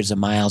hundreds of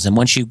miles, and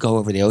once you go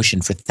over the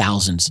ocean for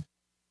thousands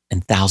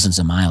and thousands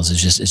of miles,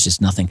 it's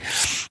just nothing.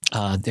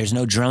 There's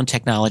no drone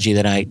technology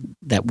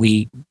that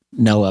we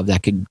know of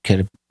that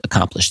could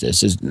accomplish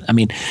this.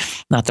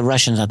 Not the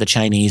Russians, not the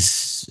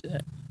Chinese,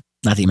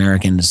 not the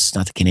Americans,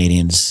 not the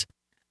Canadians.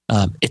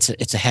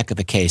 It's a heck of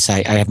a case.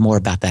 I have more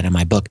about that in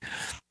my book.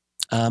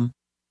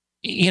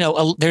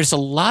 There's a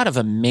lot of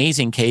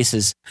amazing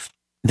cases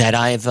that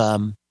I've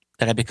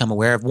become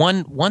aware of.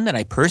 One that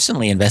I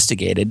personally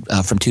investigated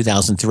from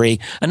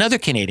 2003. Another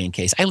Canadian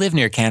case. I live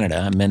near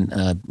Canada. I'm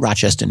in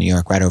Rochester, New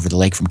York, right over the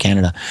lake from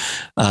Canada.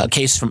 A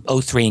case from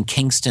 2003 in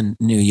Kingston,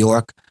 New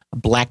York. A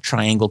black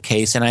triangle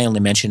case, and I only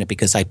mention it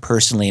because I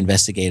personally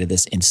investigated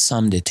this in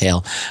some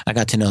detail. I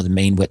got to know the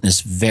main witness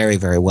very,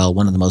 very well,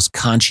 one of the most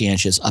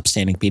conscientious,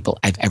 upstanding people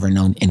I've ever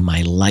known in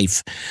my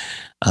life.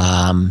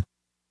 I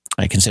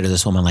consider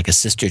this woman like a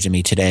sister to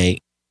me today,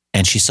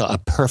 and she saw a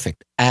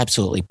perfect,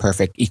 absolutely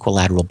perfect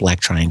equilateral black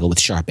triangle with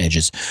sharp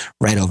edges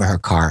right over her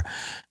car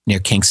near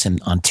Kingston,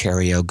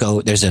 Ontario.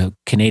 There's a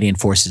Canadian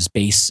Forces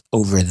base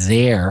over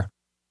there,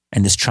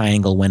 and this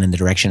triangle went in the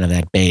direction of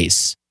that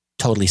base.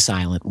 Totally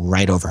silent,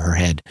 right over her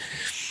head.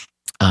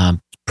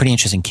 Pretty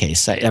interesting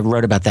case. I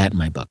wrote about that in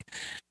my book.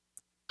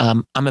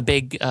 I'm a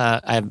big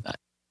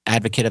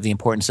advocate of the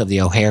importance of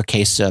the O'Hare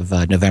case of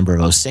November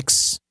of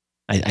 2006.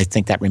 I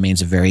think that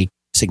remains a very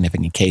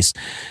significant case,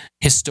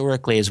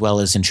 historically as well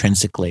as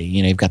intrinsically.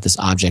 You've got this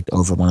object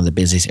over one of the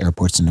busiest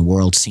airports in the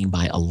world, seen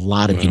by a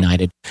lot of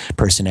United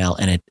personnel,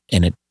 and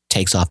it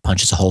takes off,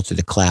 punches a hole through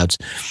the clouds.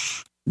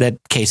 That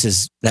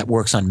that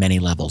works on many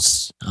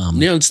levels. In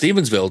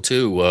Stevensville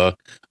too.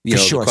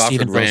 Sure, the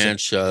Crawford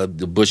Ranch,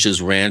 the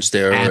Bush's Ranch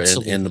there,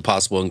 and the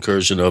possible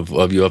incursion of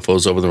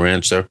UFOs over the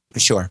ranch there. For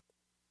sure.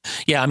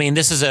 Yeah,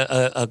 this is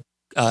a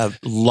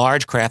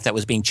large craft that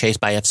was being chased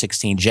by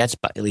F-16 jets,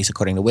 but at least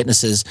according to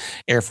witnesses.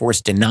 Air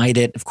Force denied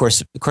it. Of course,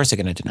 they're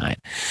going to deny it.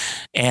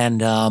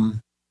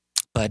 And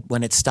but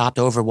when it stopped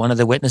over one of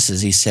the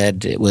witnesses, he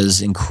said it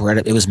was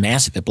incredible. It was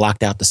massive. It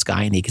blocked out the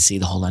sky, and he could see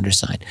the whole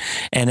underside.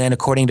 And then,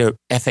 according to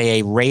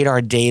FAA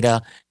radar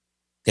data,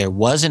 there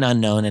was an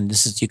unknown, and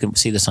you can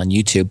see this on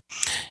YouTube,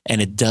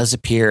 and it does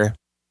appear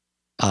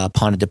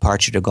upon a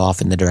departure to go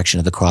off in the direction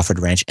of the Crawford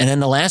Ranch. And then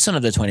the last one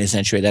of the 20th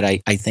century that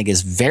I think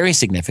is very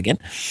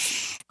significant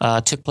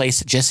took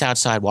place just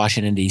outside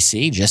Washington,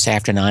 D.C., just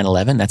after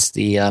 9/11. That's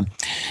the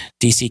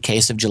D.C.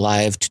 case of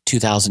July of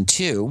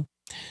 2002.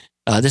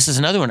 This is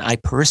another one I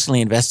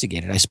personally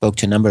investigated. I spoke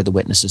to a number of the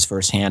witnesses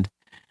firsthand.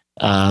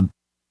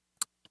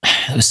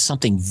 It was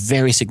something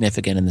very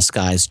significant in the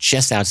skies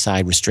just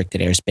outside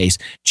restricted airspace,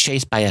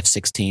 chased by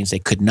F-16s. They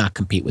could not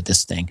compete with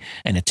this thing,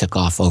 and it took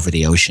off over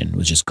the ocean. It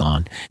was just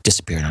gone,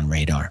 disappeared on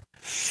radar.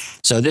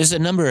 So there's a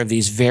number of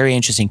these very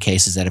interesting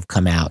cases that have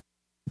come out.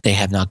 They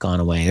have not gone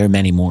away. There are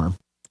many more.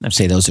 I'd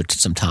say those are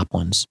some top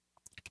ones.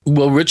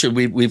 Well, Richard,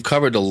 we've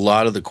covered a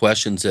lot of the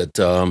questions that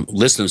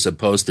listeners have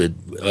posted.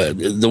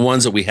 The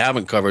ones that we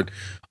haven't covered,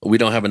 we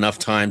don't have enough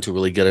time to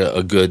really get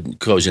a good,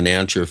 cogent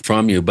answer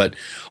from you. But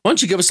why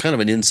don't you give us kind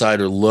of an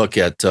insider look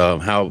at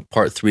how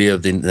Part 3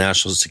 of the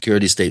National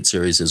Security State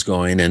Series is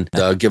going, and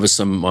give us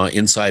some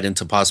insight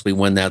into possibly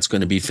when that's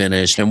going to be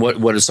finished, and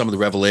what are some of the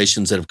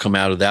revelations that have come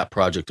out of that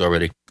project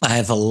already? I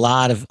have a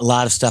lot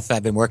of stuff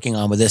I've been working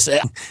on with this.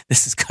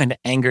 This is going to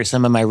anger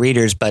some of my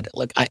readers, but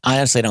look, I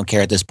honestly don't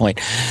care at this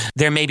point.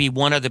 There may be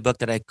one other book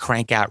that I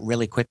crank out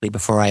really quickly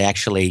before I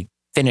actually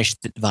finish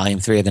Volume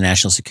 3 of the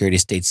National Security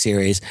State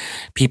Series.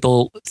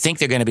 People think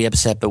they're going to be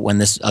upset, but when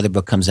this other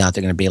book comes out,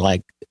 they're going to be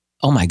like,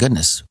 oh my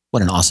goodness,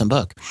 what an awesome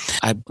book.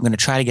 I'm going to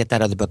try to get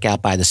that other book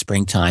out by the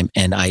springtime,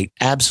 and I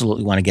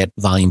absolutely want to get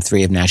Volume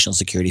 3 of National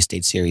Security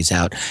State Series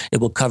out. It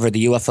will cover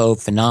the UFO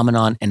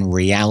phenomenon and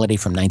reality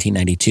from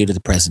 1992 to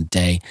the present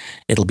day.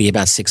 It'll be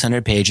about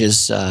 600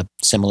 pages,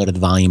 similar to the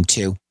Volume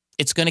 2.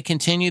 It's going to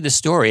continue the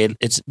story.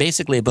 It's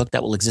basically a book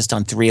that will exist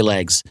on 3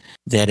 legs.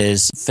 That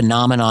is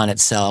phenomenon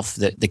itself,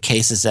 the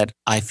cases that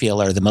I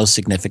feel are the most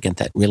significant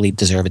that really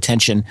deserve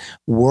attention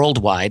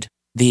worldwide.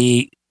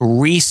 The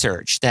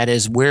research, that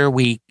is where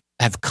we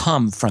have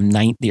come from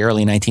the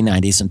early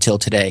 1990s until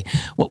today,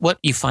 what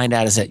you find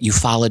out is that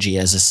ufology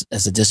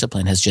as a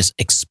discipline has just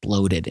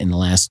exploded in the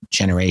last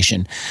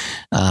generation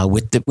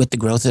with the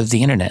growth of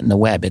the internet and the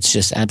web. It's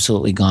just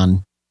absolutely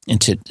gone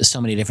into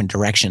so many different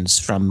directions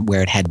from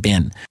where it had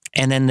been.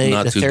 And then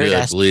the too third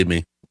good, believe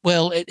me.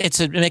 Well,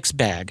 it's a mixed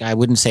bag. I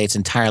wouldn't say it's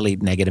entirely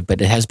negative,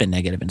 but it has been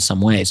negative in some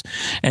ways.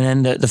 And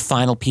then the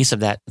final piece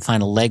of that, the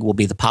final leg, will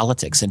be the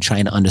politics and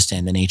trying to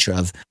understand the nature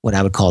of what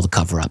I would call the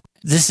cover-up.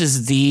 This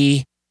is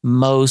the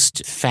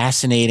most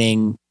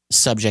fascinating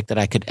subject that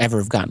I could ever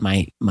have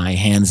gotten my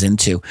hands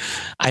into.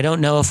 I don't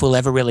know if we'll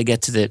ever really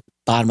get to the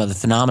bottom of the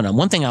phenomenon.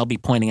 One thing I'll be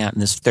pointing out in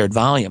this third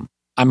volume,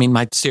 I mean,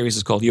 my series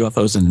is called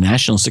UFOs in the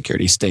National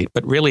Security State,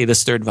 but really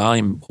this third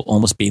volume will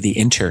almost be the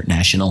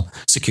international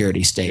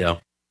security state. Yeah.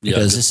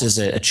 Because this is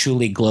a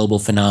truly global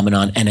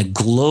phenomenon and a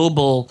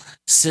global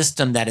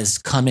system that has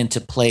come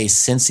into place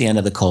since the end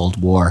of the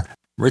Cold War.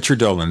 Richard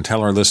Dolan,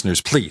 tell our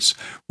listeners, please,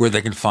 where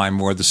they can find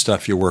more of the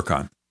stuff you work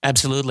on.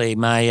 Absolutely.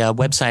 My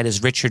website is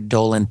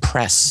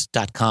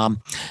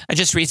richarddolanpress.com. I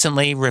just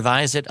recently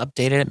revised it,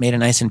 updated it, made it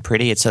nice and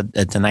pretty. It's a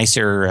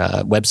nicer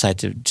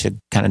website to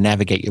kind of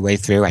navigate your way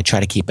through. I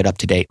try to keep it up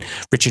to date.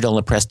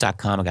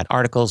 richarddolanpress.com. I got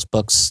articles,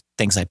 books,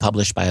 things I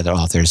published by other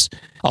authors.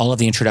 All of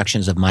the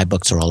introductions of my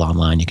books are all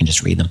online. You can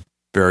just read them.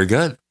 Very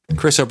good.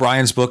 Chris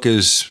O'Brien's book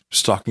is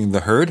Stalking the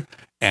Herd,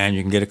 and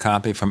you can get a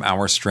copy from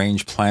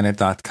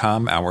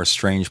OurStrangePlanet.com,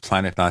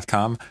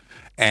 OurStrangePlanet.com.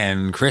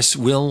 And Chris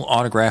will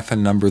autograph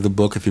and number the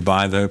book if you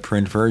buy the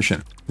print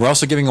version. We're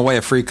also giving away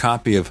a free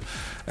copy of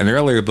an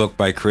earlier book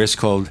by Chris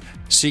called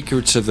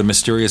Secrets of the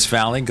Mysterious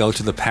Valley. Go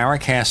to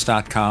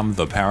theparacast.com,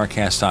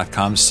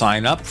 theparacast.com.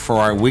 Sign up for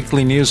our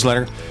weekly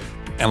newsletter,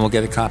 and we'll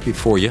get a copy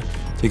for you.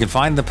 You can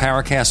find the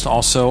Paracast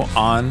also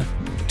on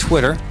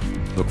Twitter.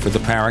 Look for the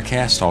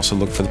Paracast. Also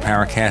look for the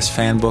Paracast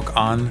fan book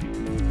on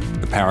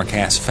the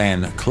Paracast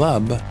Fan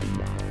Club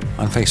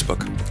on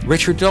Facebook.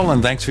 Richard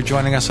Dolan, thanks for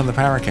joining us on the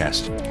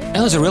Paracast. It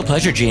was a real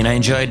pleasure, Gene. I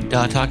enjoyed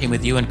talking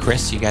with you and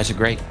Chris. You guys are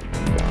great.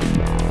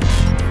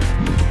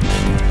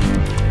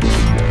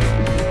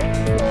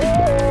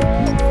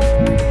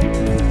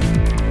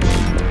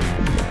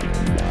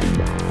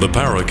 The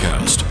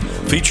Paracast,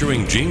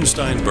 featuring Gene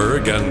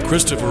Steinberg and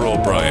Christopher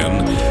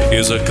O'Brien,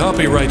 is a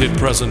copyrighted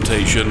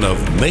presentation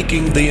of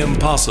Making the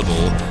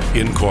Impossible,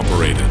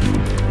 Incorporated.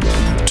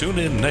 Tune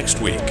in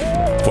next week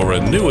for a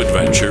new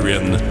adventure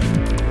in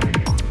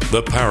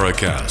The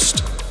Paracast.